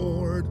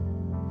Lord.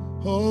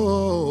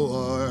 Oh,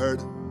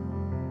 Lord.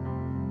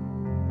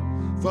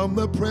 From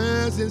the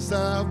presence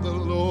of the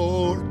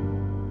Lord.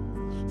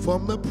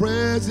 From the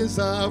presence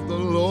of the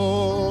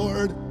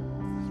Lord.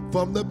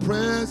 From the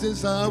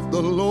presence of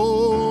the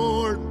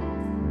Lord.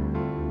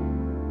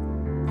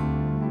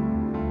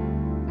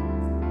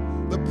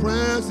 The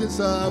presence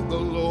of the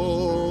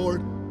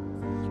Lord.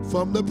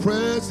 From the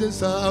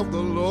presence of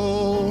the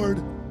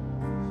Lord.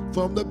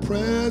 From the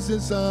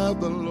presence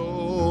of the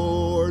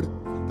Lord.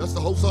 That's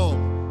the whole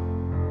song.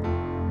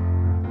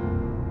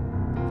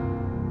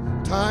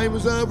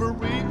 Times of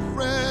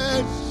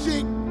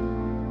refreshing.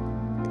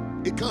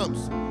 It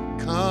comes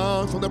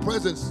from the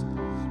presence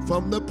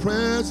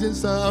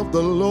of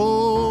the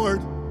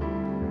Lord.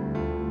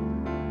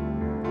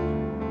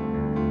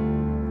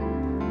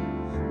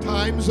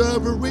 Times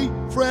of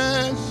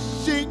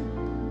refreshing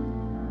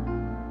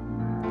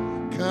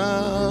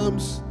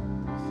comes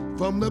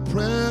from the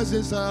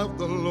presence of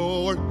the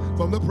Lord,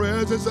 from the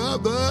presence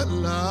of the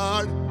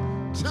Lord.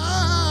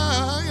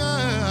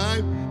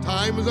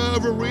 Times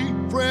of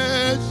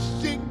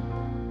refreshing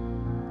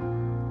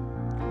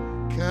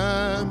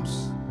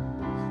comes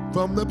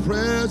from the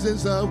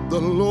presence of the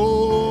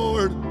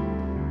Lord.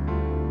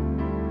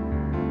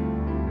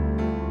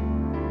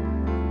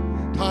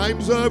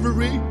 Times of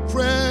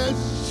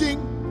refreshing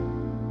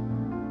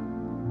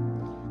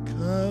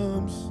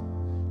comes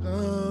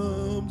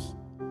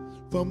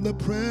from the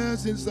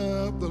presence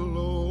of the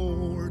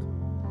Lord.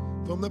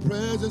 From the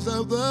presence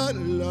of the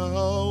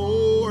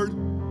Lord.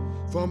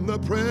 From the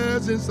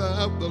presence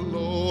of the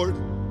Lord.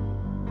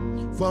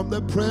 From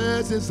the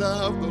presence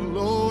of the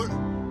Lord.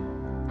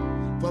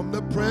 From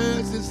the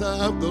presence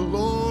of the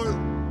Lord.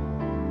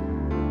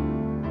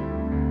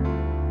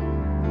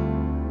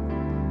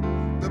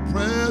 The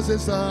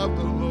presence of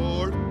the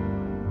Lord.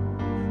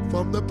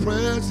 From the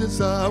presence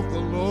of the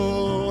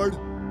Lord.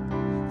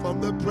 From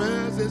the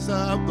presence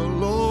of the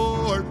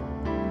Lord.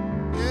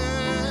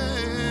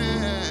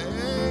 Yeah.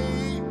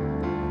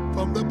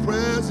 From the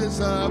presence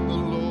of the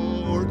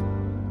Lord.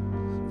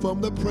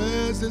 From the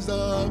presence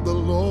of the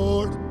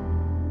Lord.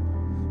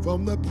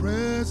 From the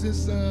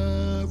presence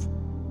of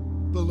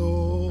the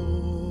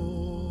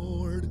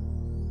Lord.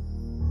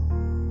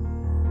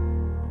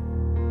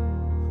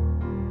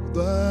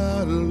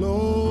 The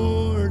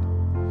Lord.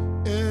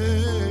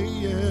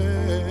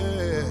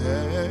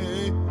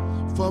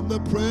 From the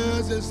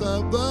presence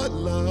of the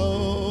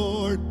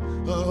Lord.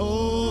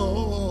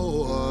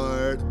 Oh,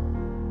 Lord.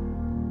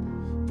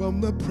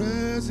 From the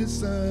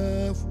presence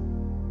of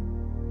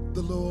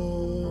the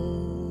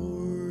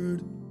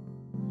Lord.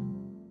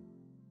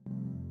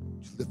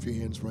 Just lift your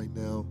hands right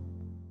now.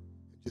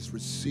 Just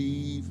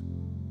receive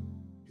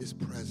his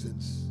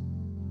presence.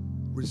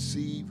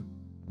 Receive.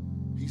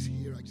 He's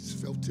here. I just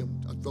felt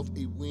him. I felt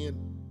a wind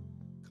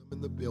come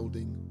in the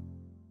building.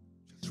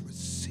 Just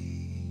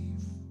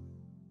receive.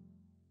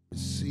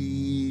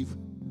 Receive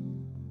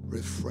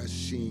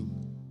refreshing.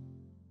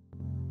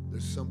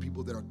 There's some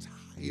people that are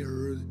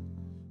tired and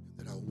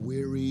that are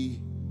weary.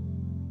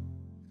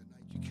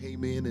 Tonight you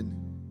came in and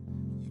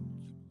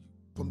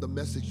from the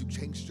message you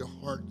changed your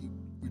heart. You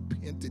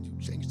repented. You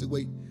changed the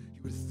way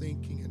you were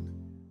thinking,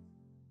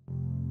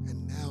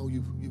 and now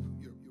you're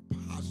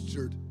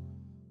postured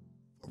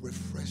for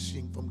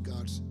refreshing from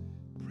God's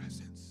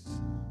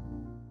presence.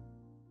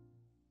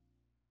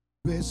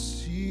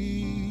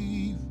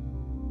 Receive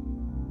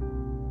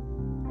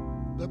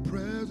the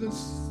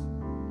presence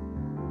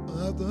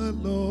of the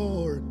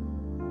Lord.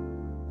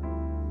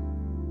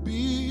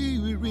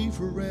 Be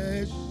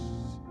refreshed.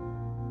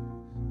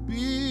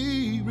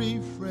 Be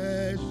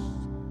refreshed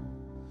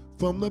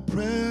from the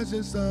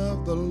presence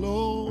of the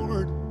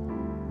Lord.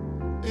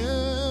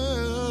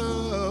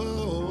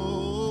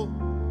 Oh,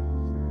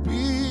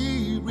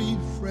 be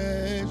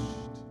refreshed.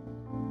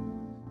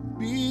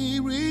 Be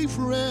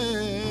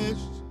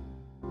refreshed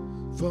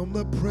from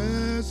the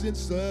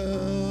presence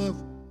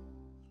of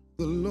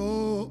the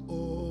Lord.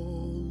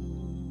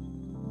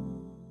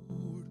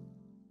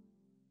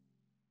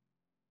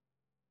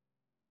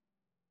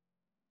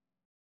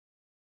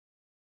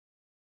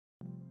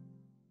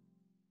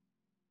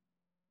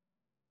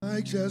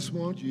 I just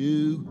want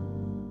you,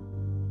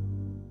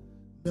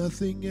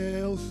 nothing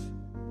else,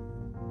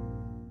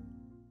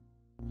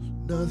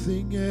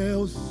 nothing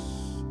else,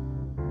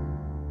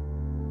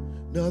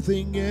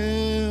 nothing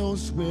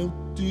else will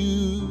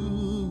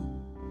do.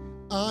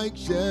 I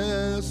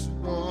just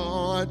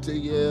want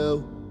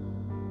you.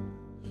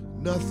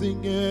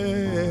 Nothing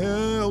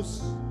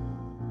else.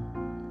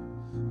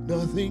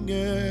 Nothing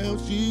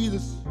else,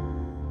 Jesus.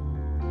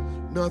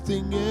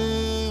 Nothing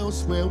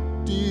else will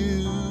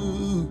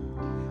do.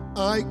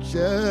 I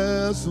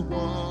just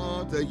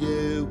want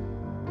you.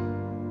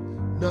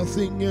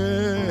 Nothing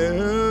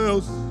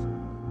else.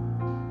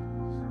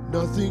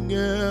 Nothing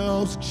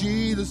else,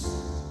 Jesus.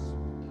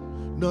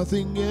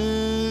 Nothing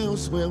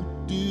else will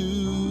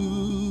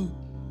do.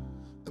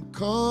 I'm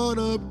caught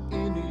up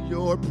in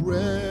your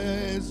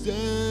presence.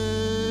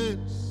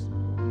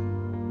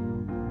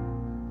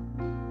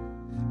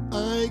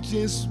 I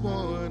just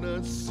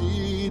wanna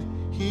sit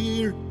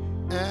here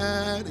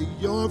at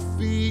your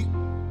feet.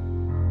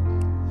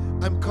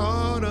 I'm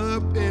caught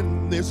up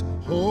in this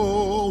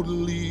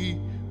holy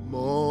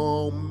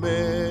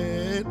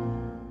moment.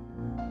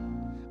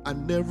 I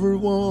never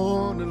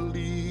wanna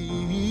leave.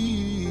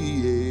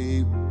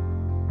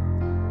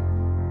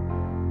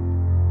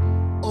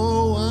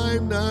 Oh,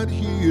 I'm not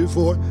here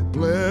for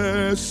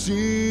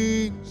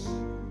blessings.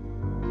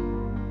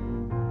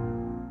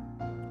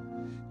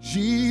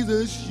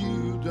 Jesus,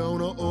 you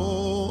don't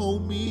owe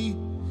me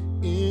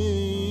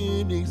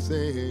anything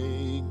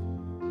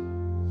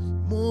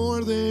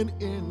more than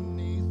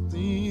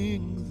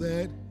anything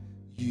that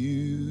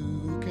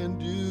you can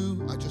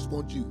do. I just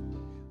want you.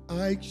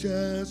 I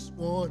just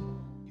want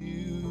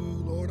you,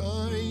 Lord.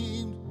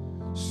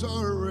 I'm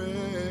sorry.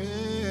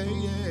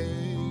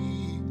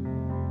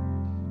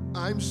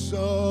 I'm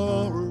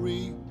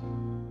sorry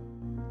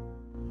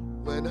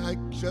when I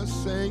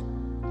just sang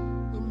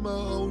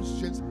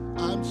emotions.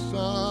 I'm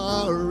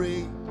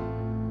sorry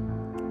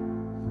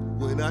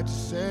when I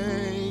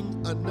sang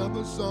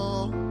another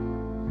song.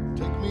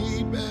 Take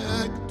me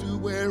back to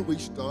where we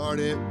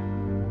started.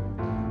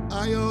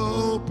 I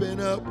open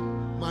up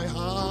my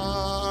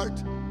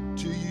heart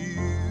to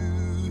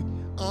you.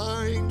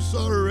 I'm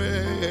sorry.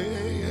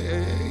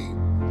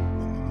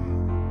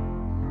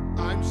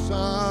 I'm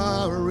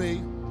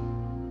sorry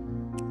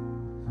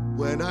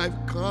when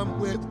I've come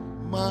with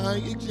my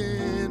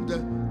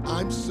agenda.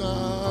 I'm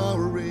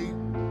sorry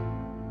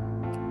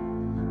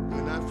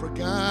when I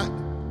forgot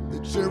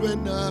that you're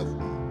enough.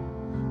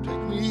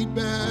 Take me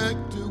back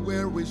to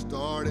where we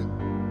started.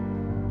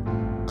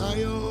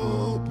 I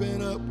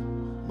open up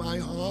my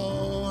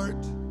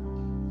heart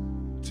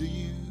to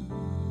you.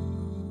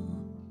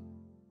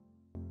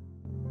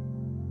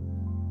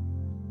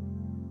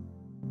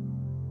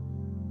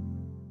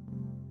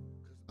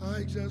 'Cause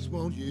I just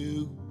want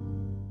you.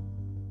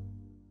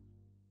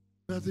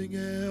 Nothing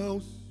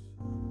else.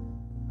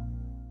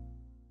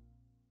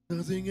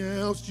 Nothing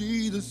else,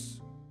 Jesus.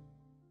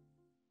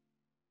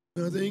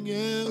 Nothing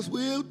else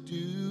will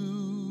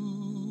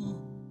do.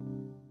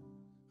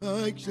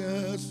 I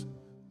just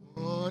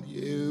want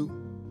you.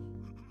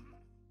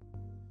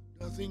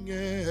 Nothing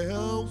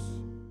else.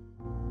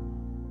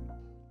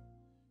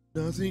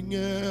 Nothing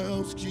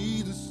else,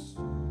 Jesus.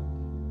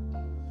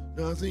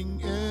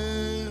 Nothing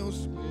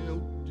else will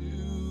do.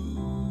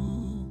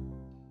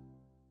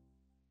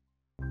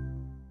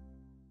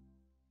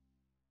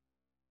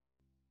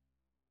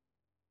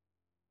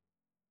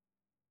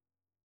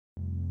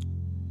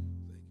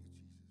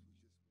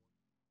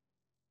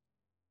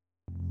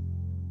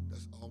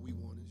 All we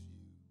want is you.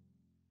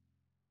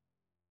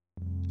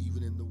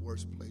 Even in the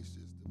worst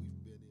places that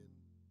we've been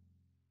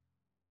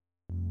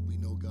in, we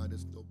know, God,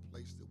 there's no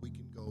place that we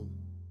can go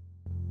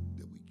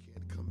that we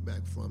can't come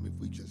back from if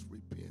we just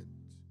repent.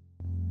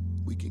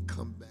 We can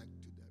come back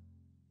to that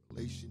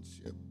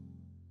relationship.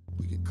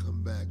 We can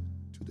come back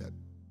to that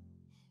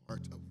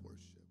heart of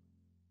worship,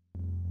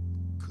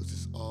 because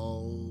it's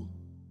all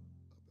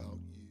about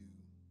you.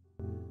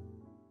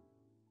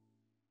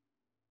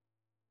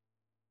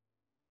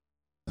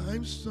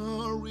 I'm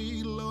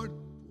sorry, Lord,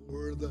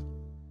 for the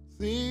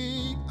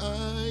thing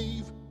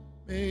I've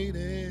made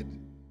it.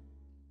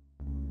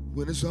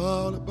 When it's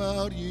all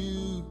about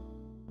you,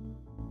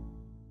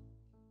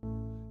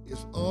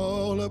 it's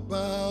all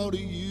about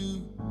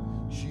you,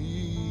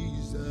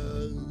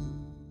 Jesus.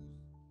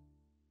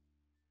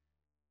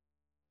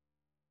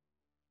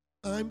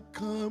 I'm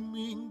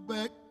coming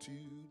back to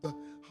the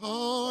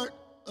heart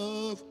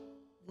of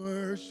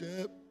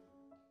worship.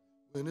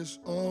 When it's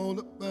all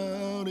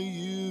about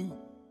you,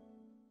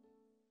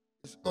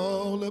 it's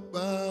all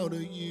about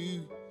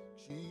you,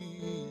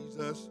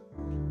 Jesus.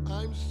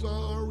 I'm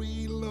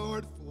sorry,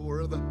 Lord,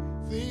 for the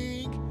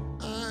thing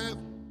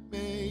I've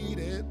made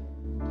it.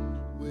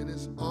 When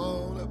it's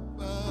all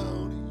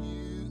about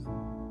you,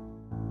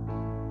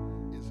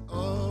 it's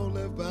all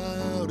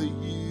about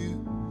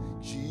you,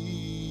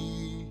 Jesus.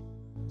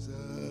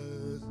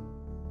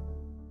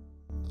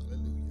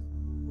 Hallelujah.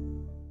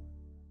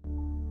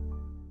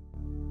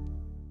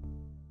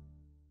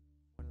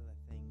 One of the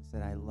things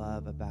that I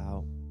love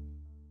about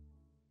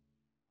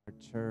our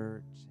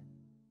church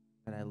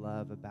and that I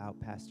love about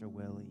Pastor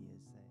Willie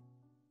is that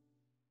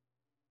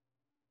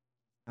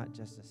he's not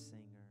just a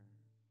singer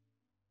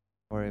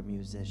or a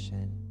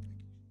musician,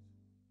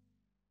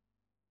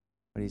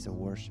 but he's a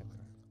worshiper.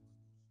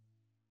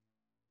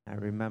 I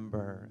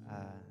remember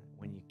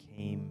when you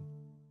came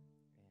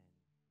and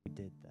we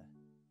did the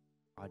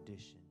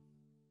audition.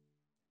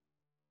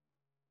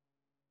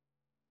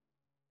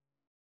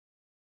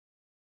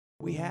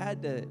 We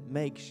had to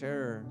make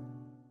sure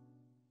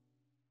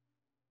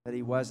that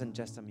he wasn't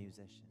just a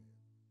musician,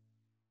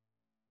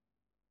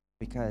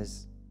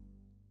 because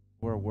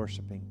we're a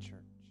worshiping church.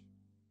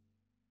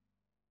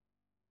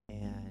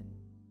 And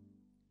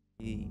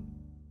he,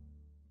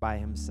 by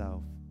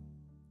himself,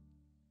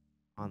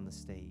 on the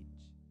stage,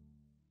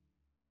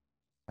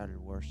 started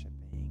worshiping.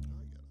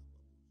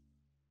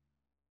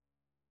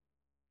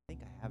 I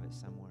think I have it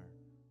somewhere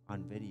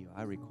on video.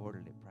 I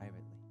recorded it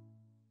privately.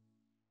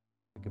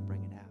 I could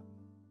bring it out.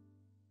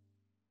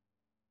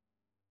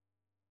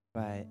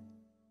 But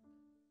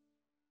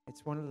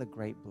it's one of the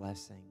great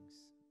blessings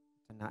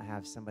to not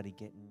have somebody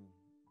get in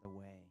the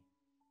way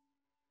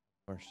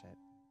of worship,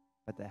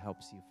 but that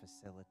helps you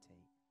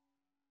facilitate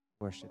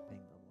worshiping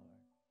the Lord.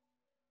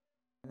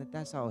 And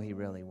that's all he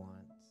really wants.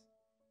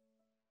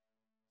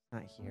 He's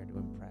not here to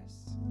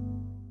impress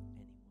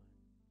anyone.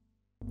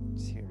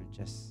 He's here to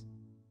just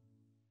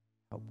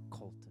help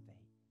cultivate,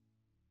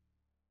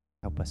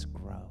 help us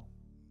grow,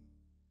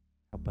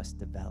 help us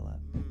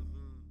develop,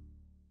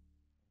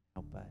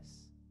 help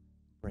us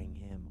bring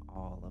him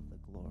all of the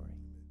glory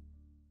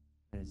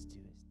that is due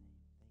his name.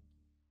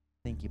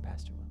 Thank you,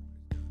 Pastor Willie.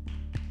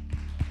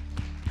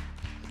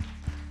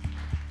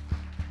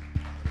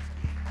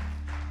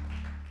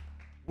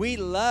 We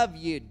love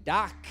you,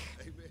 Doc.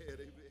 Amen, amen,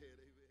 amen.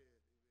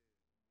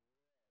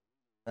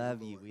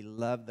 Love you. We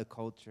love the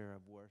culture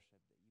of worship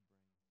that you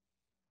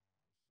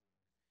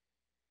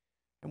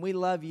bring. And we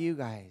love you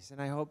guys.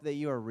 And I hope that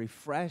you are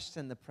refreshed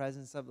in the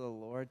presence of the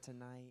Lord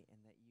tonight and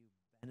that you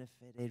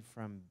benefited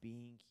from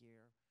being here.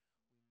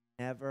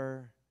 We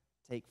never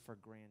take for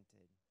granted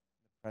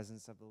the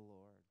presence of the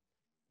Lord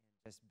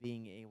and just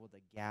being able to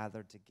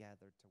gather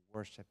together to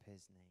worship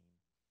his name.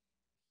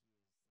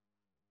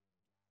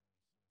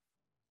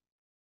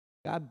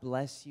 God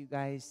bless you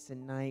guys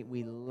tonight.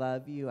 We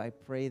love you. I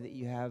pray that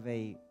you have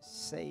a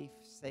safe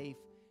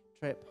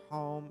trip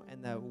home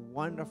and the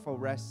wonderful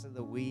rest of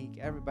the week.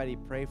 Everybody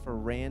pray for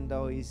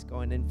Randall. He's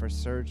going in for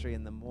surgery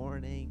in the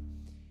morning.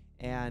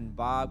 And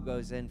Bob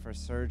goes in for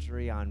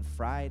surgery on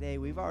Friday.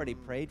 We've already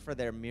prayed for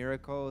their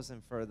miracles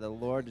and for the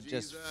Lord to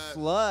just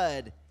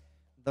flood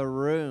the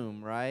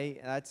room, right?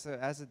 That's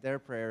their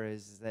prayer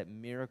is that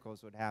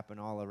miracles would happen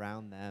all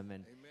around them.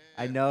 And Amen.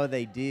 I know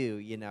they do.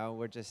 You know,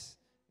 we're just...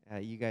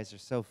 you guys are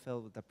so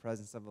filled with the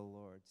presence of the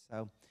Lord.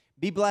 So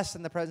be blessed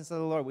in the presence of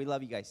the Lord. We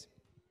love you guys.